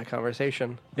primarily had that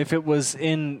conversation. If it was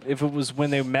when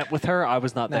they met with her, I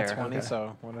was not That's there. 20, okay.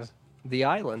 so what is... The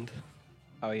island.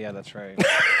 Oh, yeah, that's right.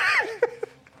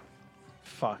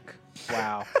 Fuck.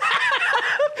 Wow.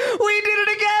 We did it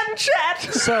again,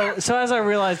 chat! So as I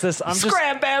realize this, I'm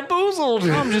bamboozled!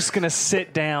 just gonna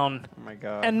sit down Oh, my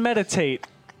God. and meditate.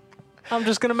 I'm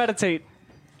just gonna meditate.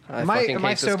 I Am I fucking hate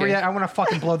this sober game. yet? I want to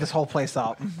fucking blow this whole place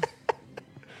up.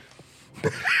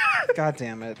 God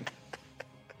damn it.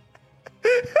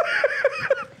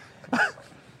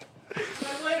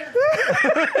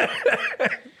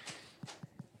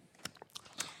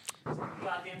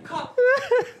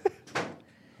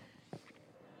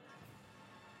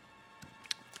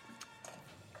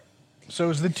 So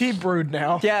is the tea brewed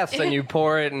now? Yes, and you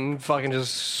pour it and fucking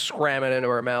just scram it into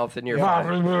her mouth, and you're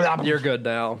fine. You're good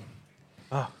now.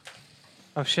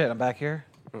 Oh shit! I'm back here.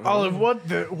 Olive, what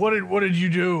did you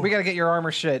do? We gotta get your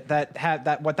armor shit. That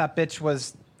bitch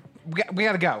was. We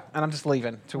gotta go, and I'm just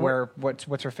leaving to where what's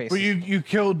her face. Well, you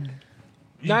killed.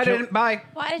 No, I didn't. Bye.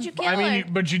 Why did you kill I mean,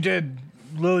 her? but you did.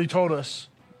 Lily told us.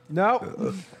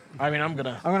 No, I mean, I'm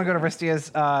gonna go to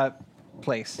Ristia's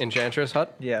place. Enchantress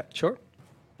hut? Yeah. Sure.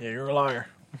 Yeah, you're a liar.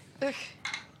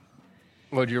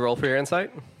 What'd you roll for your insight?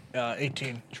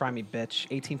 18. Try me, bitch.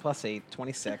 18 plus 8,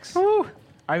 26.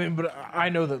 I mean, but I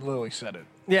know that Lily said it.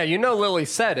 Yeah, you know Lily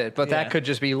said it, but Yeah. that could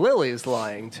just be Lily's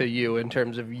lying to you in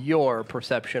terms of your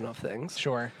perception of things.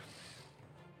 Sure.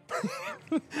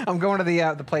 I'm going to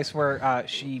the place where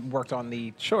she worked on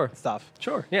the stuff.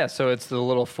 Sure. Yeah, so it's the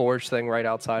little forge thing right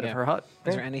outside of her hut.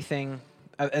 Is there anything?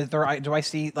 Do I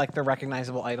see like the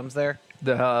recognizable items there?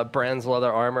 The Brand's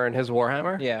leather armor and his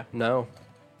warhammer? Yeah. No.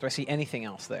 Do I see anything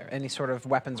else there? Any sort of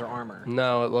weapons or armor?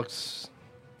 No, it looks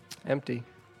empty.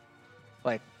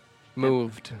 Like,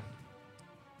 Moved.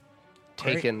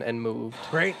 Great. Taken and moved.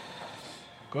 Great.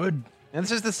 Good. and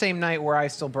this is the same night where I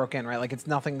still broke in, right? Like it's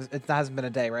nothing. It hasn't been a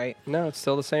day, right? No, it's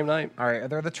still the same night. All right. Are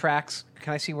there the tracks?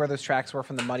 Can I see where those tracks were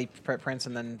from the muddy prints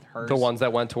and then hers? The ones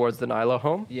that went towards the Nilo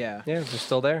home? Yeah. Yeah, they're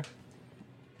still there.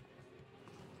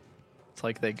 It's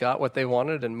like they got what they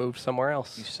wanted and moved somewhere You else.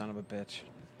 son of a bitch.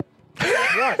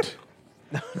 What?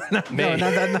 Me.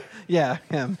 No. Yeah,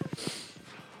 him.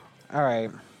 All right.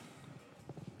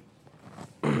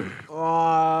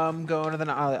 I'm going to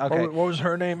the. Okay. What was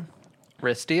her name?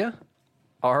 Rystia?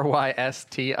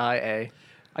 Rystia.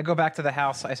 I go back to the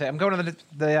house. I say, I'm going to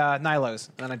the Nilos.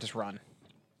 And then I just run.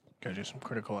 Gotta do some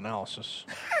critical analysis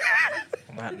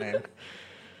on that name.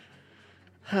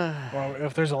 Well,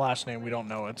 if there's a last name, we don't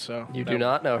know it, so. You do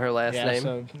not know her last Yeah, name.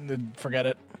 so forget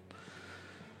it.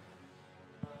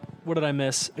 What did I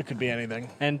miss? It could be anything.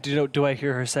 And do I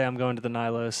hear her say I'm going to the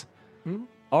Nilos?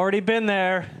 Already been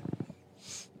there.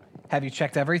 Have you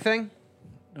checked everything?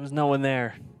 There was no one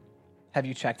there. Have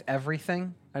you checked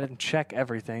everything? I didn't check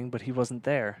everything, but he wasn't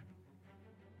there.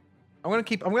 I'm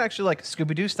gonna actually like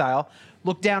Scooby-Doo style,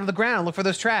 look down to the ground, look for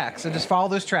those tracks, and just follow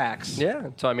those tracks. Yeah,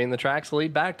 so I mean, the tracks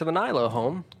lead back to the Nilo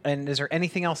home. And is there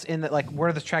anything else in that? Like, where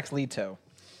do the tracks lead to?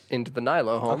 Into the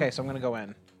Nilo home. Okay, so I'm gonna go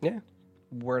in. Yeah.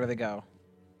 Where do they go?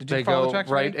 Did you They follow the go tracks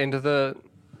right already? into the.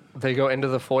 They go into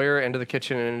the foyer, into the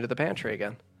kitchen, and into the pantry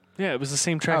again. Yeah, it was the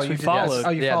same tracks you we did- followed. yes. Oh,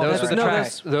 you Yeah, followed those were that. the No,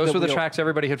 tracks. that's- Those were the wheel. tracks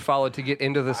everybody had followed to get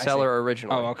into the cellar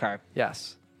originally. Oh, okay.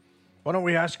 Yes. Why don't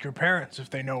we ask your parents if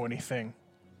they know anything?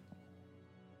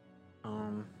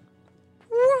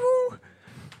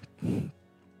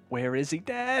 Where is he,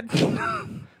 Dad?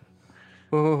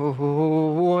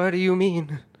 What do you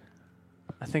mean?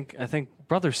 I think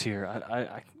brother's here.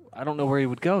 I don't know where he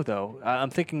would go though. I'm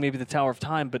thinking maybe the Tower of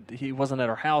Time, but he wasn't at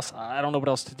our house. I don't know what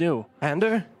else to do.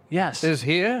 Ander Yes, is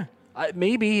here.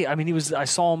 maybe. I mean, he was. I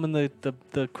saw him in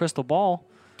the crystal ball.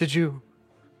 Did you?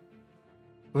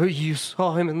 Well, you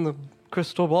saw him in the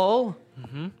crystal ball.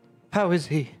 Mm-hmm. How is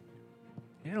he?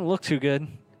 He didn't look too good.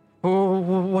 Oh,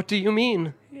 what do you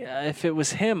mean? Yeah, if it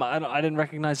was him, I didn't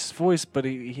recognize his voice, but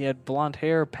he had blonde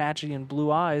hair, patchy, and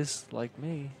blue eyes like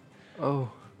me.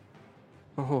 Oh,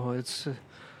 it's.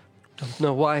 Don't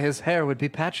know why his hair would be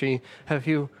patchy. Have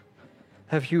you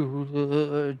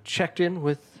checked in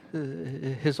with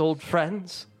his old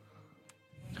friends?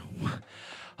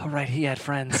 All right, he had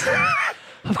friends.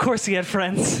 Of course, he had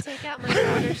friends. Take out my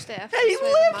quarterstaff. He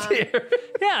lived here.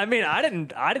 Yeah, I mean, I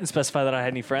didn't specify that I had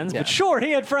any friends, Yeah. but sure, he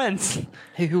had friends.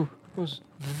 He was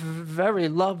very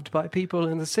loved by people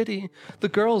in the city. The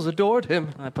girls adored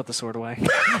him. I put the sword away.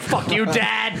 Fuck you,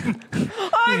 Dad.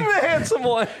 I'm the handsome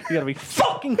one. You gotta be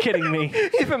fucking kidding me.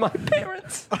 Even my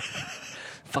parents.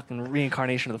 Fucking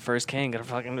reincarnation of the first king. Gotta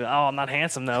fucking. Oh, I'm not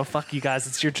handsome though. Fuck you guys.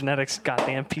 It's your genetics.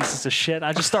 Goddamn pieces of shit.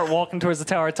 I just start walking towards the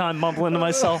Tower of Time, mumbling to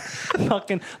myself,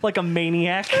 fucking like a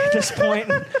maniac at this point.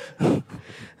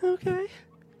 Okay.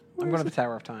 I'm going to the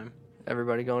Tower of Time.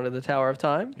 Everybody going to the Tower of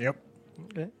Time? Yep.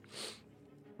 Okay.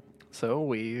 So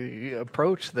we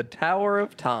approach the Tower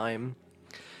of Time.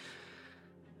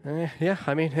 Yeah,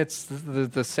 I mean, it's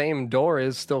the same door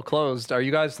is still closed. Are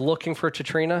you guys looking for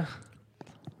Katrina?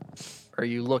 Are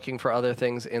you looking for other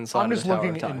things inside I'm of just the Tower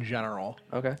looking of Time? in general.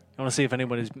 Okay. I want to see if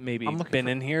anybody's maybe I'm looking been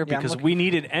for- in here yeah, I'm because looking we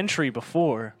needed entry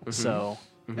before. So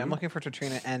Yeah, I'm looking for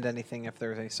Katrina and anything if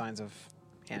there's any signs of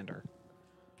Ander.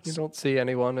 You don't see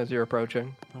anyone as you're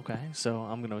approaching. okay, so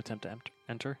I'm gonna attempt to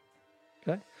enter.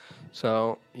 Okay.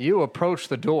 So you approach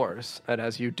the doors, and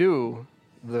as you do,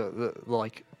 the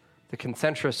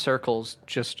concentric circles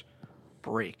just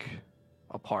break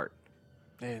apart.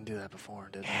 They didn't do that before,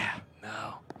 did they? Yeah.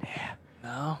 No. Yeah.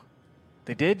 No.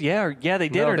 They did? Yeah. They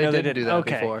did. No, or they no, didn't they do didn't. that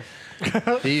Okay.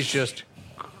 before. He's just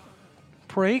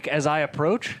Break as I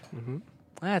approach. Mm-hmm.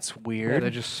 That's weird. they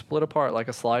just split apart like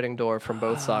a sliding door from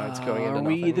both sides, going into Are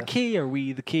we the nothingness. key? Are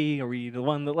we the key? Are we the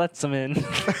one that lets them in?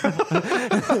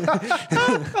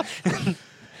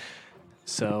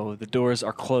 So the doors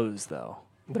are closed, though.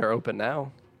 They're open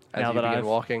now. As Now you that begin I've-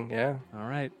 walking, yeah. All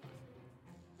right.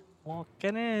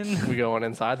 Walking in. We going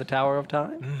inside the Tower of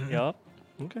Time? Yup.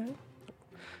 Okay.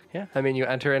 Yeah, I mean, you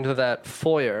enter into that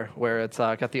foyer where it's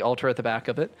got the altar at the back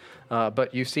of it,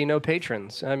 but you see no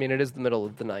patrons. I mean, it is the middle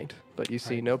of the night, but you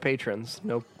see no patrons,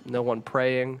 no one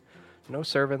praying, no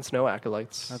servants, no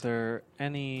acolytes. Are there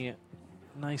any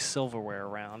nice silverware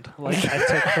around, like I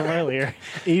took from earlier?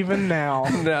 Even now.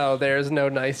 No, there's no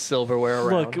nice silverware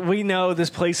around. Look, we know this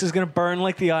place is going to burn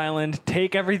like the island.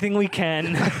 Take everything we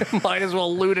can. Might as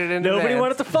well loot it in Nobody advance.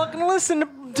 wanted to fucking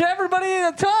listen to everybody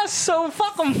to us, so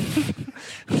fuck them.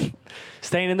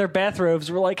 Staying in their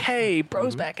bathrobes, we're like, hey,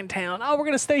 bro's back in town. Oh, we're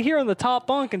going to stay here on the top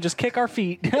bunk and just kick our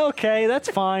feet. Okay, that's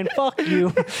fine. Fuck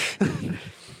you.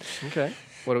 Okay,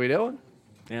 what are we doing?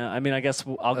 Yeah, I mean, I guess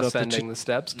I'll go Ascending the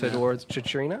steps towards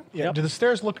Chitrina? Yeah. Yep. Do the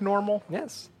stairs look normal?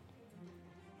 Yes.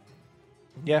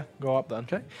 Yeah. Go up then.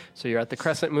 Okay, so you're at the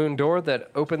Crescent Moon door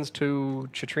that opens to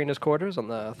Chitrina's quarters on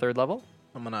the 3rd level.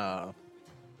 I'm gonna.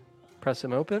 Press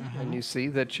him open, and you see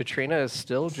that Chitrina is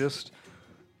still just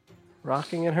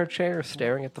rocking in her chair,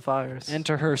 staring at the fires.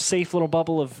 enter her safe little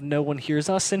bubble of no one hears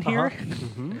us in here.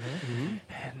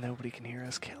 And nobody can hear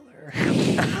us kill her.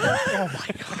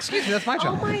 Excuse me, that's my Oh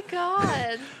job. my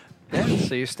god. Yeah,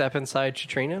 so you step inside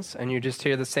Chitrina's, and you just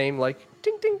hear the same, like,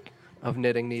 ding ding of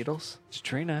knitting needles.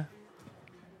 Trina,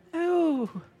 Oh,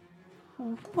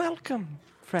 welcome,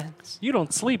 friends. you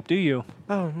don't sleep, do you?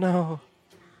 Oh, no.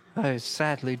 I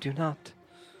sadly do not.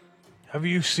 Have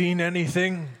you seen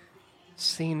anything?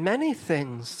 Seen many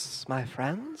things, my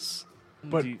friends.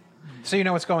 But Do you- So you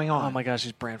know what's going on. oh my gosh,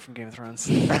 she's Bran from Game of Thrones.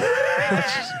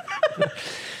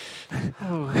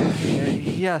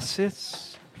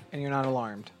 Yes, And you're not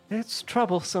alarmed. it's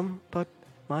troublesome, but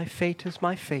my fate is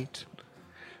my fate.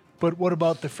 but what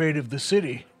about the fate of the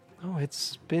city? Oh,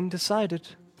 it's been decided.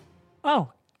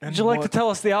 Oh, would you like to tell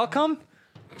us the outcome?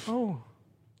 Oh,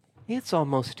 it's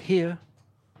almost here.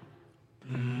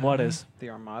 What is? The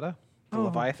Armada? The Oh.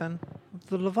 Leviathan?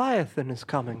 The Leviathan is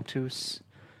coming to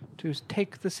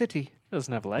take the city. He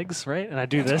doesn't have legs, right? And I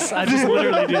do this. I just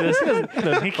literally do this. He can't do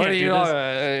this. He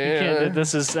can't do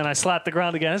this. Is and I slap the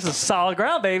ground again. This is solid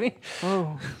ground, baby.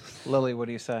 Oh, Lily, what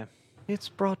do you say? it's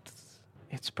brought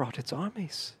its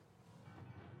armies.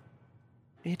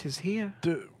 It is here.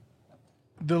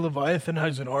 The Leviathan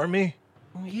has an army?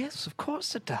 Oh, yes, of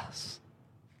course it does.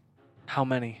 How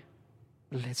many?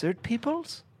 Lizard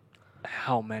peoples?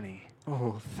 How many?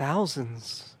 Oh,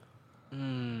 thousands.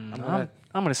 I'm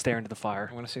I'm gonna stare into the fire.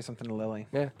 gonna say something to Lily.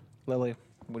 Yeah. Lily,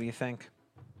 what do you think?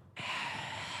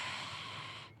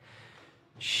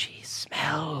 She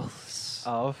smells.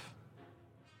 Of?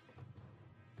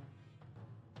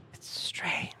 It's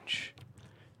strange.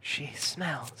 She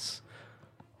smells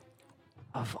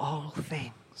of all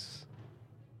things.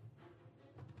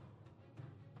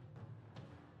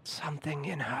 Something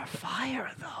in her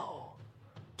fire, though.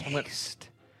 Taste.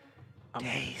 I'm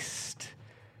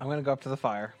gonna go up to the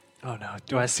fire. Oh no!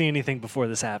 Do I see anything before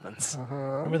this happens?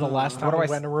 Remember the last time do we I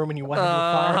went in a room and you went into the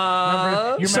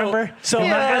fire? You remember? So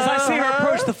as I see her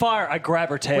approach the fire, I grab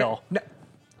her tail. No.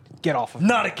 Get off of me.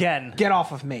 Not again. Get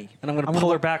off of me. And I'm gonna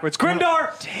pull her backwards.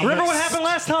 Grimdar! Remember what happened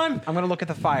last time? I'm gonna look at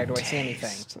the fire. Do I see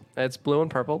anything? It's blue and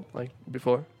purple, like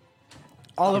before.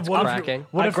 Olive, what cracking.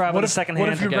 If, what I if, grab what it a if, second what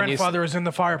hand. if your Again, you grandfather is in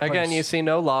the fireplace? Again, you see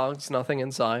no logs, nothing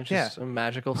inside, just Yeah. a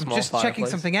magical small Just fireplace. checking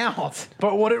something out.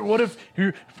 But what if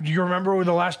you do you remember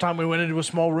the last time we went into a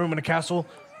small room in a castle?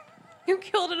 You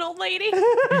killed an old lady.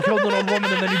 You killed an old woman,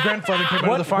 and then your grandfather came out of the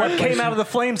What fireplace. came out of the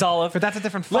flames, Olive? But that's a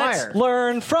different fire. Let's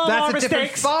learn from our That's a different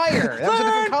mistakes. fire. That was a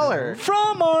different color.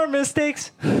 From our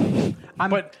mistakes. I'm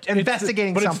But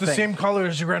investigating but something. it's the same color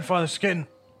as your grandfather's skin.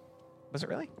 Was it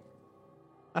really?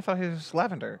 I thought he was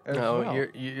lavender. No, Well,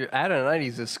 your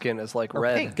Adonaides' skin is like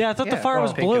red. pink. Yeah, I thought the Yeah. fire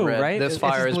was Pink and blue, red. right? This It's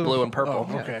fire is blue blue and- and purple.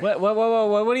 Oh, okay. What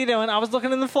are you doing? I was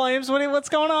looking in the flames. What's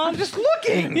going on? I'm just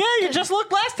looking. Yeah, you just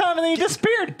looked last time and then you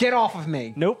disappeared. Get off of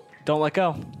me. Nope. Don't let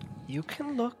go. You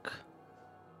can look.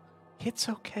 It's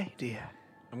okay, dear.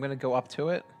 I'm gonna go up to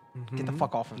it. Get the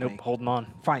fuck off of Nope. me. Holding on.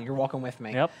 Fine, you're walking with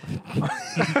me. Yep.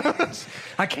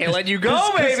 I can't let you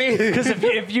go, baby. Because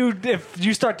if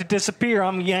you start to disappear,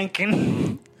 I'm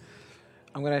yanking.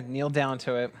 I'm gonna kneel down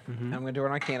to it. And I'm gonna do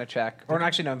an Arcana check, or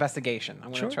actually no, investigation.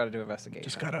 I'm gonna try to do investigation.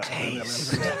 Just gotta.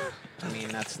 I mean,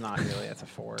 that's not really. That's a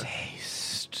 4.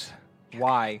 Taste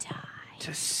Why?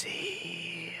 to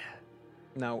see.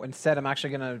 No. Instead, I'm actually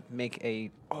gonna make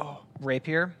a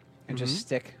rapier and just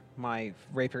stick my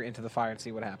rapier into the fire and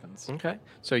see what happens. Okay.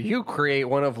 So you create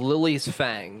one of Lily's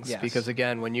fangs Yes. because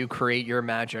again, when you create your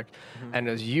magic and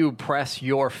as you press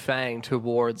your fang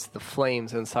towards the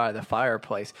flames inside the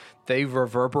fireplace, they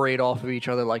reverberate off of each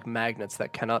other like magnets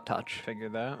that cannot touch. Figure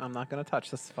that. I'm not gonna touch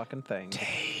this fucking thing.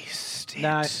 Taste it.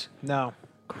 No. No.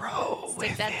 Grow Stick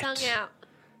with that it. tongue out.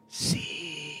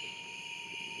 See.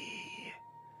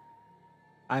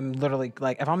 I'm literally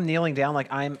like, if I'm kneeling down, like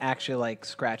I'm actually like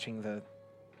scratching the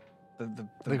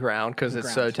The ground because it's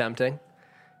so ground. tempting.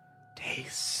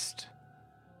 Taste.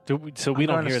 So we I'm don't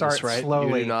gonna hear start this, right? slow- You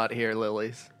Slowly. do not hear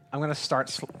Lily's. I'm gonna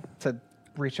start to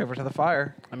reach over to the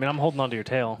fire. I mean, I'm holding onto your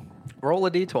tail. Roll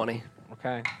a d20.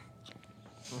 Okay.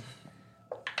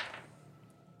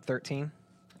 13.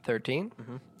 13?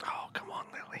 Oh, come on,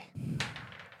 Lily.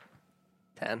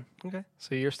 10. Okay.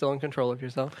 So you're still in control of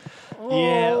yourself.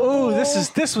 Yeah. Ooh,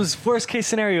 this was worst case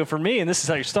scenario for me, and this is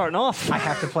how you're starting off. I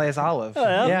have to play as Olive.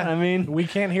 Yeah, I mean, We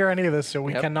can't hear any of this, so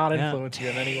we Yep. cannot Yeah. influence you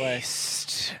in any way.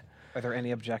 Taste. Are there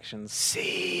any objections?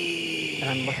 See. And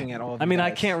I'm looking at all of I you mean, I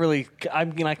guys. can't really. I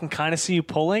mean, I can kind of see you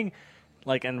pulling,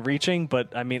 like, and reaching,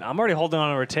 but I mean, I'm already holding on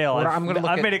to her tail. I'm gonna look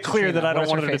I've at made it clear Katrina. that I What don't does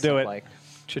want her to face do look it. Like?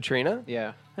 Chatrina?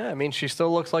 Yeah. Yeah, I mean, she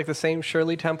still looks like the same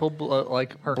Shirley Temple,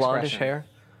 like Her blondish expression. hair.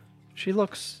 She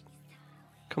looks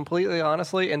completely,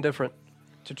 honestly, indifferent.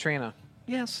 Katrina,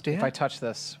 Yes, dear. if I touch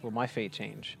this, will my fate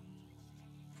change?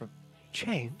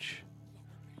 change.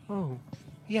 Oh,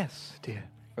 yes, dear.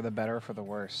 For the better or for the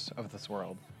worse of this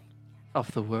world?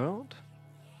 Of the world?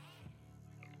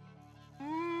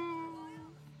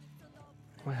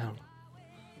 Well,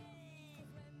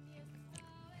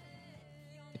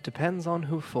 it depends on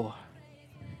who for.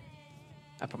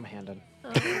 I put my hand in.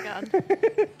 Oh my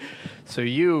god. So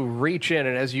you reach in,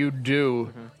 and as you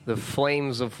do, the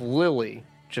flames of Lily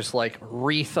just like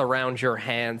wreath around your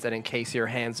hands and encase your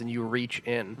hands, and you reach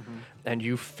in, and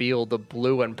you feel the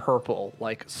blue and purple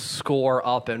like score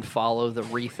up and follow the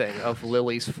wreathing of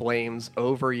Lily's flames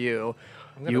over you.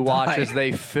 You watch die. as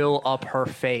they fill up her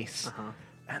face,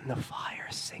 and the fire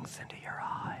sinks into your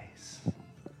eyes.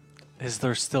 Is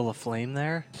there still a flame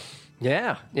there?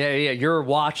 Yeah. You're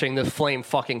watching the flame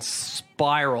fucking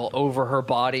spiral over her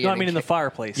body. No, I and mean in the enca-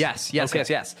 fireplace. Yes.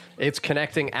 It's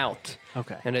connecting out.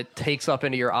 Okay. And it takes up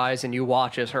into your eyes, and you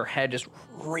watch as her head just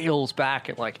reels back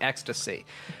in like ecstasy.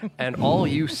 And all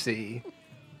you see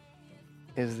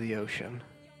is the ocean.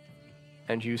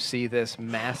 And you see this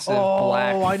massive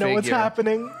black Oh, I know what's figure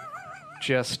happening.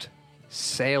 just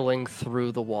sailing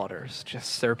through the waters,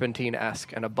 just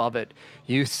serpentine-esque. And above it,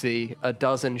 you see a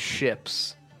dozen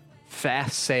ships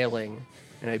fast sailing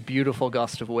in a beautiful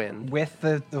gust of wind With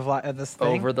this thing?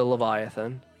 over the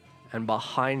Leviathan. And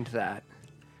behind that,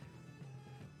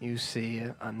 you see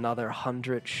another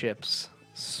 100 ships,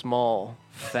 small,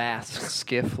 fast,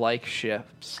 skiff-like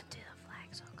ships. Do the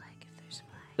flags look like if there's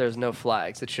flags? There's no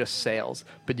flags, it's just sails.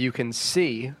 But you can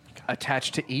see,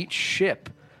 attached to each ship,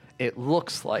 it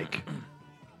looks like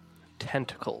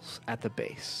tentacles at the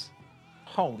base.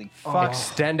 Holy fuck.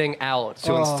 Extending out.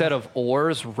 So instead of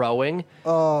oars rowing,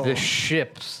 the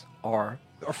ships are.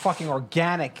 Or fucking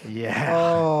organic. Yeah.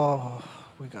 Oh,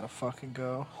 we gotta fucking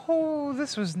go. Oh,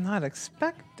 this was not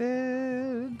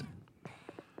expected.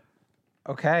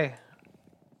 Okay.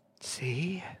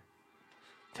 See?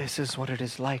 This is what it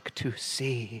is like to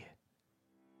see.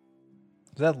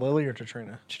 Is that Lily or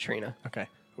Katrina? Katrina. Okay.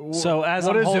 So as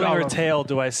What I'm is it, holding her Olive? tail,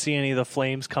 do I see any of the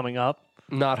flames coming up?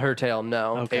 Not her tail,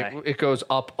 no. Okay. It goes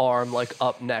up arm, like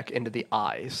up neck into the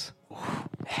eyes.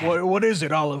 What is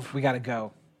it, Olive? We gotta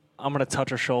go. I'm gonna touch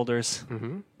her shoulders.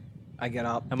 I get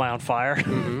up. Am I on fire?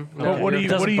 What do you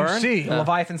Doesn't burn? see? The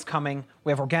Leviathan's coming.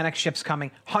 We have organic ships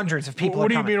coming. Hundreds of people What are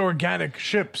do you coming. mean organic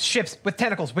ships? Ships with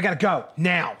tentacles. We gotta go.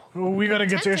 Now. We gotta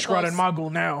get to Ishgard and Tentacles. Mogul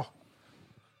now.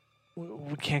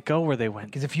 We can't go where they went.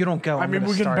 Because if you don't go, I mean,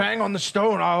 we can bang on the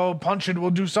stone. I'll punch it.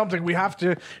 We'll do something. We have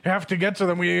to get to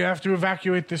them. We have to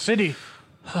evacuate the city.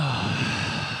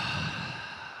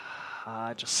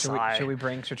 I just Should sigh. we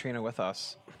bring Katrina with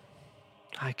us?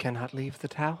 I cannot leave the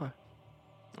tower.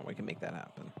 Oh, we can make that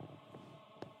happen.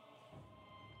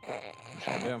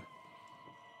 Should we do?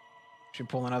 Should we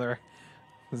pull another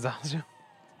Zazu?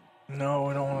 No,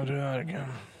 we don't want to do that again.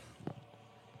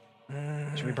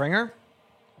 Should we bring her?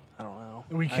 I don't know.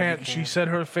 We can't. She said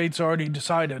her fate's already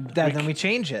decided. Then we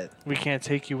change it. We can't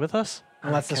take you with us?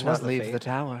 Unless this was Cannot the leave fate. the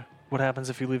tower. What happens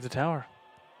if you leave the tower?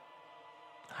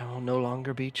 I will no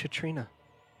longer be Chitrina.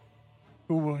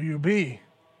 Who will you be?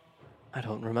 I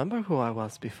don't remember who I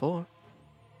was before.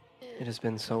 It has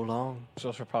been so long.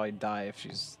 She'll probably die if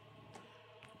she's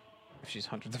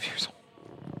hundreds of years old.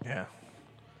 Yeah.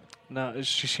 No,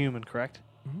 she's human, correct?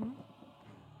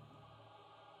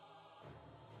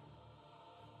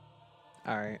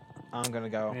 All right, I'm gonna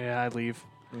go. Yeah, I leave.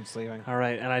 I'm just leaving. All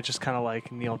right, and I just kind of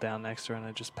like kneel down next to her and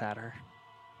I just pat her.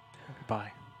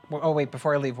 Goodbye. Well, oh wait,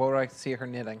 before I leave, what would I see her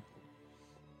knitting?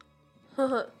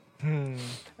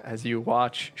 As you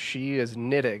watch, she is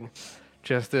knitting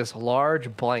just this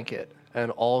large blanket,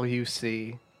 and all you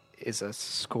see is a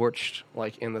scorched,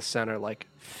 like in the center, like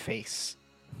face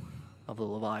of the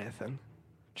Leviathan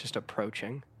just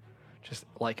approaching. Just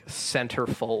like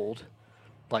centerfold,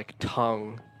 like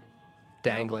tongue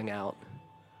dangling out.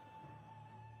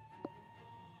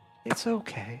 It's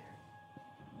okay.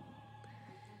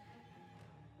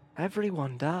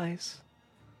 Everyone dies.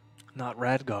 Not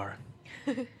Radgar.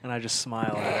 And I just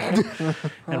smile at her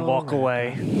and walk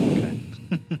away.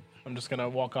 I'm just gonna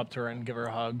walk up to her and give her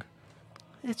a hug.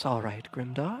 It's all right,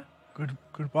 Grimdar.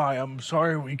 Goodbye. I'm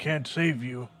sorry we can't save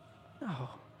you. No.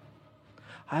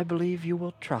 I believe you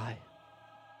will try.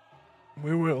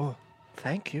 We will.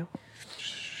 Thank you.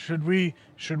 Should we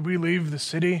leave the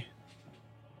city?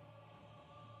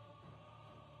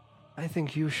 I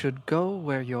think you should go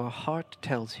where your heart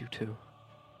tells you to.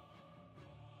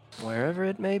 Wherever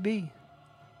it may be.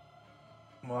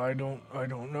 Well, I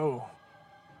don't know.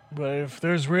 But if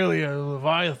there's really a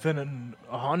Leviathan and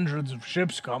hundreds of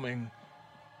ships coming,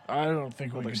 I don't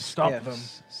think we can stop them.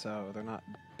 So they're not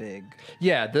big.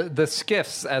 Yeah, the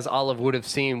skiffs, as Olive would have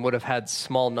seen, would have had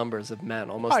small numbers of men,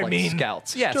 almost I like mean,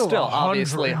 scouts. Yeah, still still 100.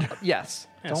 obviously, yes.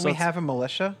 Yeah, Don't so we it's- have a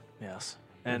militia? Yes.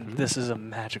 And this is a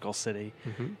magical city.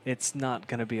 It's not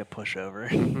going to be a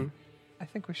pushover. I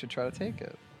think we should try to take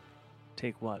it.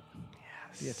 Take what?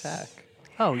 The attack.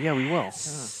 Oh, yeah, we will.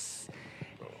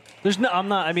 There's no, I'm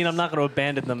not going to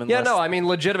abandon them unless. Yeah, no, I mean,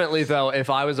 legitimately, though, if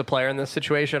I was a player in this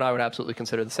situation, I would absolutely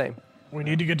consider the same. We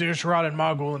need to get to Ishrad and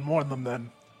Mogul and warn them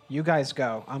then. You guys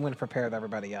go. I'm going to prepare with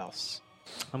everybody else.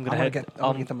 I'm I'm going to going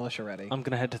head. to get the militia ready. I'm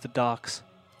going to head to the docks.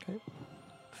 Okay.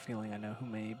 Feeling I know who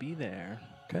may be there.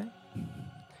 Okay.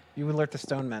 You alert the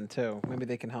stone men too. Maybe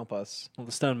they can help us. Well,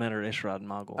 the stone men are Ishrad and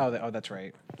Mogul. Oh, that's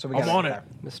right. So we I'm got on it.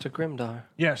 Mr. Grimdar,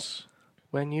 Yes.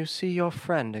 when you see your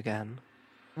friend again,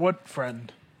 What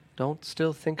friend? don't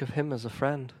still think of him as a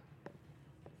friend.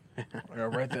 I gotta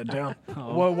write that down.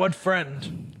 What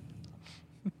friend?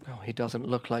 Oh, he doesn't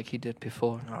look like he did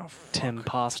before. Oh, Tim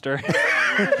Poster.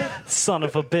 Son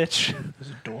of a bitch. is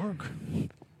it Dorg?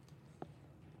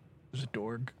 Is it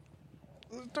Dorg?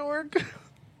 Is it Dorg?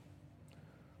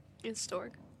 It's Storg.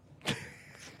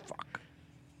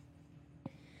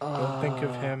 Don't think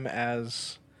of him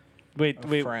as Wait.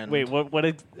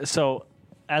 friend. So,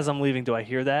 as I'm leaving, do I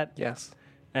hear that? Yes.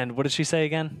 And what did she say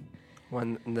again?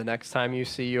 When the next time you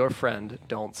see your friend,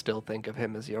 don't still think of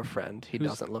him as your friend. He Who's-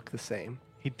 doesn't look the same.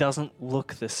 He doesn't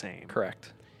look the same.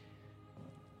 Correct.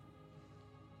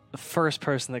 The first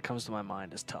person that comes to my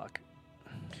mind is Tuck.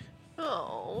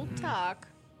 Oh, Tuck.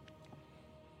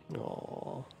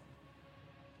 Oh.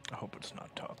 I hope it's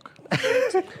not Tuck.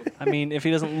 I mean, if he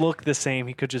doesn't look the same,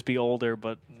 he could just be older,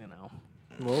 but, you know.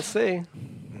 We'll see.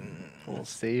 We'll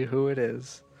see who it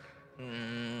is.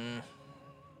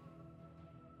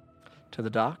 To the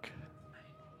dock?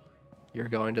 You're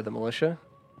going to the militia?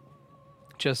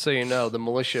 Just so you know, the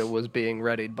militia was being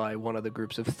readied by one of the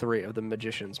groups of 3 of the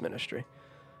Magician's Ministry.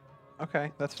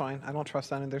 Okay, that's fine. I don't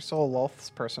trust any. There's still a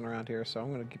Lolth's person around here, so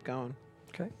I'm going to keep going.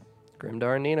 Okay.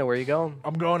 Grimdar and Nina, where are you going?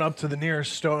 I'm going up to the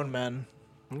nearest stone men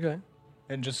Okay.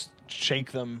 and just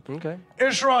shake them. Okay.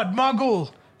 Ishrad,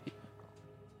 Mogul!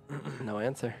 No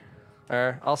answer.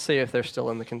 I'll see if they're still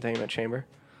in the containment chamber.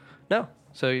 No.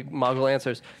 So Mogul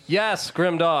answers, yes,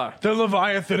 Grimdar. The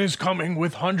Leviathan is coming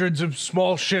with hundreds of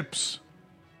small ships.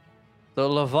 The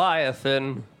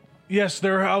Leviathan. Yes,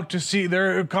 they're out to sea.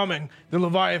 They're coming. The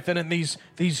Leviathan and these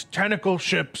tentacle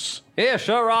ships.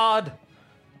 Isharad,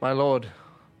 my lord.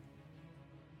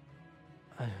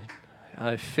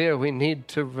 I fear we need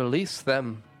to release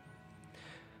them.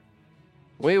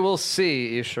 We will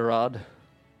see, Isharad.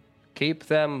 Keep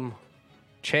them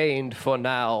chained for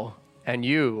now, and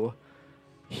you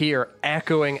hear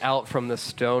echoing out from the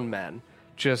stone men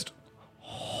just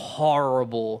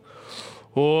horrible.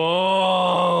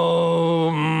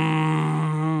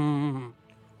 Whoa.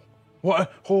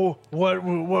 What? Oh, what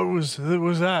was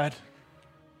that?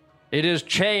 It is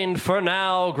chained for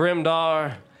now,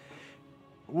 Grimdar.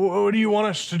 What do you want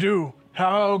us to do?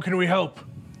 How can we help?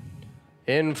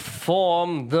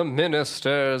 Inform the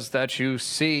ministers that you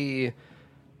see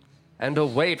and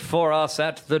await for us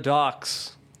at the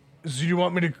docks. So you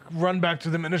want me to run back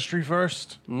to the ministry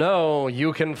first? No,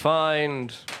 you can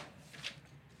find...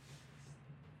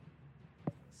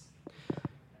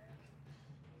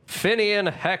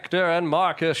 Finian, Hector, and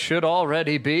Marcus should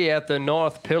already be at the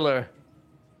North Pillar.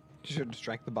 You should have just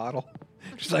drank the bottle.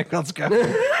 Just like, let's go.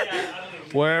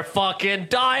 We're fucking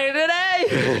dying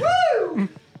today! Woo!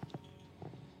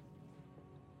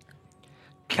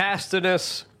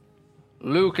 Castinus,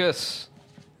 Lucas,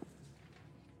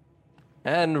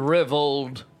 and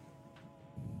Rivold.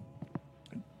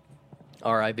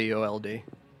 R-I-V-O-L-D.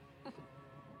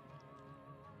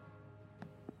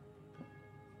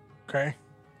 Okay.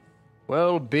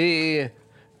 Will be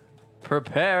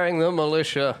preparing the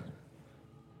militia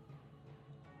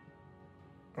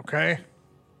Okay.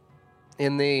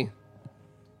 in the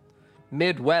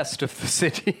midwest of the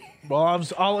city. Well,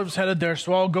 Olive's headed there,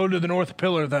 so I'll go to the North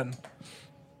Pillar then.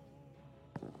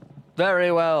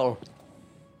 Very well.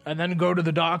 And then go to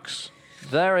the docks.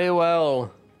 Very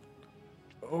well.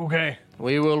 Okay.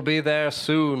 We will be there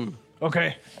soon.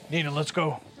 Okay. Nina, let's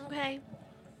go. Okay.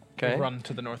 Okay. Run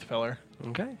to the North Pillar.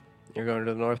 Okay. You're going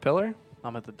to the North Pillar.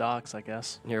 I'm at the docks, I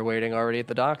guess. You're waiting already at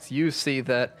the docks. You see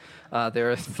that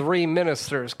there are 3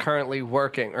 ministers currently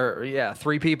working,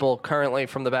 3 people currently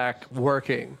from the back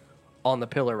working on the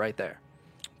pillar right there.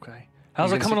 Okay.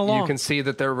 How's You it can coming see- along? You can see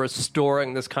that they're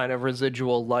restoring this kind of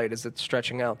residual light as it's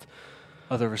stretching out.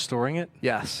 Are they restoring it?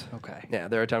 Yes. Okay. Yeah,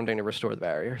 they're attempting to restore the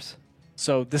barriers.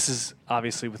 So this is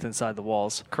obviously with inside the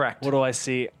walls. Correct. What do I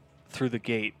see through the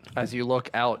gate? As you look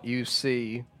out, you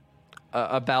see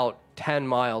about 10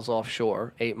 miles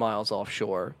offshore, 8 miles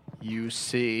offshore, you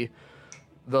see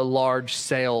the large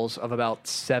sails of about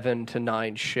 7 to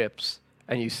 9 ships,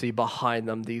 and you see behind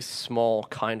them these small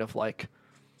kind of like,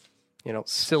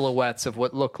 silhouettes of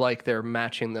what look like they're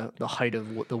matching the height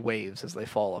of the waves as they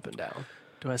fall up and down.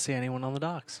 Do I see anyone on the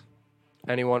docks?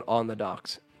 Anyone on the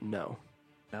docks? No.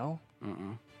 No?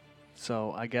 Mm-mm.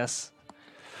 So I guess,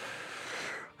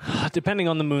 depending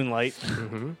on the moonlight,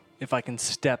 if I can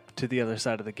step to the other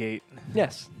side of the gate.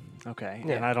 Yes. Okay.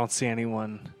 Yeah. And I don't see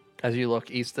anyone. As you look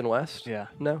east and west? Yeah.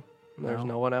 No. There's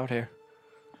no one out here.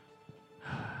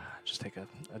 Just take a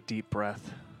deep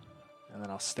breath, and then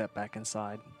I'll step back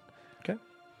inside. Okay.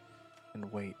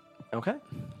 And wait. Okay.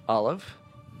 Olive.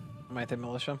 Am I at the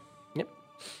militia? Yep.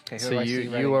 Okay, who So do I see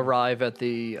ready? you arrive at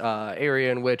the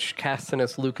area in which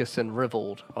Castinus, Lucas, and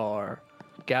Rivold are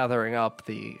gathering up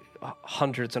the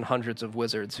hundreds and hundreds of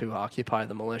wizards who occupy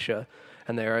the militia,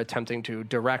 and they are attempting to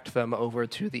direct them over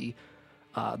to the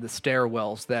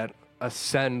stairwells that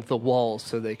ascend the walls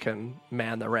so they can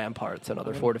man the ramparts and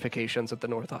other fortifications at the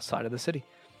north side of the city.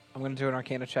 I'm going to do an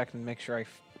Arcana check and make sure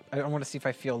I want to see if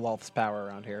I feel Lolth's power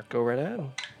around here. Go right ahead.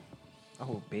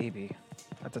 Oh, baby.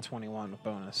 That's a 21 with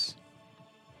bonus.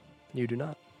 You do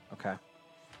not. Okay.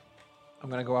 I'm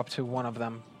going to go up to one of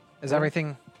them. Is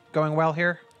everything going well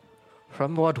here?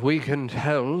 From what we can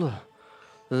tell,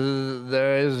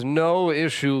 there is no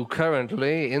issue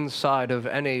currently inside of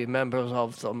any members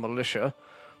of the militia.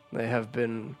 They have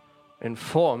been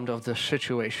informed of the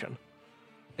situation.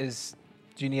 Do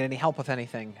you need any help with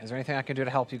anything? Is there anything I can do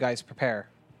to help you guys prepare?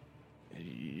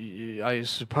 I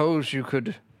suppose you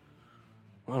could...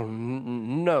 Well,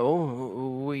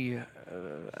 no. We...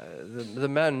 the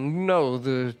men know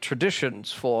the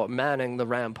traditions for manning the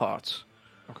ramparts.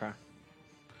 Okay.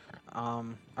 All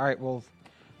right, well,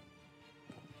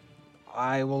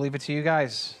 I will leave it to you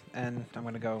guys, and I'm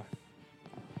going to go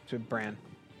to Bran.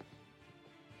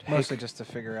 Mostly just to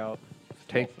figure out.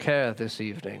 Take care this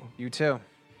evening. You too.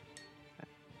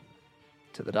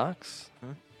 To the docks.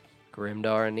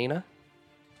 Grimdar and Nina.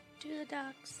 To the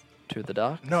docks. To the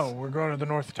docks. No, we're going to the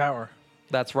North Tower.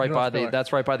 That's right North by Pillar.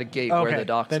 that's right by the gate Okay, where the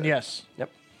docks then is. yes. Yep.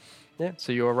 Yeah.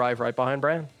 So you arrive right behind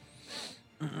Bran.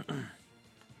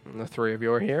 And the 3 of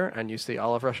you are here, and you see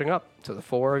Olive rushing up. So the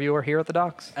 4 of you are here at the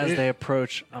docks. As they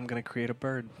approach, I'm going to create a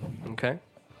bird Okay.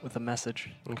 with a message.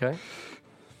 Okay. It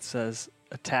says,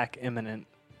 attack imminent.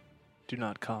 Do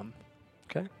not come.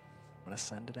 Okay. I'm going to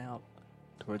send it out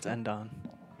towards Endon.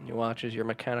 You watch as your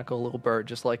mechanical little bird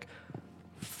just like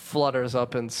flutters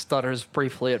up and stutters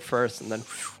briefly at first, and then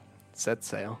sets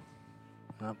sail.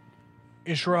 Yep.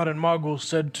 Ishrod and Mogul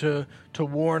said to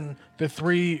warn the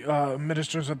 3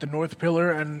 ministers at the North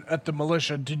Pillar and at the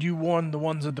militia. Did you warn the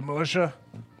ones at the militia?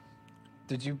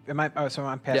 Did you? Am I? Oh, so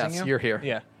I'm passing Yes, you. you're here.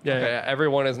 Yeah. Yeah.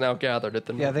 Everyone is now gathered at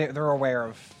the. Yeah, they're aware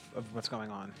of what's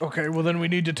going on. Okay, well then we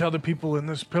need to tell the people in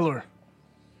this pillar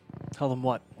Tell them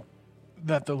what?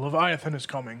 that the Leviathan is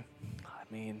coming.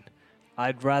 I mean,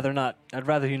 I'd rather not. I'd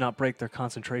rather you not break their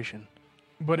concentration.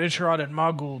 But Ishrod and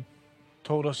Mogul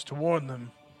told us to warn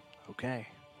them. Okay.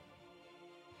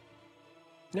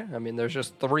 Yeah, I mean, there's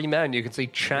just 3 men you can see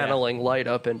channeling light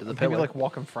up into the Maybe pillar. like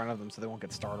walk in front of them so they won't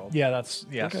get startled. Yeah, that's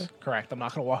yes, correct. I'm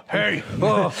not gonna walk. Hey, I need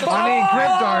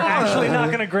Grimdark. Actually, not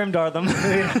going to grimdar them.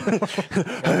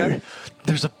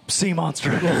 There's a sea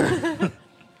monster.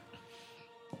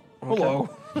 Hello.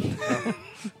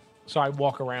 So I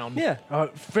walk around. Yeah.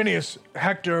 Phineas,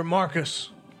 Hector, Marcus,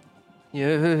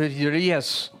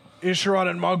 Yes. Isharat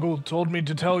and Muggle told me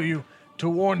to tell you to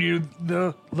warn you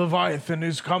the Leviathan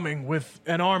is coming with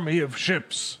an army of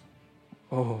ships.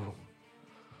 Oh.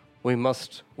 We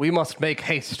must make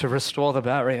haste to restore the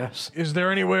barriers. Is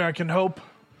there any way I can help?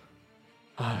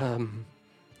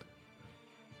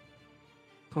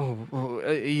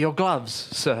 Your gloves,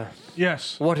 sir.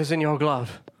 Yes, What is in your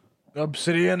glove?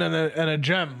 obsidian and a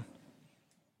gem.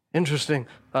 Interesting.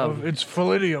 It's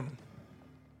Philidium.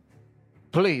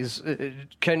 Please,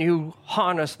 can you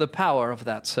harness the power of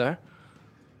that, sir?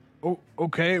 Oh,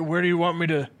 okay, where do you want me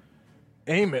to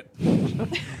aim it?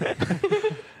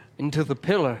 Into the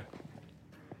pillar.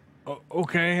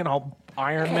 Okay, and I'll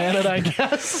Iron Man it, I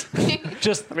guess.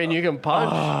 I mean, you can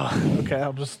punch. Okay,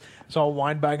 I'll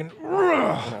wind back and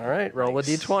All right, roll a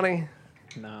d20.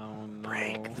 No.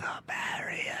 The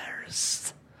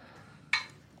barriers.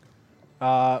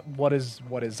 what is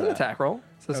It's an that? attack roll.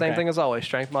 It's the same Okay. thing as always.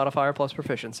 Strength modifier plus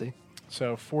proficiency.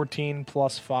 So 14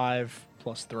 plus 5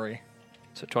 plus 3.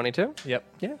 So 22? Yep.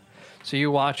 Yeah. So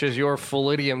you watch as your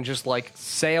Philidium just like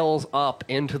sails up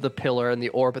into the pillar in the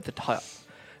orb at the top.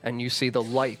 And you see the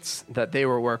lights that they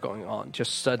were working on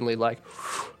just suddenly like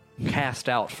cast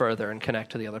out further and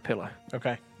connect to the other pillar.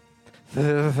 Okay.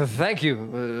 Thank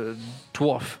you,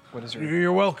 dwarf. What does your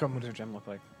You're welcome. gem look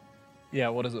like? Yeah.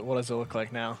 What does it look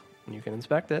like now? You can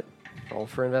inspect it. Roll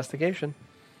for investigation.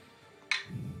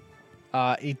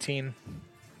 18.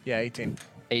 Yeah, 18.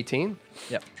 18?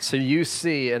 Yep. So you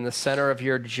see in the center of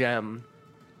your gem,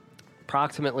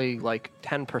 approximately like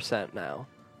 10% now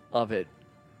of it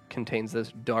contains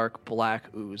this dark black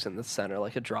ooze in the center,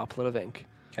 like a droplet of ink.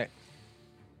 Okay.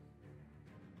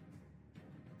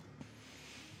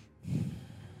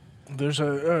 There's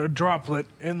a droplet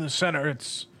in the center.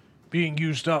 It's being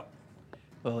used up.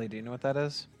 Lily, do you know what that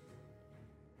is?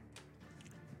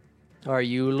 Are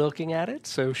you looking at it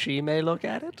so she may look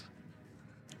at it?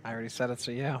 I already said it,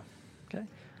 so yeah. Okay.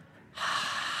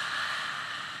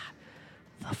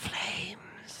 The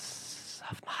flames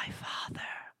of my father.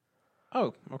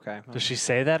 Oh, okay. Does she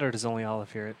say that, or does only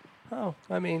Olive hear it? Oh,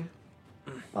 I mean,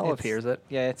 Olive It's- hears it.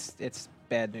 Yeah, it's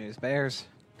bad news. Bears.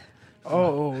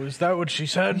 Oh, is that what she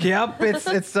said? Yep,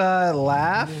 it's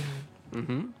laugh.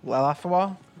 Mm-hmm. Laugh a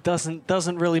while.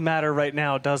 Doesn't really matter right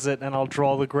now, does it? And I'll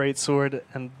draw the great sword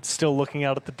and still looking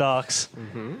out at the docks.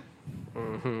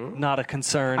 Not a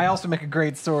concern. I also make a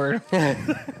great sword.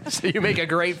 So you make a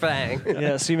great fang.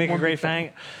 Yeah, so you make a great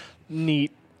fang.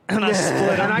 Neat. And I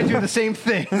split And I do the same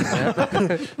thing.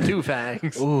 2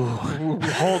 fangs.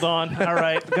 Hold on. All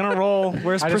right, gonna roll.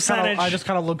 Where's percentage? I just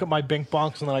kind of look at my bink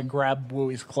bonks and then I grab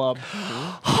Wooey's club.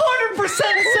 100%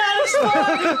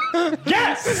 satisfied.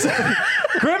 Yes.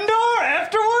 Grimdor.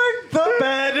 Afterward, the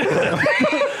bed.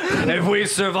 If we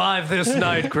survive this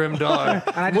night, Grimdar.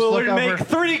 And I just Will look we over. make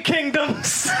 3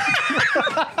 kingdoms?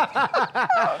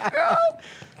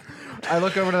 I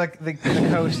look over to the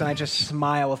coast and I just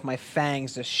smile with my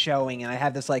fangs just showing, and I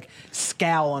have this like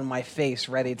scowl on my face,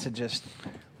 ready to just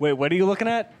Wait, what are you looking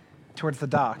at? towards the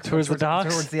docks. Towards the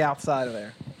docks? Towards the outside of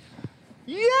there.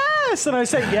 Yes, and I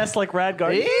say yes like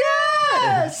Radguard.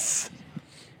 Yes.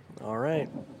 All right.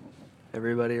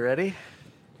 Everybody ready?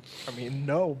 I mean,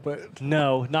 no, but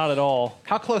No, not at all.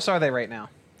 How close are they right now?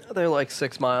 They're like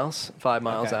 6 miles, 5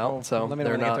 miles Okay, out, well, so let me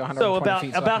know they're when they get to not. 120 So about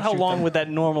feet so I about can how shoot long them. would that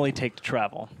normally take to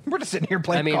travel? We're just sitting here I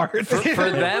playing mean, cards. for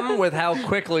them, with how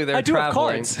quickly they're I do have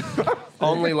traveling, cards.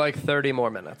 only like 30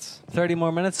 more minutes. 30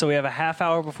 more minutes, so we have a half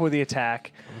hour before the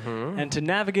attack. And to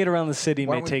navigate around the city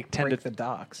Why may don't we take 10 to. break the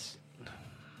docks.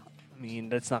 I mean,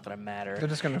 that's not going to matter. They're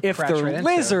just gonna if crash they're right into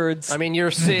it. lizards. I mean, you're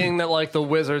seeing that like the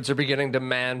wizards are beginning to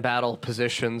man battle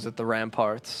positions at the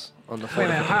ramparts on the Wait a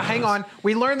minute, hang on.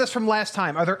 We learned this from last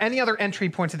time. Are there any other entry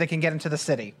points that they can get into the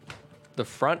city? The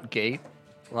front gate,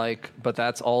 but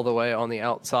that's all the way on the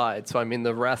outside. So I mean,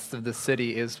 the rest of the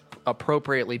city is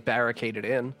appropriately barricaded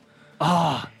in.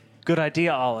 Good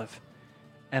idea, Olive.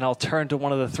 And I'll turn to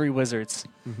one of the 3 wizards.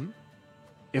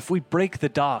 If we break the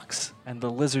docks and the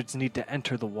lizards need to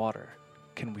enter the water,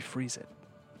 can we freeze it?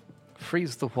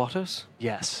 Freeze the waters.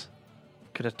 Yes.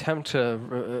 Could attempt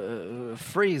to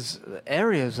freeze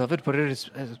areas of it, but it is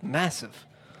massive.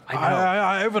 I know.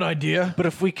 I have an idea. But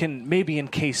if we can maybe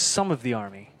encase some of the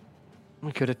army.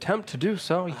 We could attempt to do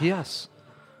so, yes.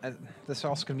 this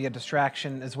also could be a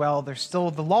distraction as well. There's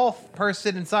still the Lolth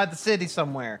person inside the city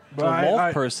somewhere. The But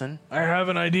wolf person. I have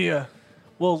an idea.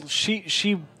 Well,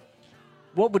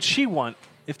 what would she want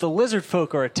if the lizard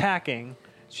folk are attacking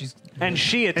She's and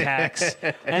she attacks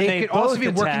and they they could both also be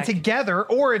working attack? together,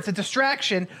 or it's a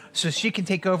distraction so she can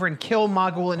take over and kill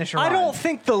Mogul and Isharan. I don't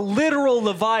think the literal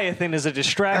Leviathan is a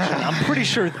distraction. I'm pretty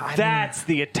sure that's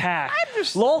the attack.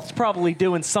 Lolth's probably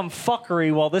doing some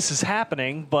fuckery while this is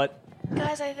happening, but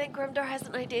Guys, I think Grimdar has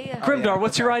an idea. Grimdar,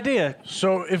 what's your idea?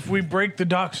 So if we break the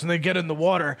docks and they get in the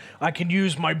water, I can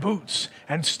use my boots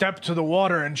and step to the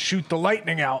water and shoot the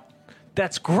lightning out.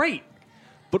 That's great.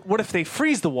 But what if they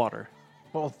freeze the water?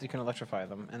 Well, you can electrify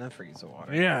them and then freeze the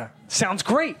water. Yeah. Sounds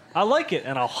great. I like it,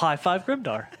 and I'll high five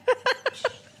Grimdar.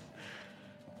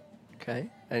 Okay.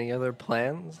 Any other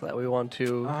plans that we want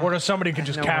to? Or if somebody could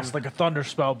just no cast like a thunder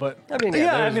spell, but I mean,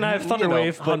 yeah, I there's, mean, I have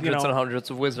Thunderwave, but, hundreds you know. and hundreds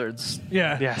of wizards.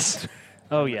 yeah. Yes.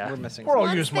 Oh, yeah. We're missing. Or I'll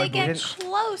Once use my they get boots.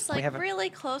 close, like haven't- really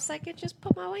close, I could just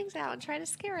put my wings out and try to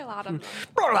scare a lot of them.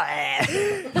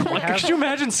 Could you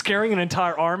imagine scaring an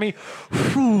entire army?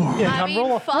 I mean,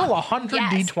 roll a- fuck roll 100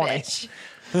 yes, D20.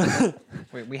 bitch.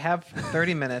 Wait, we have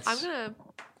 30 minutes. I'm gonna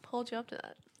hold you up to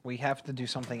that. We have to do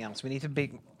something else. We need to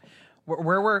be.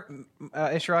 Where were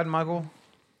Isharad and Muggle?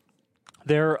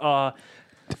 They're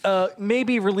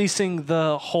maybe releasing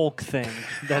the Hulk thing.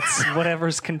 That's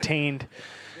whatever's contained.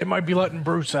 It might be letting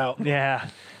Bruce out. Yeah.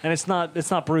 And it's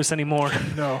not Bruce anymore.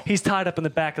 No. He's tied up in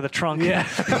the back of the trunk. Yeah.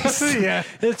 Yeah.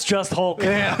 It's just Hulk.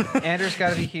 Andrew's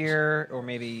got to be here, or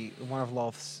maybe one of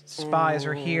Lolth's spies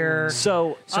are here.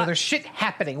 So there's shit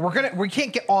happening. We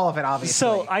can't get all of it, obviously.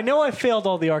 So I know I failed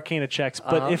all the Arcana checks,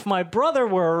 but if my brother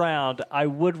were around, I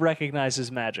would recognize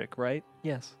his magic, right?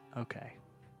 Yes. Okay.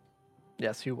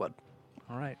 Yes, you would.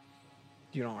 All right.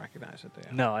 you don't recognize it, do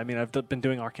you? No, I mean I've been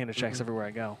doing Arcana checks everywhere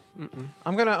I go.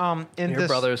 I'm gonna in Your this.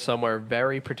 brother is somewhere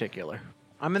very particular.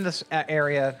 I'm in this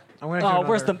area. I'm gonna. Oh, do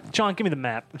where's the another- John? Give me the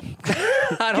map.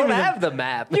 I don't have the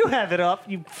map. You have it up,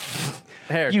 you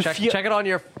Here, you check, feel- check it on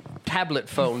your tablet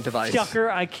phone device. yucker.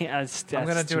 I can't. I'm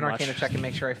gonna do an Arcana check and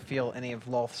make sure I feel any of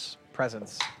Lolth's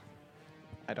presence.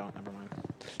 I don't. Never mind.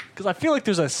 because I feel like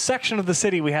there's a section of the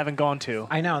city we haven't gone to.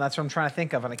 I know. That's what I'm trying to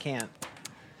think of, and I can't.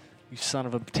 You son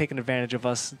of a taking advantage of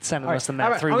us, sending All us the right, map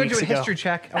all right, 3 I'm gonna weeks do a ago. history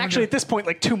check. I'm gonna Actually, do- at this point,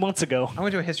 like 2 months ago. I'm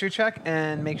gonna do a history check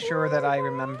and make sure that I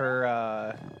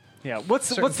remember. Yeah. What's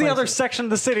certain the other places. section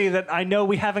of the city that I know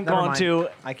we haven't Never gone mind. to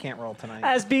I can't roll tonight.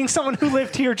 as being someone who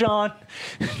lived here, John?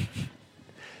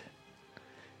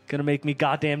 Gonna make me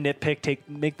goddamn nitpick.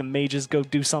 Make the mages go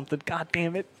do something. God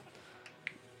damn it.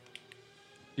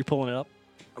 You're pulling it up.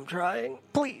 I'm trying.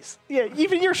 Please. Yeah.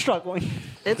 Even you're struggling.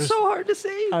 It's so hard to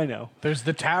see. I know. There's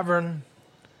the tavern.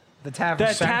 The tavern.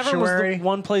 That tavern was the Sanctuary.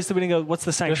 one place that we didn't go. What's the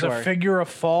There's sanctuary? a figure of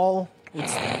fall.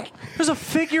 There's a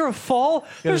figure of fall.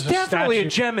 There's there's a definitely a statue.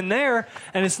 gem in there,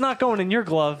 and it's not going in your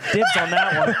glove. Dibs on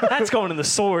that one. That's going in the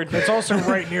sword. It's also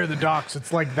right near the docks.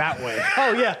 It's like that way.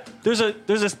 Oh yeah, there's a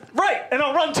right, and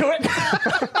I'll run to it.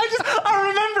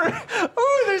 I remember.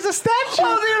 Ooh, there's a statue.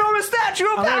 Oh, the enormous statue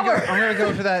of power. I'm gonna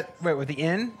go for that. Wait, with the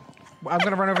inn. I'm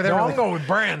gonna run over there. No, really- I'm going with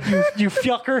Bran. You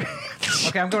fucker.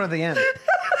 Okay, I'm going to the inn.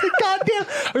 Goddamn.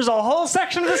 There's a whole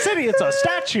section of the city. It's a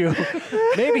statue.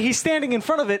 Maybe he's standing in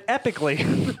front of it epically.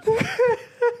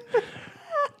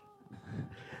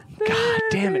 God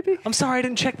damn it. I'm sorry I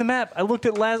didn't check the map. I looked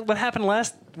at what happened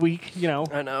last week, you know.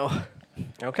 I know.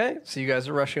 Okay, so you guys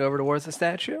are rushing over towards the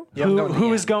statue? Yeah, I'm going to the Who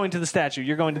inn. is going to the statue?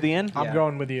 You're going to the inn? I'm Yeah.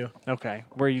 going with you. Okay.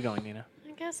 Where are you going, Nina?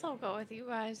 I guess I'll go with you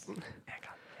guys.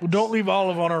 Well, don't leave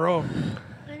Olive on her own.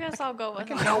 I guess I'll go with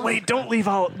No, wait, don't leave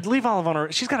Olive on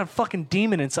her. She's got a fucking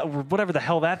demon inside, or whatever the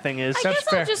hell that thing is. I That's guess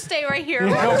fair. I'll just stay right here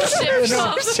while the ship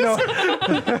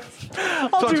comes.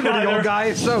 I'll do Pretty neither. old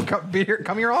guy. So come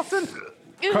here often.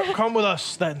 Come with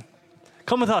us then.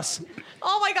 Come with us.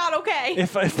 Oh my god, okay.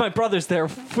 If my brother's there,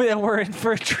 we're in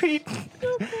for a treat.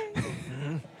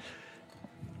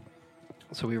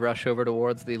 So we rush over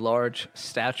towards the large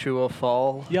statue of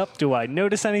fall. Yep. Do I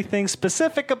notice anything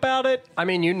specific about it? I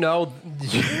mean, you know,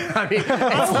 I mean,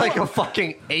 it's like a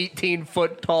fucking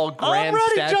 18-foot tall grand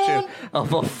ready, statue John.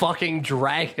 of a fucking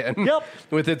dragon. Yep.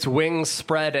 With its wings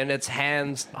spread and its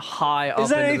hands high up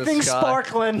Is into anything the sky.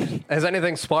 sparkling? Is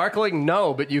anything sparkling?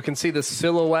 No, but you can see the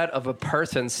silhouette of a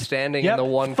person standing in the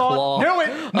one Thought- claw. Knew it.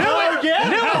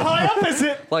 How high up is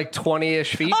it? Like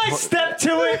 20-ish feet. I step to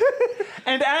it,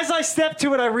 and as I step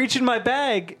to it, I reach in my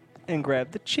bag and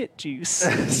grab the chit juice.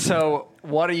 So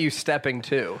what are you stepping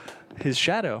to? His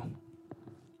shadow.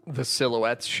 The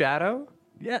silhouette's shadow?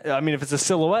 Yeah, I mean, if it's a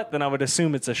silhouette, then I would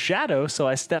assume it's a shadow, so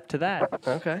I step to that.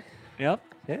 Okay. Yep.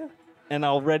 Yeah. and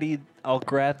I'll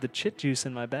grab the chit juice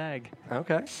in my bag.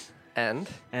 Okay. And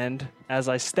And as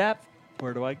I step,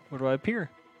 where do I appear?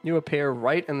 you appear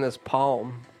right in this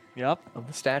palm Yep. of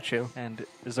the statue. And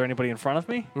is there anybody in front of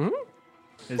me?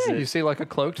 Mm-hmm. Is Yeah, it? you see like a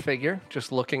cloaked figure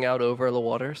just looking out over the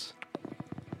waters.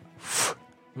 I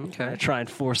Okay. try and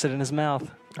force it in his mouth.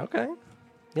 Okay.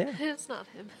 Yeah. It's not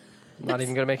him. Not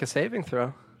even going to make a saving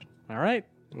throw. All right.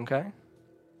 Okay.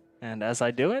 And as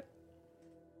I do it,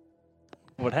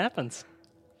 what happens?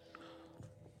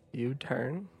 You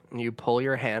turn and you pull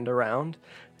your hand around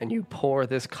and you pour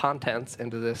this contents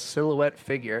into this silhouette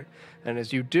figure. And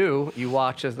as you do, you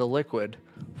watch as the liquid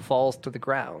falls to the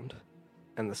ground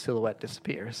and the silhouette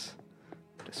disappears,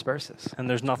 disperses. And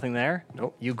there's nothing there.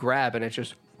 Nope. You grab and it's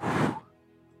just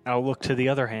I'll look to the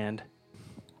other hand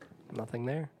nothing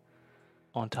there.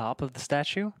 on top of the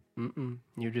statue. Mm-mm.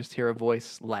 You just hear a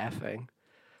voice laughing.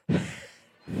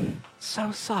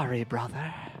 So sorry,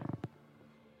 brother.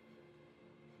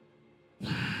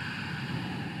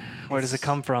 Where does it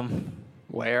come from?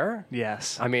 Where?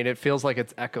 Yes. I mean, it feels like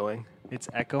it's echoing. It's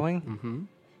echoing? Mm-hmm.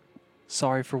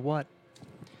 Sorry for what?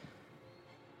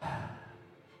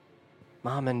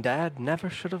 Mom and Dad never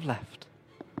should have left.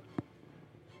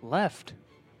 Left.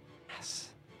 Yes.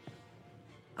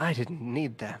 I didn't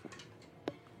need them.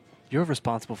 You're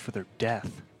responsible for their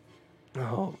death.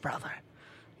 Oh, brother.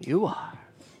 You are.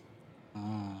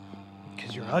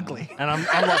 Because you're ugly. And I'm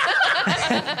like,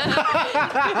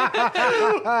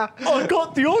 I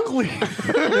got the ugly.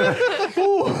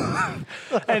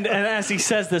 Ooh. And as he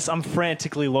says this, I'm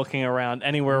frantically looking around,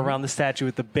 anywhere around the statue,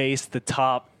 at the base, the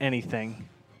top, anything.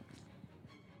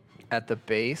 At the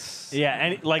base.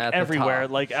 Yeah, like At the everywhere.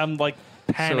 top. Like I'm like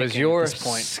panicking So as you're at this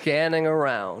point. scanning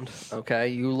around, okay,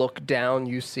 you look down,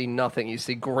 you see nothing. You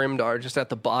see Grimdar just at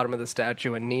the bottom of the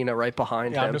statue and Nina right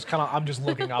behind Yeah, him. I'm just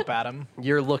looking up at him.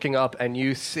 You're looking up and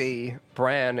you see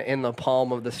Bran in the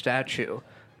palm of the statue.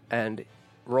 And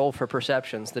roll for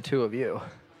perceptions, the two of you.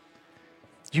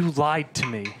 You lied to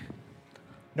me.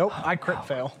 Nope, I crit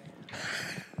fail.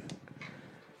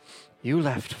 You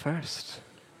left first.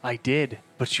 I did,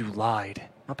 but you lied.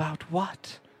 About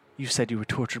what? You said you were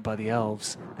tortured by the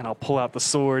elves, and I'll pull out the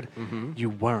sword.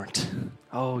 You weren't,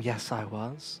 Oh, yes, I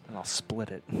was. and I'll split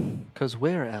it. 'Cause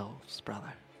we're elves,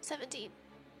 brother. 17.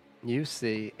 You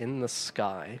see in the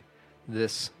sky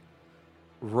this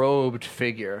robed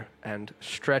figure, and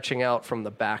stretching out from the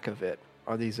back of it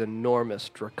are these enormous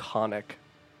draconic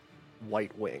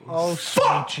white wings. Oh,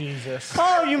 sweet Jesus.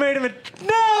 Oh, you made him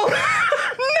no!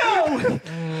 No!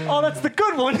 Oh, that's the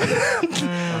good one.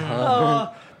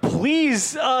 Please.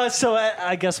 So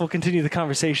I guess we'll continue the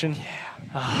conversation. Yeah.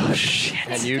 Oh, shit.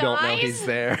 And you don't know he's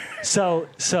there. So,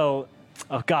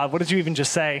 oh God, what did you even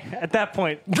just say? At that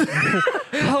point,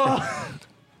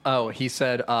 Oh, he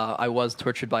said, I was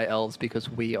tortured by elves because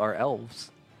we are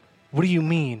elves. what do you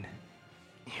mean?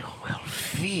 You will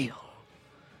feel.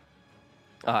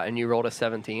 And you rolled a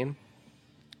 17.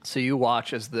 So you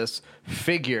watch as this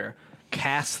figure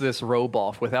casts this robe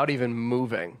off without even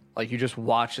moving. Like you just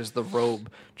watch as the robe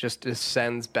just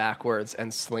descends backwards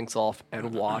and slinks off,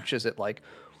 and watch as it like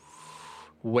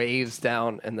waves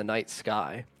down in the night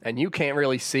sky. And you can't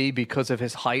really see because of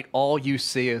his height. All you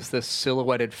see is this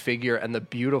silhouetted figure and the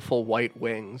beautiful white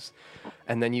wings.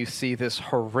 And then you see this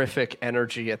horrific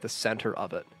energy at the center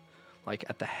of it, like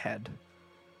at the head.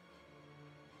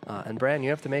 And Bran, you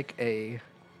have to make a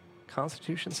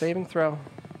Constitution saving throw.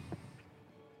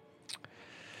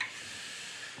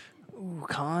 Ooh,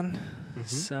 con.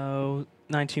 So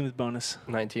 19 with bonus.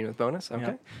 19 with bonus. Okay.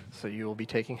 Yep. So you will be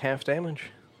taking half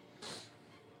damage.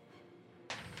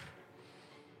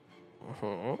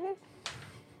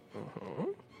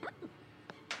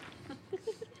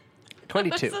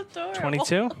 22. That's adorable.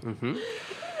 22.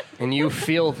 And you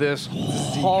feel this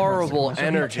horrible So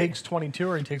energy. he takes 22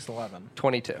 or he takes 11?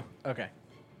 22. Okay.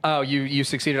 Oh, you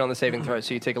succeeded on the saving throw,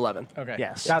 so you take 11. Okay.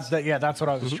 Yes. That's what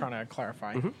I was just trying to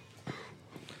clarify.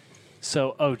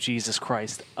 So, oh Jesus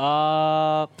Christ.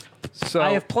 I So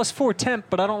have +4 temp,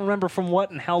 but I don't remember from what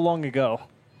and how long ago.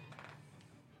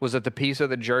 was it the piece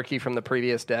of the jerky from the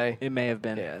previous day? It may have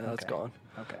been. Yeah, that's Okay. gone.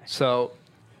 Okay. So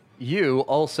you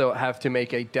also have to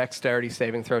make a dexterity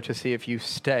saving throw to see if you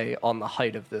stay on the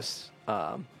height of this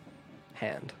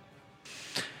hand.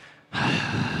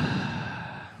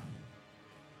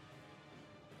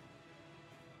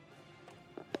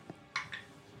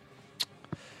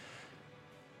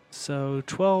 So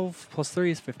 12 +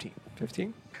 3 is 15.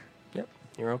 15? Yep.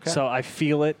 You're okay. So I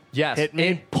feel it yes, hit me,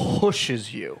 it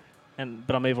pushes you.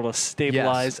 but I'm able to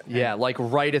stabilize. Yes. Yeah, like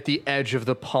right at the edge of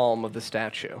the palm of the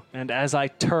statue. And as I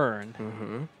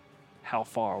turn, how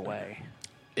far away?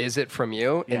 is it from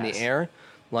you in the Yes. air?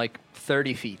 Like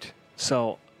 30 feet.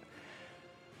 So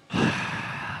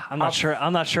I'm not sure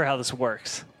how this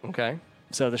works. Okay.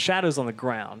 So the shadow's on the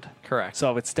ground. Correct. So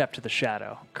I would step to the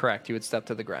shadow, Correct. You would step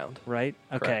to the ground. right?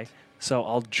 Okay. Correct. So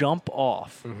I'll jump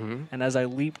off, Mm-hmm. and as I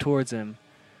leap towards him,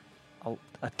 I'll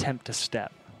attempt to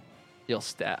step. You'll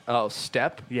step. Oh,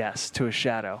 step Yes, to a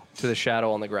shadow. to the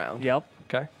shadow on the ground. Yep.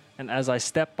 Okay. And as I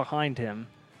step behind him,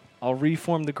 I'll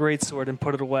reform the greatsword and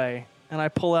put it away. And I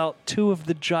pull out 2 of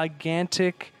the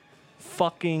gigantic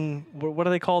fucking, what are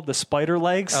they called? The spider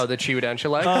legs? Oh, the Chiwedentia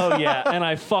leg? Oh, yeah. And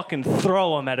I fucking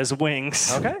throw him at his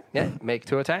wings. Okay. Yeah. Make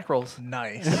 2 attack rolls.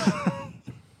 Nice.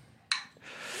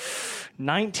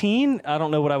 19? I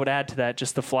don't know what I would add to that,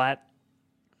 just the flat.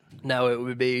 No, it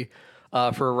would be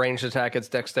for a ranged attack, it's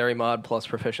dexterity mod plus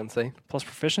proficiency. Plus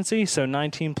proficiency, so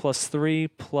 19 plus 3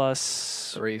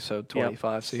 plus... 3, so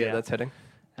 25. So yeah, Yeah. that's hitting.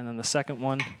 And then the second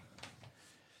one,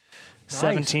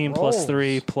 17 plus rolls.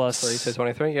 3 plus... 3, so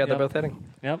 23. Yeah, they're Yep. both hitting.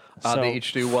 Yep. They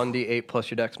each do 1d8 plus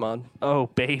your dex mod. Oh,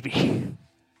 baby.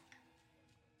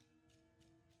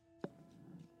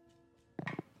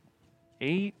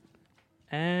 8,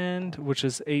 and which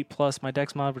is 8 plus my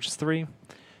dex mod, which is 3.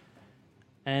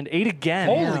 And 8 again.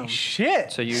 Holy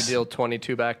shit! So you deal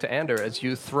 22 back to Ander as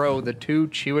you throw the 2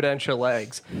 Chiwedentia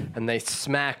legs, and they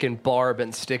smack and barb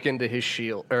and stick into his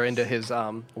shield or into his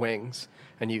wings,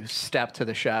 and you step to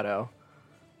the shadow,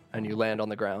 and you land on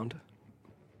the ground.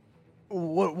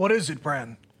 What is it,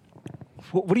 Bran?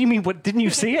 What do you mean? What, didn't you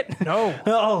see it? No.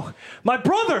 Oh, my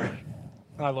brother!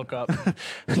 I look up.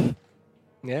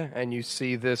 Yeah, and you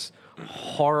see this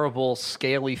horrible,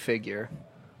 scaly figure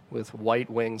with white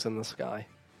wings in the sky.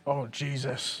 Oh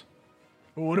Jesus.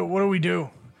 What do we do?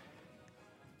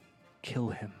 Kill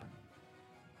him.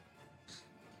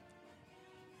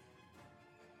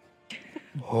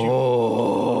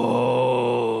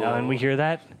 Oh. And we hear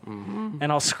that,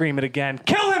 and I'll scream it again.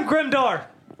 Kill him, Grimdar!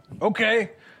 Okay.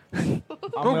 I'm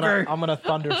gonna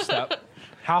thunder step.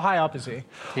 How high up is he?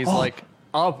 He's like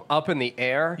up in the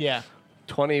air. Yeah.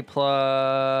 20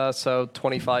 plus, so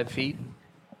 25 feet.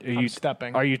 Are you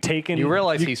stepping. Are you taking? You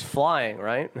realize he's flying,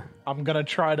 right? I'm gonna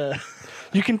try to.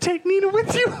 You can take Nina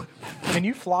with you. Can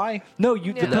you fly? No,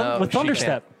 you No, with she thunder can't.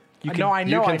 step. You can. No, I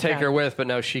know You can I take her with, but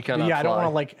no, she cannot Yeah, I don't fly.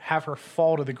 want to like have her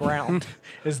fall to the ground.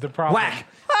 Is the problem? Whack!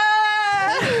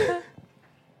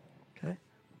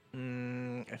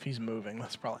 If he's moving,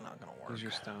 that's probably not gonna work. Use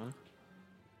your stone.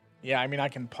 Yeah, I mean I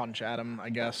can punch at him, I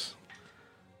guess.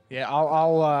 Yeah,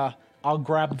 I'll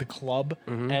grab the club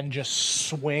and just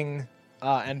swing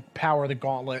and power the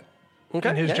gauntlet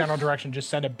in his yeah. general direction. Just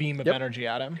send a beam of Yep. energy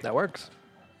at him. That works.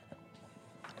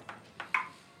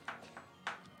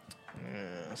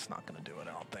 It's not gonna do it,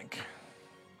 I don't think.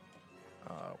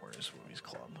 Where's Ruby's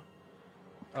club?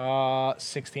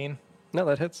 16. No,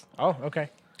 that hits. Oh, okay.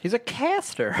 He's a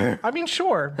caster. I mean,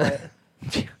 sure, but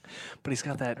But he's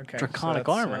got that okay, draconic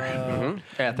so that's, armor.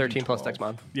 Yeah, 13 plus dex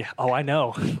mod. Yeah. Oh, I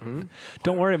know.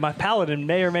 Don't worry, my paladin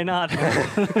may or may not be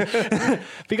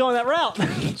going that route.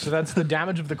 so that's the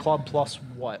damage of the club plus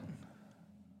what?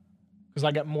 Because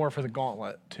I get more for the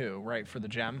gauntlet too, right? For the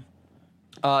gem.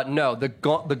 No, the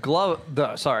glove.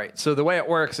 Sorry. So the way it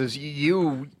works is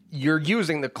you're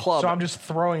using the club. So I'm just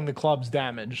throwing the club's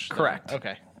damage. then. Correct.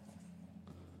 Okay.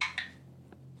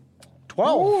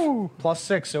 12 plus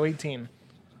 6, so 18.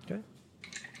 Okay.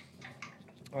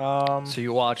 So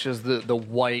you watch as the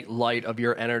white light of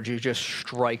your energy just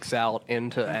strikes out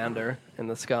into Ander in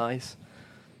the skies.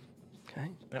 Okay.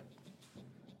 Yep.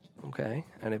 Okay.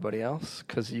 Anybody else?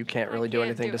 Because you can't really do can't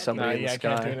anything do to somebody in the I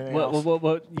can't do sky. anything else.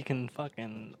 What? You can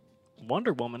fucking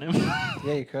Wonder Woman him.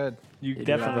 Yeah, you could. You You have a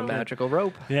definitely magical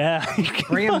rope. Yeah. You can.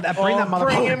 Bring him. Bring that motherfucker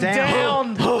Bring him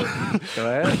down. Go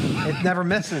ahead. It never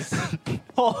misses.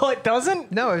 Oh, it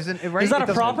doesn't. No, isn't it? Right? Is that It a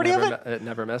doesn't- property of Never it? It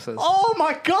never misses. Oh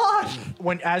my god!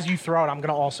 When as you throw it, I'm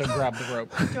gonna also grab the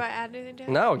rope. Do I add anything to it?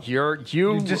 No,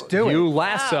 you just do it. You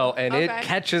lasso Oh, and it okay.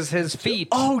 catches his feet.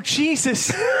 Oh Jesus!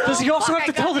 Does he also Fuck,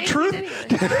 have to I tell got the truth?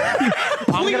 18 anyway.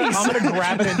 I'm gonna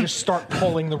grab it and just start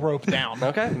pulling the rope down.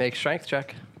 Okay, make strength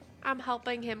check. I'm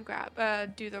helping him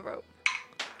do the rope.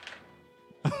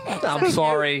 I'm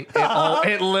sorry.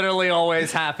 It literally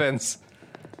always happens.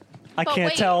 I But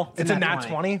can't wait. tell. It's a nat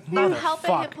 20. You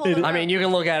helping him pull the rope. I mean, you can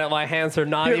look at it. My hands are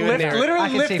not even there. Literally I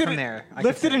can lift see it, from there. I can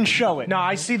lift it and show it. No,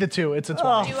 I see the 2. It's a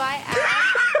 20. Do I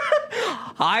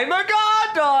add? I'm a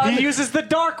god dog. He uses the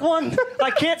dark one.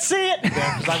 I can't see it.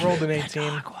 Yeah, 'cause I rolled an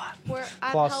 18. Where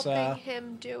I'm Plus, helping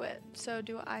him do it. So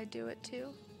do I do it too?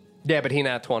 Yeah, but he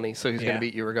nat 20, so he's Yeah. gonna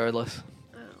beat you regardless.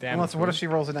 Damn. Unless, what if she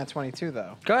rolls in that 22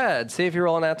 though? Go ahead, see if you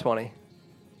roll a nat 20.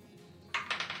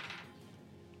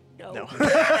 No.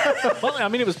 Well, I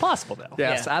mean, it was possible, though.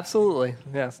 Yes, Yeah. absolutely.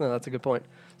 Yes, no, that's a good point.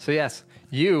 So yes,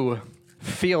 you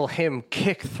feel him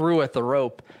kick through at the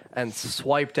rope and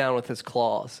swipe down with his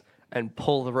claws and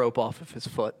pull the rope off of his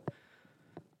foot.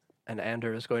 And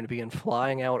Ander is going to begin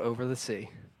flying out over the sea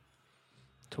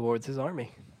towards his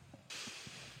army.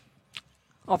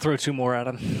 I'll throw 2 more at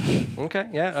him. Okay,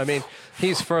 yeah. I mean,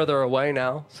 he's further away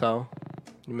now, so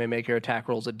you may make your attack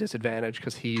rolls at disadvantage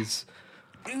because he's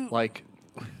like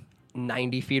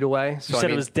 90 feet away. So You I said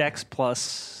mean, it was Dex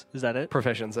plus, is that it?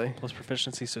 proficiency. Plus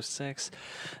proficiency, so 6.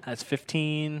 That's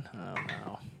 15. Oh,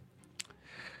 no.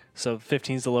 So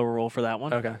 15 is the lower roll for that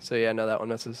one. Okay, so yeah, no, that one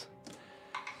misses.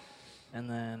 And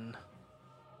then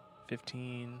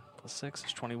 15 plus 6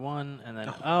 is 21. And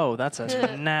then, oh, that's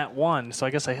a nat 1. So I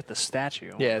guess I hit the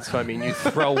statue. Yeah, so I mean, you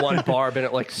throw one barb and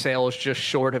it like sails just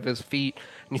short of his feet,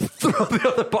 and you throw the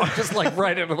other barb just like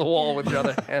right into the wall with your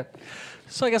other hand.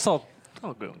 So I guess I'll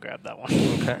go and grab that one.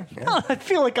 Okay. Yeah. I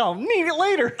feel like I'll need it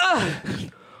later.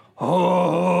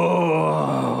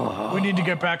 We need to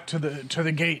get back to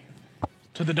the gate,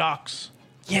 to the docks.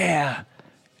 Yeah.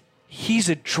 He's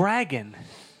a dragon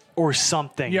or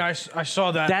something. Yeah, I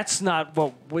saw that. That's not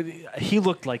what he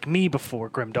looked like me before,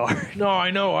 Grimdar. No,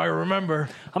 I know. I remember.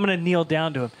 I'm going to kneel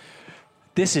down to him.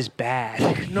 This is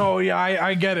bad. No, yeah,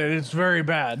 I get it. It's very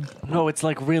bad. No, it's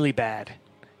like really bad.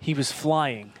 He was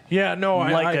flying Yeah, no,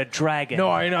 like a dragon.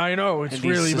 No, I know. It's and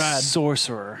he's really a bad.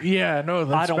 sorcerer. Yeah, no,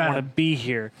 that's I don't bad. want to be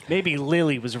here. Maybe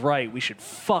Lily was right. We should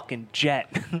fucking jet.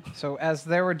 So as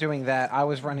they were doing that, I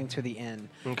was running to the inn.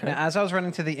 Okay. Now, as I was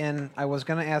running to the inn, I was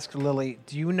going to ask Lily,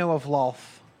 do you know of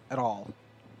Lolth at all?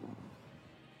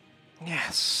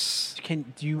 Yes.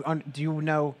 Do you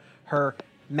know her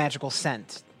magical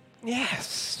scent?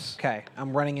 Yes. Okay,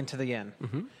 I'm running into the inn.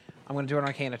 Mm-hmm. I'm going to do an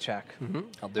Arcana check.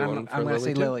 I'll do one for I'm going to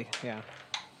say too. Lily. Yeah.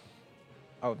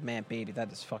 Oh man, baby, that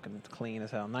is fucking clean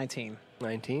as hell. 19.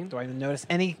 19. Do I even notice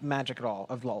any magic at all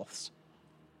of Lolth's?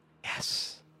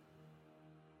 Yes.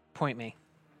 Point me.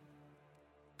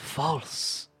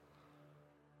 False.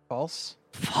 False.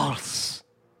 False.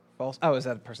 False. Oh, is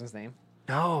that a person's name?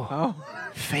 No. Oh.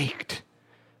 Faked.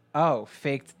 Oh,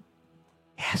 faked.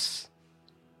 Yes.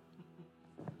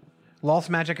 Lolth's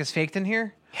magic is faked in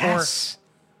here? Yes.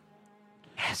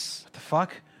 Yes. What the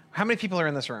fuck? How many people are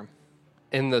in this room?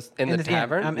 In the the inn.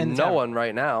 tavern? I'm in the no tavern. one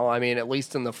right now. I mean, at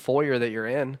least in the foyer that you're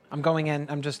in. I'm going in.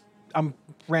 I'm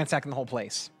ransacking the whole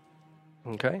place.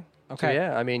 Okay. Okay. So,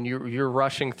 yeah, I mean, you're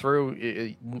rushing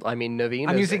through. I mean, Naveen.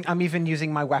 I'm even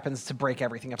using my weapons to break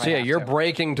everything if I So yeah, have you're to.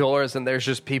 breaking doors and there's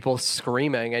just people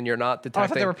screaming and you're not Oh, detecting. I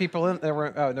thought there were people in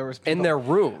there. There was people. in their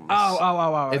rooms.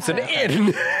 Oh. It's okay, an okay. inn.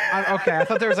 Okay, I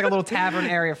thought there was like a little tavern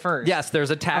area first. Yes, there's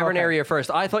a tavern okay. area first.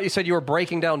 I thought you said you were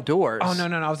breaking down doors. Oh no.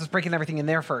 I was just breaking everything in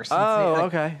there first. Oh, Like,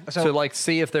 okay. So, So like,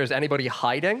 see if there's anybody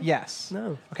hiding. yes.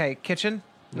 No. Okay, kitchen.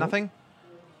 Nothing.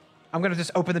 I'm gonna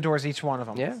just open the doors each one of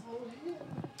them. Yeah.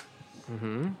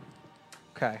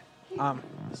 Okay.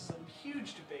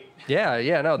 Huge debate.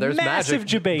 Yeah. No, there's Massive magic.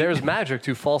 debate. There's magic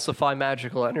to falsify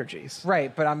magical energies.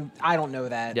 Right, but I don't know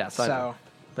that. Yes, so I know.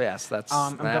 But yes, that's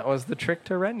I'm that was the trick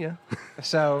to Renya.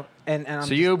 so and I'm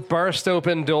So you burst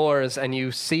open doors and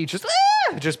you see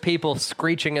just people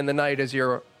screeching in the night as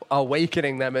you're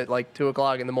awakening them at like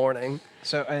 2:00 in the morning.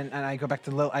 so and I go back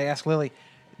to Lily. I ask Lily,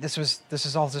 this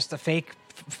is all just a fake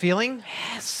feeling,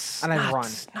 Yes. And I not,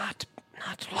 run. Not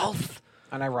Loth.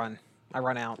 and I run. I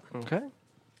run out. Okay. And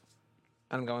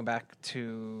I'm going back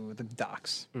to the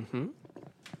docks.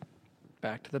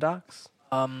 Back to the docks.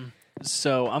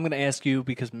 So I'm going to ask you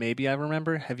because maybe I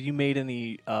remember. Have you made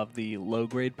any of the low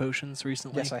grade potions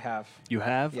recently? Yes, I have. You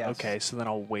have? Yes. Okay, so then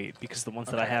I'll wait because the ones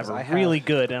that I Okay, have 'cause are I have- really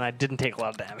good and I didn't take a lot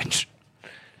of damage.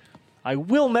 I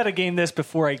will metagame this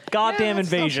before a goddamn That's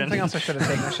still invasion. Something else I should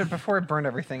have taken. Before I burned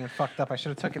everything and fucked up. I should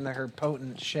have taken her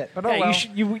potent shit. But oh Yeah,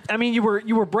 well.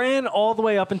 you were Bran all the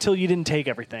way up until you didn't take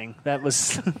everything. That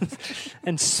was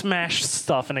and smashed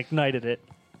stuff and ignited it.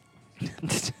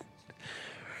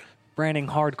 Branding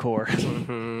hardcore.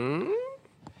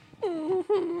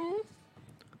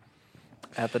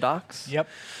 At the docks. Yep.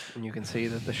 And you can see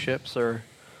that the ships are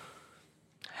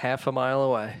half a mile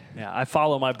away. Yeah, I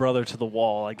follow my brother to the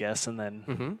wall, I guess, and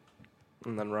then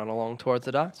And then run along towards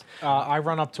the docks. I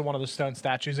run up to one of the stone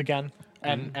statues again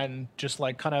and just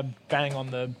like kind of bang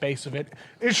on the base of it.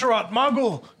 Isharat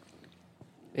Muggle!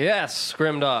 Yes,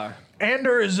 Grimdar.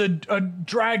 Ander is a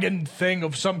dragon thing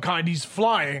of some kind. He's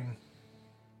flying.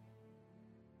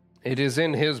 It is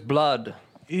in his blood.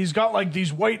 He's got like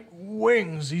these white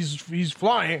wings. He's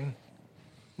flying.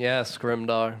 Yes,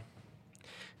 Grimdar.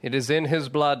 It is in his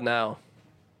blood now.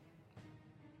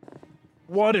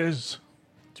 What is?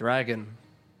 Dragon.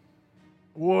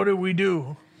 What do we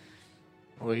do?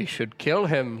 We should kill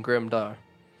him, Grimdar.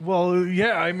 Well,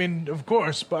 yeah, I mean, of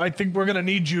course, but I think we're gonna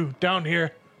need you down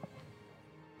here.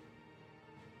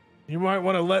 You might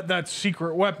want to let that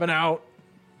secret weapon out.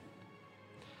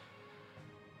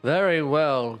 Very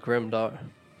well, Grimdar.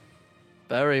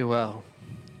 Very well.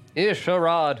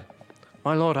 Isharad,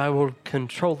 my lord, I will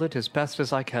control it as best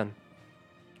as I can.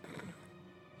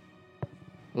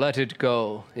 Let it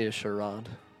go, Isharad.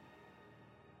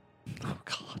 Oh,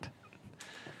 God.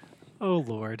 Oh,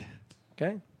 Lord.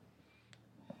 Okay.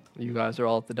 You guys are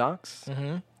all at the docks,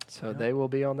 so they will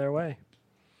be on their way.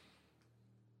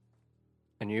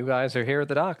 And you guys are here at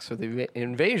the docks, so the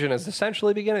invasion is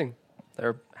essentially beginning.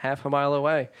 They're half a mile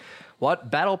away.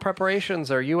 What battle preparations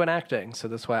are you enacting? So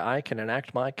this way I can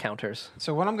enact my counters.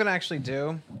 So what I'm going to actually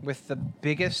do with the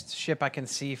biggest ship I can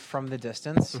see from the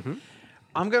distance,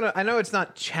 I know it's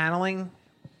not channeling,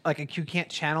 like you can't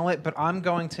channel it, but I'm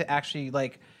going to actually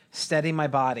like steady my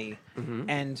body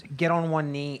and get on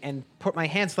one knee and put my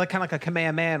hands like kind of like a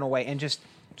Kamehameha in a way and just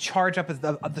charge up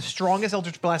the strongest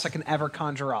Eldritch Blast I can ever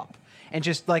conjure up and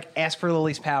just like ask for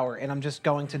Lily's power. And I'm just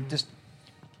going to just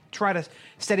try to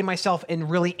steady myself and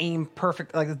really aim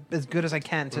perfect, like as good as I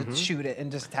can to shoot it and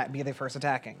just be the first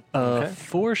attacking.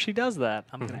 Before she does that,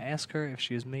 I'm going to ask her if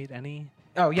she has made any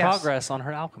progress on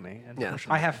her alchemy. And Yeah.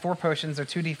 potion. I have 4 potions. They're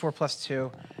 2d4 plus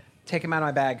 2. Take them out of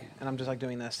my bag, and I'm just like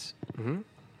doing this.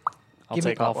 I'll give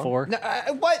me take all one. 4. No,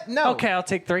 what? No. Okay, I'll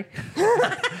take 3.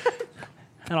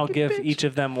 And I'll give each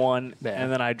of them one, Yeah.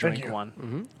 and then I drink you.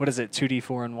 one. What is it,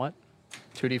 2d4 and what?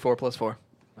 2d4 plus 4.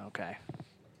 Okay.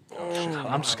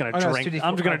 I'm just going Oh, to no, it's drink. 2d4.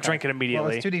 I'm just going to Okay. drink it Well,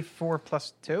 immediately. it's 2d4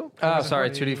 plus 2? Oh, sorry,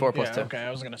 2d4 plus Yeah, 2. okay,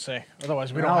 I was gonna say.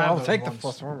 Otherwise, we No, don't have I'll those take ones. the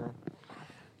plus 1.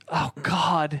 Oh,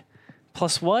 God.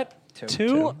 Plus what? 2.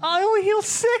 2? I only heal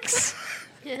 6.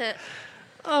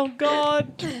 Oh,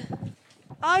 God.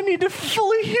 I need to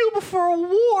fully heal before a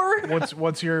war.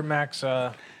 What's your max?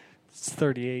 It's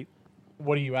 38.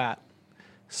 What are you at?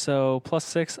 So plus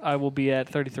 6, I will be at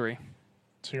 33.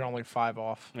 So you're only 5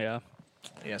 off. Yeah.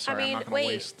 Yeah, I sorry, I'm mean, not gonna wait.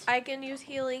 waste. I can use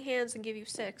healing hands and give you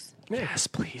 6. Yes,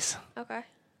 please. Okay.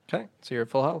 Okay, so you're at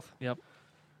full health. Yep.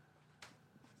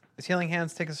 Does Healing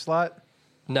Hands take a slot?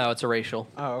 No, it's a racial.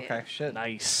 Oh, okay. Shit.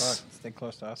 Nice. Fuck, stay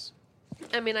close to us.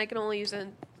 I mean, I can only use it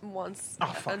once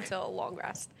fuck. until a long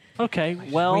rest. Okay,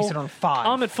 well, wasted on 5.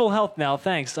 I'm at full health now,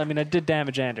 thanks. I mean, I did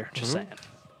damage Ander, just saying.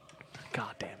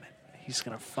 God damn it. He's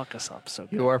going to fuck us up so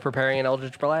good. You are preparing an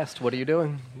Eldritch Blast. What are you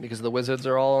doing? Because the wizards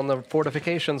are all on the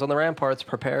fortifications on the ramparts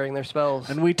preparing their spells.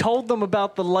 And we told them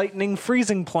about the lightning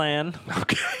freezing plan.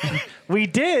 Okay. We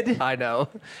did. I know.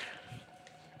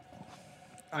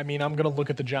 I mean, I'm gonna look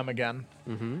at the gem again.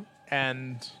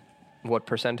 And What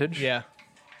percentage? yeah,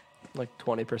 Like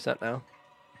 20% now.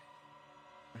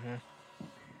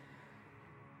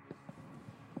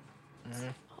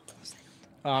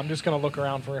 I'm just gonna look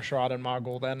around for Ashrad and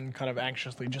Mogul, then kind of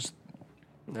anxiously just.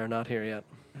 They're not here yet.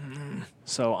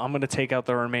 So I'm going to take out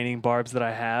the remaining barbs that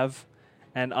I have,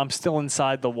 and I'm still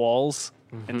inside the walls,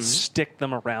 and stick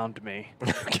them around me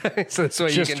Okay, so this way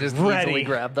Just you can just ready. easily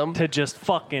grab them. to just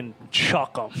fucking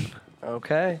chuck them.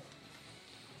 Okay.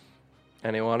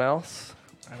 Anyone else?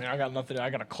 I mean, I got nothing. I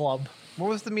got a club. What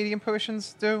was the medium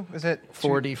potions do? Is it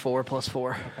 4d4 plus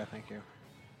 4. Okay, thank you.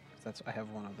 I have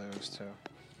one of those too.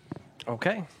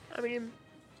 Okay. I mean,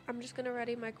 I'm just gonna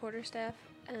ready my quarterstaff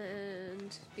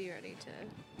and be ready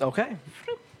to. Okay.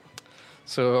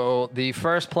 So the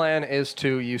first plan is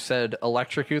to, you said,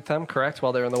 electrocute them, correct,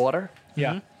 while they're in the water?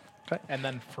 Yeah. Okay. And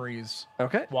then freeze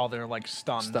Okay. while they're like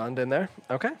stunned. Stunned in there.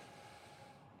 Okay.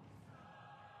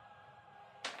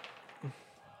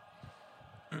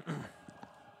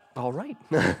 All right.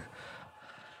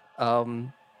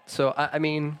 So, I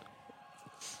mean,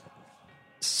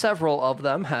 several of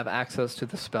them have access to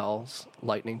the spells,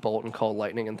 Lightning Bolt and Cold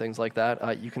Lightning and things like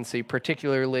that. You can see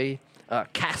particularly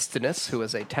Castinus, who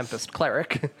is a Tempest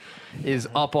Cleric, is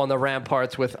up on the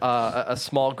ramparts with a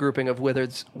small grouping of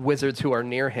wizards who are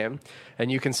near him.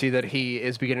 And you can see that he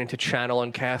is beginning to channel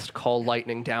and cast Call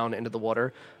Lightning down into the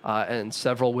water. And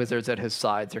several wizards at his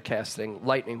sides are casting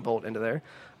Lightning Bolt into there.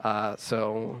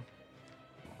 So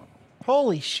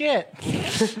Holy shit.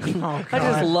 I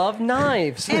just love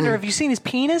knives. Ander, have you seen his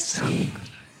penis?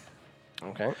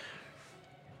 Okay.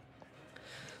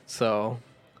 So,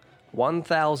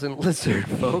 1,000 lizard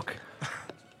folk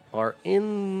are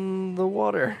in the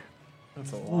water.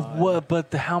 What?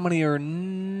 But how many are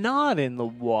not in the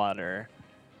water?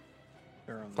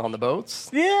 On the boats?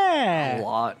 A Yeah.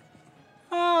 lot.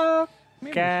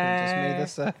 Maybe we should have just made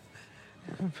this a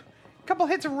couple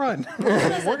hits and run.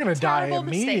 We're gonna die terrible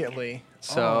mistake. immediately.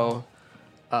 So,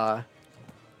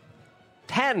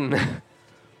 10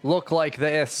 look like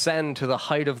they ascend to the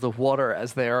height of the water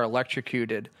as they are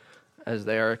electrocuted, as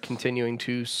they are continuing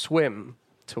to swim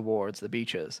towards the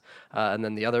beaches. And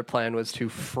then the other plan was to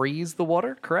freeze the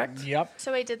water, correct? Yep.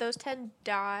 So wait, did those 10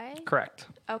 die? Correct.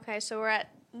 Okay, so we're at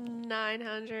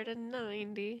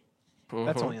 990.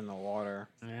 That's only in the water.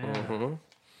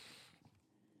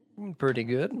 Pretty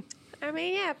good. I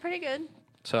mean, yeah, pretty good.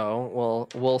 So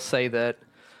we'll say that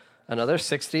another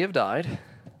 60 have died.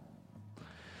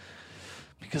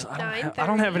 Because I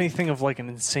don't have anything of like an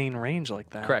insane range like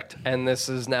that. Correct. And this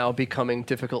is now becoming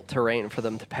difficult terrain for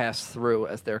them to pass through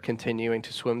as they're continuing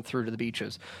to swim through to the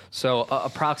beaches. So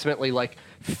approximately like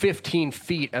 15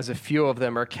 feet as a few of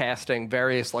them are casting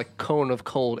various like cone of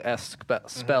cold-esque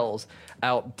spells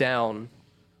out, down.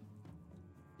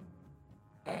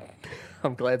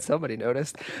 I'm glad somebody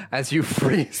noticed. As you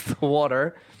freeze the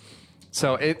water.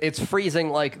 So it's freezing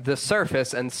like the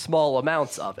surface and small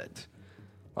amounts of it.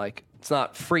 Like, it's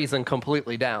not freezing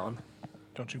completely down.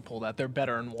 Don't you pull that? They're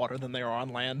better in water than they are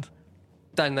on land.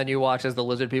 And then you watch as the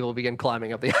lizard people begin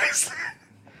climbing up the ice.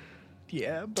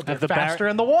 Yeah, but Have they're the faster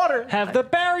in the water. Have the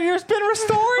barriers been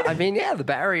restored? I mean, yeah, the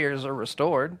barriers are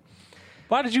restored.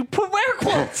 Why did you put air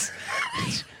quotes?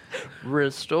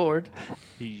 Restored.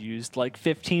 He used like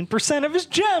 15% of his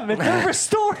gem and they're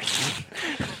restored.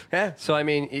 Yeah, so I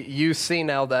mean, you see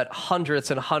now that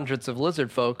hundreds and hundreds of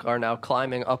lizard folk are now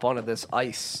climbing up onto this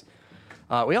ice.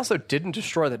 We also didn't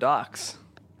destroy the docks.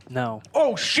 No.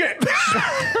 Oh shit!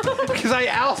 Because I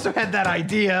also had that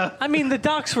idea. I mean, the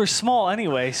docks were small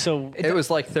anyway, so. It was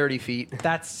like 30 feet.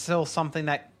 That's still something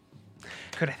that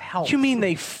could have helped. You mean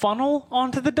they funnel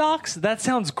onto the docks? That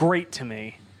sounds great to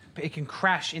me. It can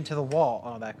crash into the wall.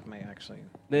 Oh, that may actually.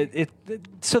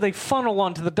 So they funnel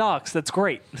onto the docks. That's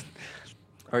great.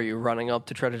 Are you running up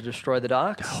to try to destroy the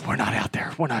docks? We're not out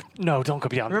there. We're not. No, don't go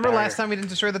beyond. Remember the last time we didn't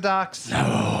destroy the docks?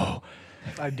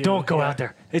 I do. Don't go out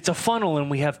there. It's a funnel, and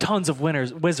we have tons of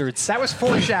wizards. That was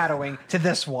foreshadowing to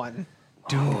this one.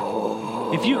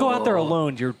 If you go out there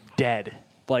alone, you're dead.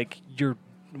 Like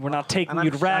We're not taking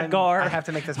you to Radgar. I have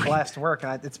to make this blast work,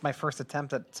 and it's my first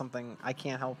attempt at something I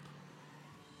can't help.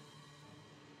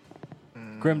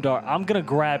 Grimdar. I'm gonna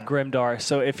grab Grimdar.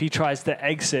 So if he tries to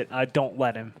exit, I don't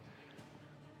let him.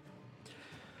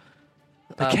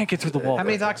 They can't get through the wall. How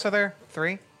many docks are there?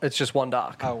 3? It's just one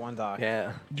dock. Oh, one dock.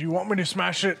 Yeah. Do you want me to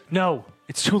smash it? No,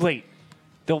 it's too late.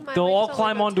 They'll My all wing's only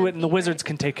climb about onto 10 it, and the feet, wizards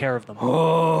can take care of them.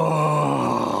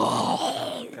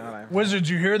 Wizards,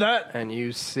 you hear that? And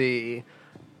you see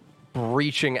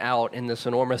breaching out in this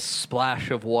enormous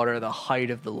splash of water the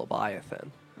height of the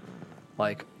Leviathan.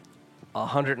 Like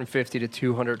 150 to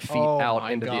 200 feet Oh out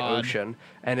my into the God. ocean.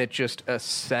 And it just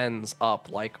ascends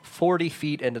up like 40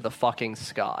 feet into the fucking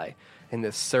sky in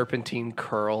this serpentine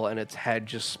curl, and its head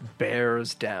just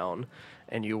bears down.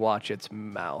 And you watch its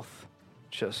mouth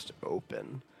just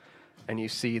open. And you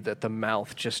see that the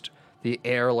mouth just... the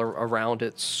air around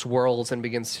it swirls and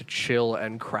begins to chill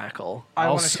and crackle. I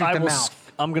want to shoot the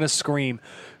mouth. I'm gonna scream,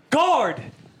 guard!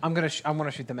 I want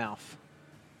to shoot the mouth.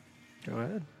 Go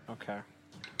ahead. Okay.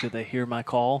 Did they hear my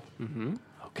call? Mm-hmm.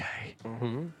 Okay.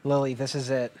 Lily, this is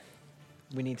it.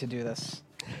 We need to do this.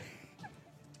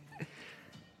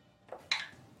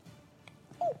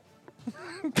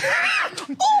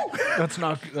 That's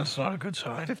not a good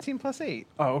sign. 15 plus 8.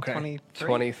 Oh, okay. 23.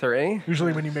 23.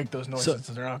 Usually when you make those noises,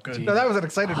 they're not good. No, that was an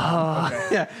excited one.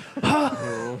 Yeah.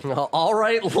 All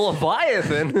right,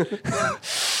 Leviathan.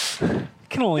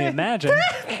 Can only imagine.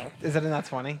 Is it a not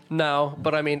 20? No,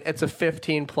 but I mean, it's a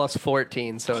 15 plus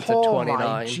 14, so it's a Oh 29.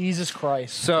 my Jesus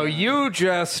Christ! So you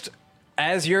just,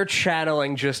 as you're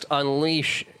channeling, just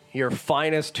unleash your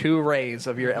finest 2 rays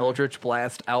of your Eldritch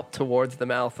Blast out towards the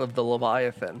mouth of the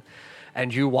Leviathan.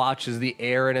 And you watch as the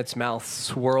air in its mouth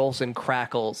swirls and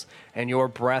crackles, and your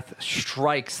breath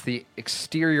strikes the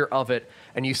exterior of it,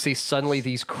 and you see suddenly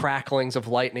these cracklings of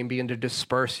lightning begin to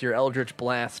disperse your Eldritch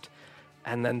Blast,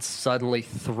 and then suddenly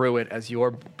through it, as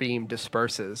your beam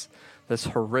disperses, this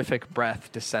horrific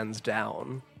breath descends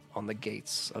down on the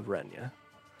gates of Renya.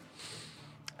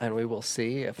 And we will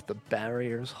see if the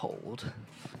barriers hold.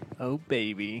 Oh,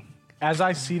 baby. As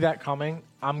I see that coming,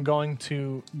 I'm going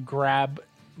to grab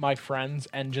my friends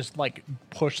and just like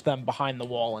push them behind the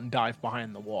wall and dive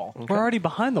behind the wall. We're already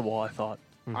behind the wall, I thought.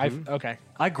 Okay.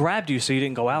 I grabbed you so you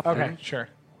didn't go out there. Okay, sure.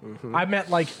 I meant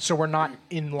like so we're not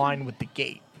in line with the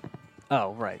gate.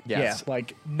 Oh, right. Yes. Yeah,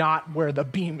 like not where the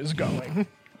beam is going.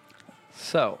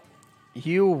 So,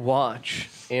 you watch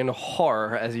in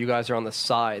horror as you guys are on the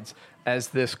sides as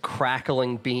this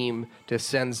crackling beam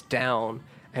descends down,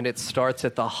 and it starts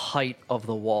at the height of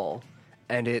the wall.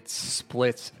 and it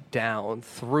splits down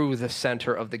through the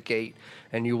center of the gate,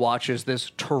 and you watch as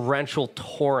this torrential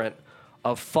torrent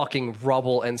of fucking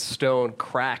rubble and stone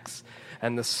cracks,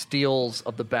 and the steels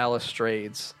of the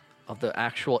balustrades of the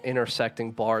actual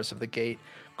intersecting bars of the gate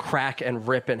crack and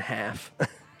rip in half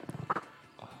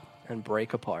and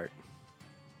break apart.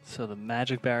 So the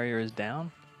magic barrier is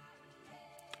down?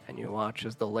 And you watch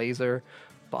as the laser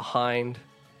behind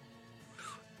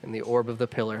in the orb of the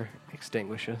pillar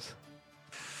extinguishes.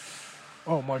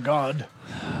 Oh my god.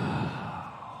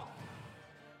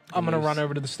 I'm gonna run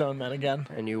over to the stone men again.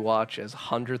 And you watch as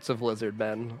hundreds of lizard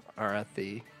men are at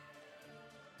the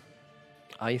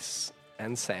ice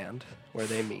and sand where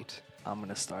they meet. I'm going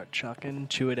to start chucking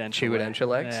Chew-It-Encha Chew-It-Encha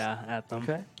legs? Yeah, at them.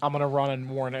 Okay. I'm gonna run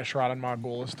and warn Ishrad and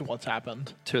Margul as to what's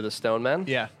happened. To the stone men?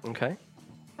 Yeah. Okay.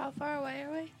 How far away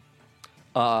are we?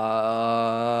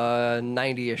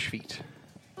 90-ish feet.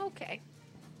 Okay.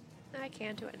 I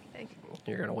can't do anything.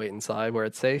 You're going to wait inside where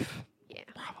it's safe? Yeah.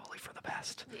 Probably for the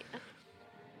best. Yeah.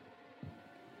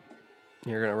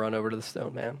 You're going to run over to the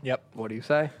stone man? Yep. What do you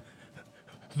say?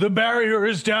 The barrier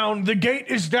is down. The gate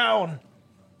is down.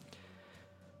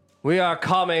 We are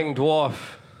coming, dwarf.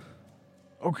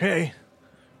 Okay.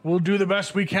 We'll do the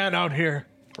best we can out here.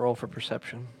 Roll for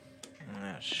perception.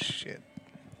 Ah, shit.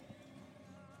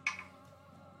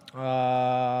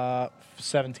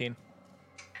 17.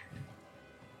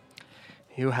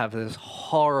 You have this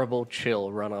horrible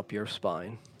chill run up your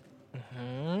spine.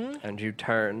 And you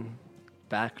turn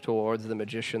back towards the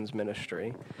magician's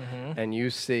ministry. And you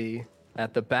see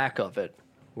at the back of it,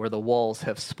 where the walls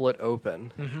have split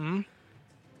open,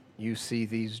 you see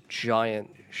these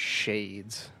giant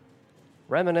shades,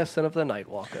 reminiscent of the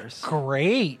Nightwalkers,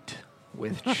 Great.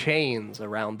 with chains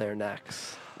around their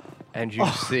necks. And you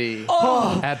see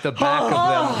at the back of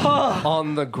them,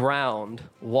 on the ground,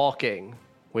 walking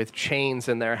with chains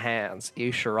in their hands,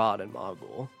 Isharad and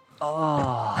Magul.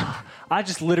 I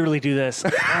just literally do this.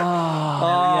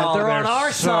 Yeah, they're on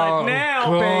our side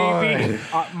now, baby.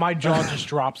 My jaw just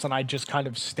drops and I just kind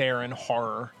of stare in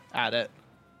horror at it.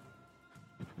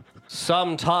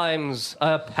 Sometimes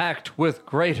a pact with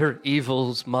greater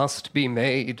evils must be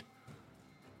made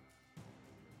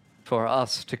for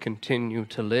us to continue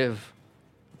to live.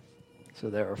 So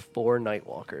there are 4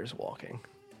 Nightwalkers walking.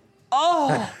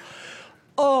 Oh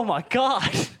my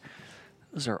god.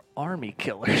 Those are army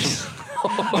killers.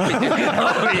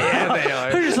 Yeah, they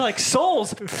are. They're just like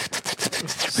souls.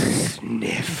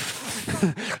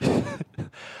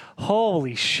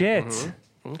 Holy shit.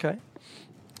 Okay.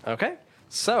 Okay.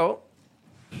 So,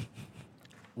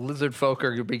 lizard folk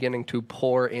are beginning to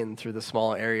pour in through the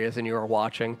small areas, and you are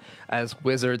watching as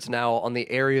wizards now on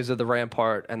the areas of the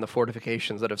rampart and the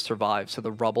fortifications that have survived. So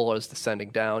the rubble is descending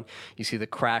down. You see the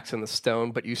cracks in the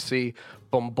stone, but you see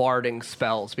bombarding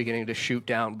spells beginning to shoot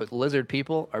down. But lizard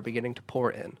people are beginning to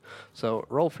pour in. So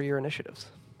roll for your initiatives.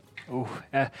 Ooh.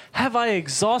 Have I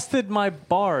exhausted my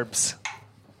barbs?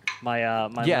 My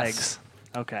Yes. legs.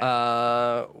 Okay.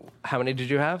 How many did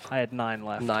you have? I had 9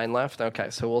 left. 9 left? Okay,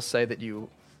 so we'll say that you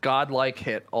godlike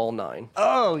hit all 9.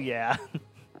 Oh yeah.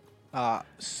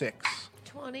 6.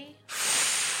 20.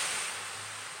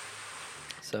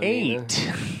 So Nina-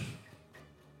 8.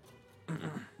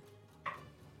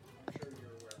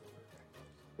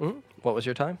 What was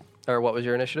your time? Or what was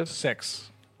your initiative? 6.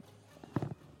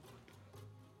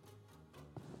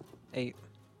 8.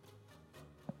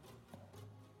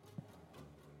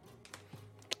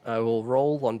 I will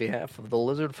roll on behalf of the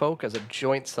lizard folk as a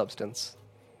joint substance.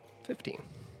 15.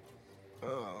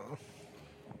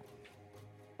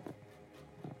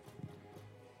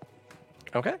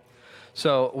 Okay.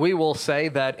 So we will say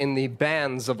that in the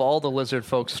bands of all the lizard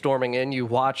folk storming in, you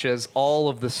watch as all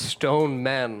of the stone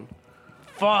men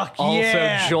Fuck also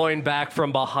yeah. join back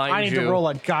from behind I need you. to roll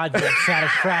a goddamn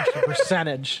satisfaction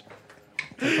percentage.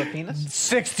 Penis?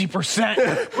 60%.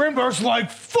 Grimdar's like,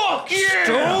 fuck yeah!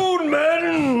 Stone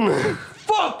men!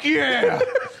 Fuck yeah!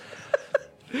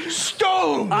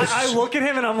 Stones! I look at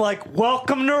him and I'm like,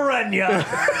 welcome to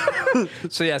Renya.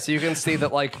 So yeah, so you can see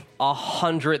that like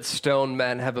 100 stone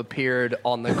men have appeared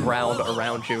on the ground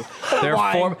around you. They're,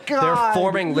 they're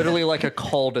forming literally like a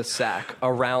cul-de-sac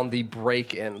around the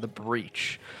break-in, the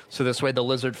breach. So this way the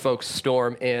lizard folks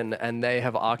storm in and they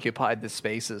have occupied the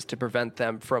spaces to prevent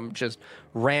them from just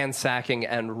ransacking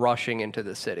and rushing into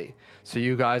the city. So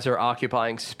you guys are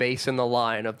occupying space in the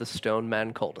line of the stone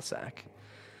men cul-de-sac.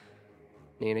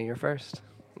 Nina, you're first.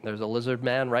 There's a lizard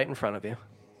man right in front of you.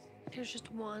 There's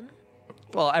just one.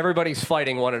 Well, everybody's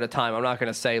fighting one at a time. I'm not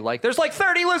going to say, like, there's like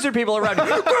 30 lizard people around you.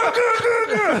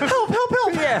 Help,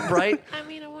 help. Yeah, right? I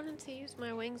mean, I wanted to use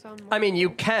my wings on one. I mean,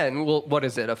 you can. Well, what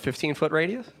is it, a 15-foot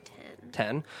radius? 10.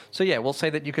 10. So yeah, we'll say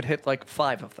that you could hit like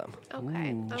 5 of them. Okay.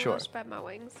 I'm sure. gonna spread my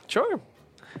wings. Sure.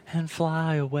 And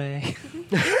fly away.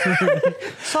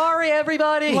 Sorry,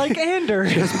 everybody. Like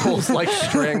Anders. Just pulls like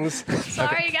strings.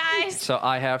 Sorry, guys. So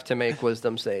I have to make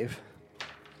wisdom save.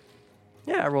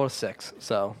 Yeah, I rolled a 6.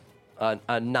 So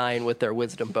a 9 with their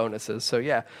wisdom bonuses. So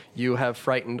yeah, you have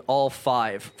frightened all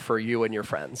 5 for you and your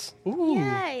friends.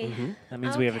 Yay. That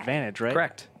means we have Okay. advantage, right?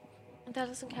 Correct. That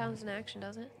doesn't count as an action,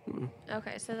 does it?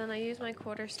 Okay, so then I use my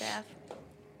quarterstaff,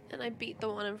 and I beat the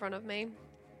one in front of me.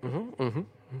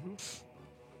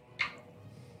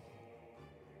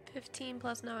 15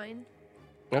 plus 9.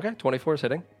 Okay, 24 is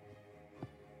hitting.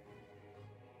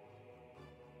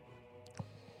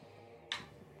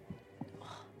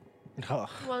 Oh.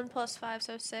 1 plus 5,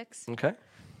 so 6. Okay.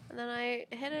 And then I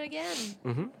hit it again.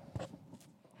 Mm-hmm.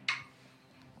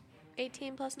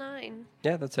 18 plus 9.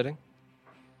 Yeah, that's hitting.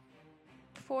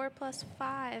 4 plus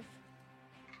 5.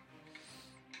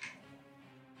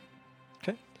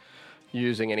 Okay.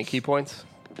 Using any key points?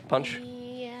 Punch?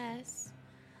 Yes.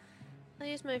 I'll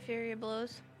use my Fury of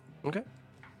Blows. Okay.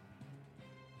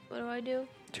 What do I do?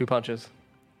 2 punches.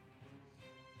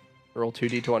 Roll 2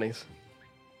 d20s.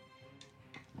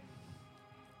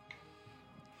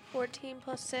 14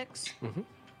 plus 6. Mhm.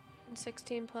 And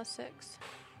 16 plus 6.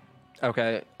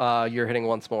 Okay, you're hitting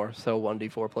once more, so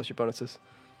 1d4 plus your bonuses.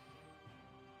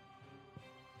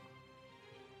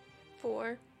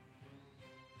 4.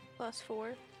 Plus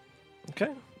 4.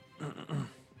 Okay.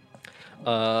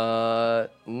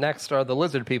 Next are the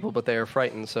lizard people, but they are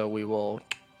frightened, so we will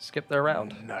skip their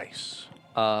round. Nice.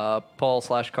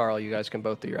 Paul/Carl, you guys can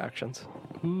both do your actions.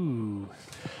 Ooh.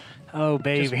 Oh,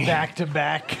 Just baby. back to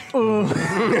back. Oh,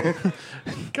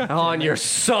 and you're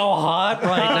so hot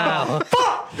right now.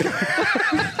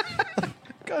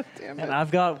 God damn it. And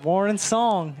I've got War and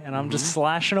Song, and I'm just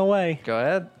slashing away. Go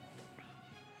ahead.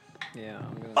 Yeah,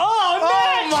 I'm gonna.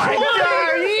 Oh my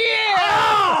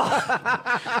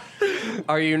God!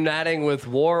 Are you natting with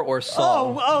war or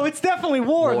song? Oh, it's definitely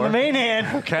War in War. the main hand.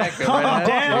 Okay, go Calm right ahead.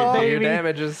 down, Do your baby.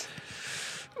 damages.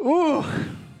 Ooh.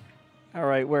 All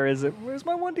right, where is it? Where's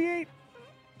my 1d8?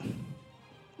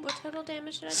 What total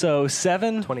damage did I do? So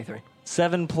 7. 23.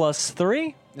 7 plus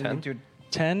 3. Then you do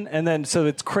 10. And then, so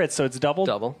it's crit, so it's doubled.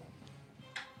 Double.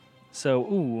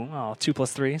 So, 2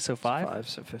 plus 3, so 5. 5,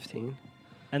 so 15.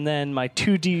 And then my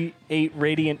 2d8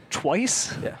 radiant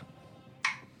twice. Yeah.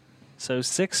 So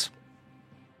 6.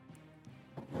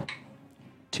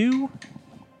 2.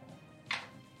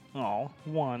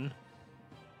 1.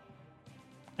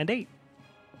 And 8.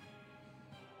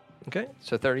 Okay,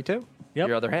 so 32. Yep.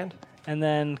 Your other hand. And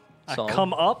then Song. I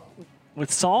come up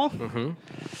with Song. Mm-hmm.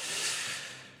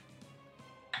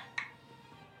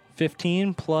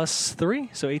 15 plus 3,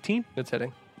 so 18. It's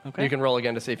hitting. Okay. You can roll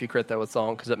again to see if you crit that with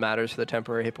song, because it matters for the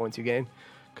temporary hit points you gain.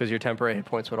 Because your temporary hit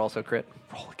points would also crit.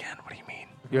 roll again. What do you mean?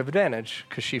 You have advantage,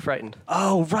 because she frightened.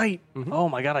 Oh, right. Oh,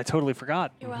 my God. I totally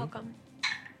forgot. You're welcome.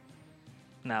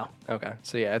 No. Okay,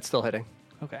 so yeah, it's still hitting.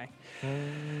 Okay.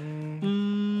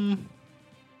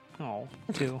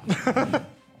 2.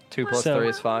 2 plus So- 3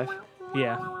 is 5.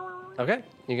 Yeah. Okay,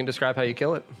 you can describe how you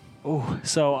kill it. Ooh.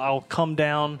 So I'll come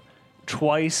down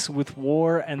twice with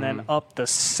War and then up the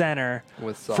center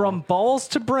With Song. from balls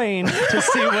to brain to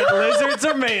see what lizards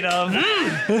are made of.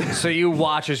 So you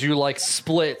watch as you like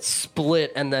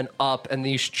split, and then up, and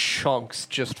these chunks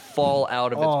just fall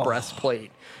out of its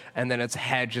breastplate. And then its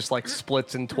head just like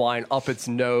splits and twine up its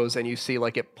nose, and you see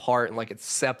like it part, and like its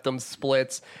septum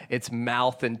splits, its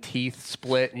mouth and teeth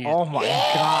split. And you Oh my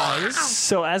god.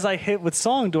 So as I hit with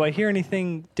Song, do I hear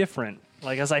anything different?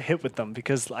 Like as I hit with them?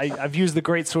 Because I've used the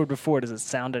Great Sword before. Does it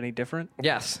sound any different?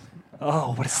 yes. Oh,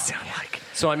 what does it sound like?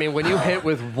 So I mean, when you hit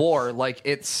with war, like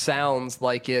it sounds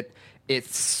like it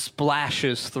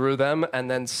splashes through them, and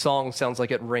then song sounds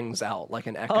like it rings out like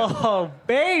an echo. Oh,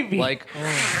 baby. Like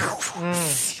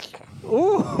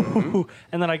Ooh.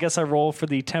 And then I guess I roll for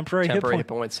the temporary, temporary hit hit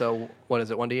point. point. So what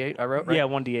is it? 1d8 I wrote, right? Yeah,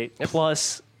 1d8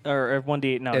 plus or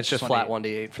 1d8. No, It's just flat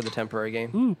 1d8. 1d8 for the temporary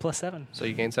gain. Ooh, plus 7. So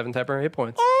you gain 7 temporary hit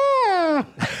points.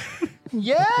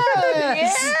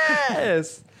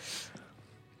 Yes.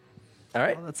 All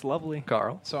right, Oh, that's lovely.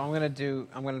 Carl. So I'm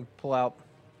gonna pull out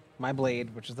my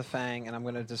blade, which is the fang, and I'm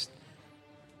gonna just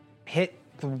hit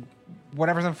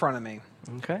whatever's in front of me.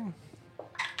 Okay.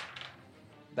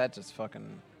 That just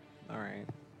fucking. All right.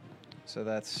 So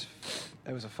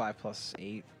it was a 5 plus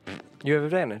 8. You have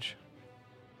advantage.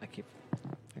 I keep.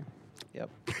 Yep.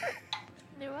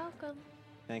 You're welcome.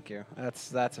 Thank you.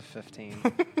 That's a 15.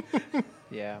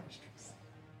 Yeah.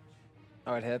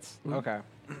 Oh, it hits. Okay.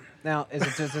 Now,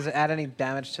 does it add any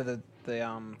damage to the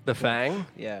The Fang?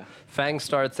 Yeah. Fang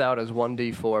starts out as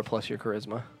 1d4 plus your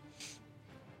charisma.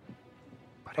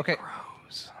 Okay.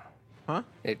 Grows. Huh?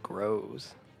 It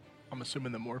grows. I'm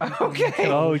assuming that more people. Okay.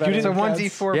 Oh, you didn't. So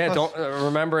 1d4. Yeah, plus- don't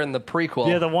remember in the prequel.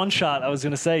 Yeah, the one shot. I was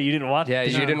gonna say you didn't watch. Yeah,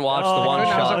 did you didn't watch Oh, the one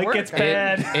shot. It gets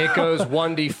bad. It goes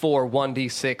 1d4,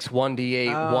 1d6,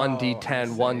 1d8, Oh,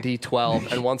 1d10,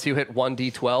 1d12, and once you hit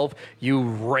 1d12, you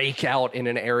rake out in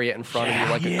an area in front of you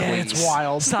like a cleave. It's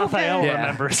wild. Sathael Yeah.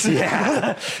 remembers.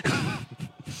 Yeah. All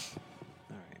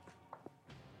right.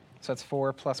 So that's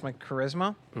 4 plus my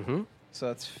charisma. Mhm.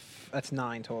 So that's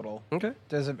 9 total. Okay.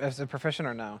 Is it proficient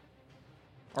or no?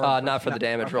 Or Not for the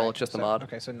damage roll, it's just the so- mod.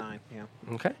 Okay, so 9. Yeah.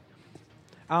 Okay.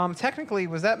 Technically,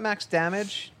 was that max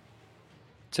damage?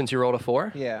 Since you rolled a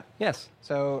 4? Yeah. Yes.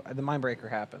 So the mind breaker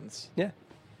happens. Yeah.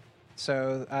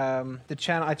 So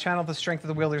I channel the strength of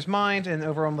the wielder's mind and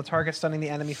overwhelm the target, stunning the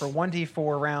enemy for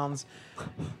 1d4 rounds,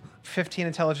 15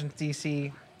 intelligence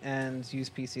DC, and use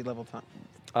PC level time.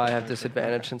 I have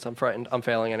disadvantage since I'm frightened. I'm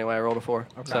failing anyway. I rolled a 4.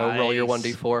 So roll your Nice.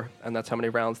 1d4, and that's how many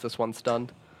rounds this one's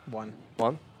stunned. 1.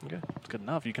 1? Okay. It's good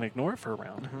enough. You can ignore it for a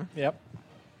round. Yep.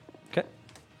 Okay.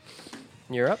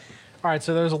 You're up. All right,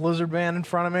 so there's a lizard man in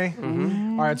front of me.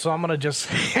 All right, so I'm gonna just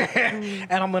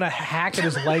and I'm gonna hack at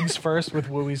his legs first with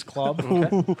Wooey's club.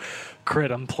 Ooh, crit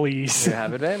him, please. You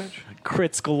have advantage.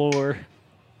 Crits galore.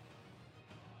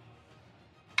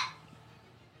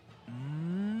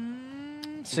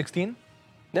 16.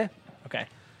 Yeah. Okay.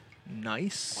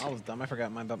 Nice. I was dumb. I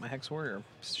forgot about my Hex Warrior.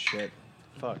 Shit.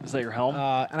 Fuck. Is that your helm?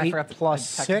 And I 8 forgot to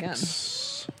plus attack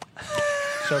 6.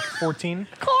 So 14.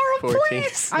 14.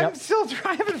 I'm still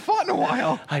I haven't fought in a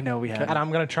while. I know we have. And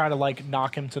I'm gonna try to like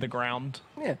knock him to the ground.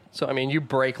 Yeah. So, I mean, you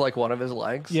break like one of his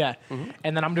legs. Yeah.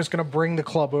 And then I'm just gonna bring the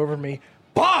club over me.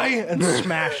 Bye! And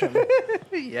smash him.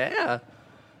 Yeah.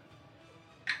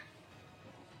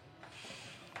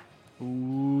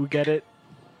 Ooh, get it?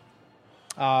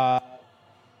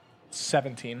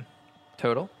 17.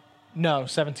 Total? No,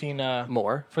 17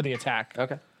 More. for the attack.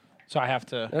 Okay. So I have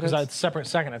to, That because is- it's separate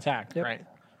second attack, Yep. right?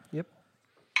 Yep.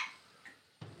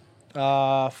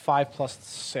 5 plus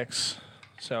 6.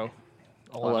 So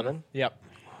 11? Yep.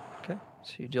 Okay.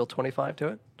 So you deal 25 to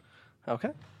it? Okay.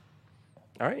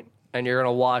 All right. And you're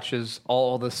going to watch as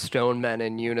all the stone men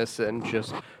in unison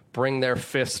just bring their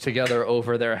fists together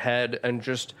over their head and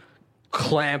just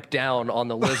clamp down on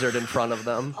the lizard in front of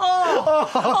them.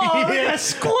 Oh, yeah,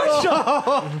 squish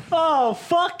him! Oh,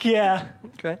 fuck yeah.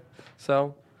 Okay.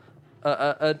 So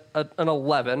an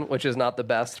 11, which is not the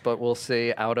best, but we'll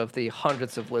see out of the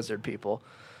hundreds of lizard people.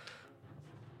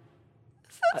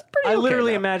 That's pretty I okay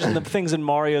literally now. imagine the things in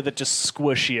Mario that just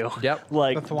squish you. Yep.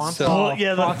 Like, The thwomps? So- oh,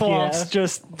 yeah, the Fuck thwomps yeah.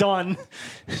 just done.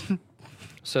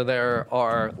 So there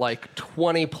are like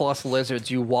 20 plus lizards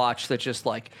you watch that just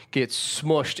like get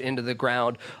smushed into the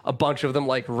ground. A bunch of them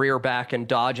like rear back and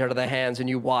dodge out of the hands, and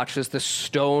you watch as the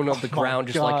stone of the ground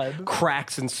just like God.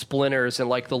 cracks and splinters, and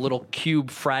like the little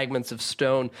cube fragments of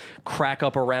stone crack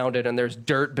up around it, and there's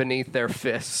dirt beneath their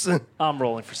fists. I'm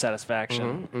rolling for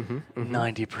satisfaction.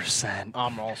 90%.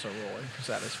 I'm also rolling for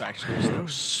satisfaction. There's no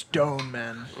stone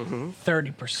men.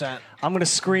 30%. I'm going to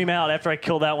scream out after I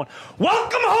kill that one.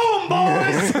 Welcome home,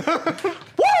 boys!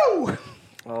 Woo!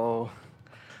 Oh.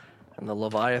 And the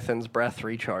Leviathan's breath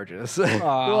recharges.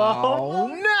 Oh,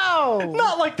 no!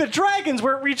 Not like the dragons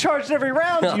where it recharged every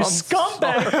round, you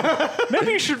scumbag.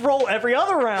 Maybe you should roll every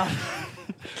other round.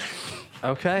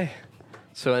 Okay.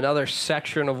 So another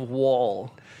section of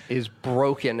wall is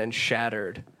broken and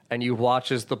shattered, and you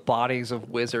watch as the bodies of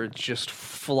wizards just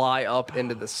fly up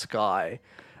into the sky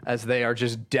as they are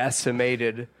just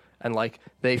decimated, and like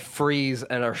they freeze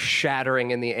and are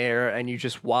shattering in the air, and you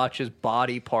just watch as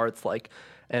body parts like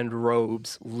and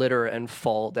robes litter and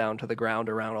fall down to the ground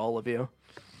around all of you.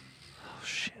 Oh,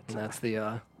 shit. And that's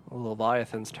the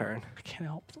Leviathan's turn. I can't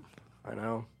help them. I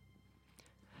know.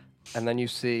 And then you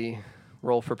see,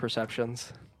 roll for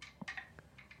perceptions.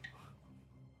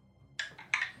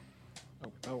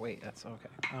 Oh wait, that's okay.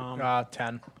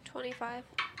 10. 25.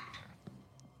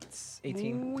 It's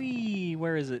 18. Wee,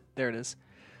 where is it? There it is.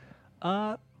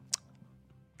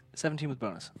 17 with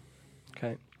bonus.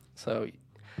 Okay. So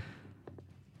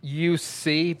you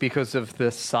see, because of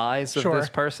the size of Sure. this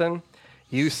person,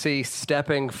 you see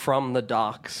stepping from the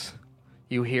docks,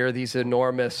 you hear these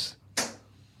enormous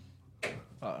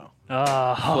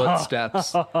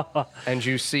footsteps, and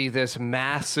you see this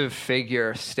massive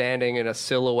figure standing in a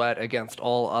silhouette against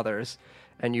all others,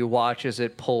 and you watch as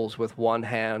it pulls with one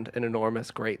hand an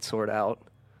enormous greatsword out.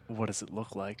 What does it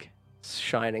look like?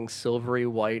 shining silvery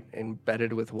white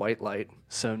embedded with white light,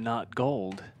 So not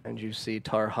gold. and you see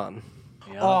Tarhan.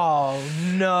 Oh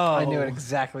no! I knew it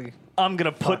exactly. I'm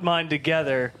gonna put mine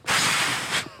together.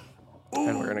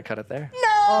 And we're gonna cut it there.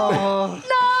 I'm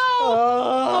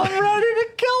ready to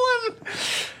kill him.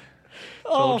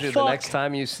 Told you fuck. the next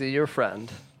time you see your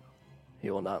friend, he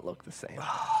will not look the same.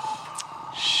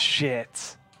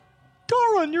 Shit.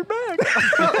 Darwin, you're back.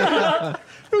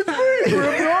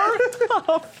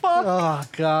 Oh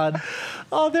God!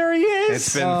 Oh, there he is.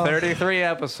 It's been 33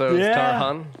 episodes, Yeah.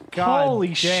 Tarhan. God Holy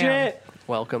damn. shit.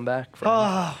 Welcome back,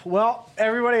 friend. Well,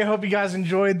 everybody, I hope you guys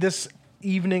enjoyed this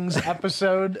evening's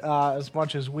episode as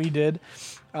much as we did.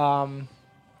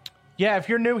 Yeah, if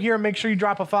you're new here, make sure you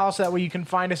drop a follow so that way you can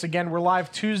find us again. We're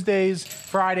live Tuesdays,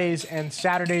 Fridays, and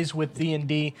Saturdays with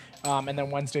D&D, and then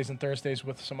Wednesdays and Thursdays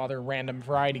with some other random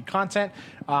variety content.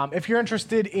 If you're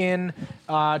interested in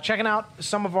checking out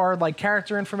some of our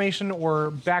character information or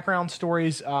background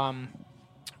stories,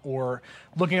 or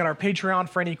looking at our Patreon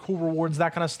for any cool rewards,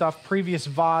 that kind of stuff, previous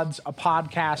VODs, a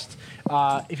podcast.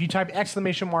 If you type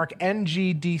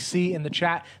 !NGDC in the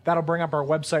chat, that'll bring up our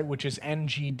website, which is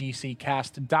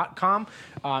ngdccast.com.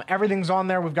 Everything's on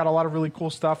there. We've got a lot of really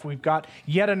cool stuff. We've got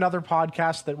yet another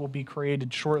podcast that will be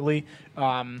created shortly.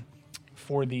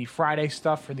 For the Friday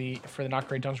stuff, for the Not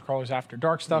Great Dungeon Crawlers After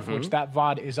Dark stuff, which that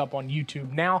VOD is up on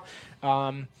YouTube now.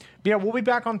 But yeah, we'll be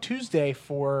back on Tuesday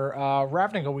for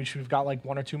Ravnica, which we've got 1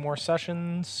 or 2 more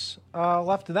sessions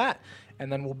left of that.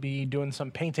 And then we'll be doing some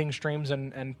painting streams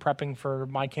and prepping for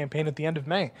my campaign at the end of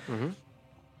May.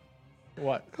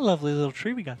 What? Lovely little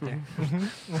tree we got there.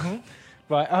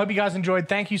 But I hope you guys enjoyed.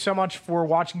 Thank you so much for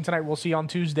watching tonight. We'll see you on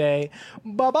Tuesday.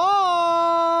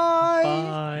 Bye-bye.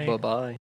 Bye. Bye-bye.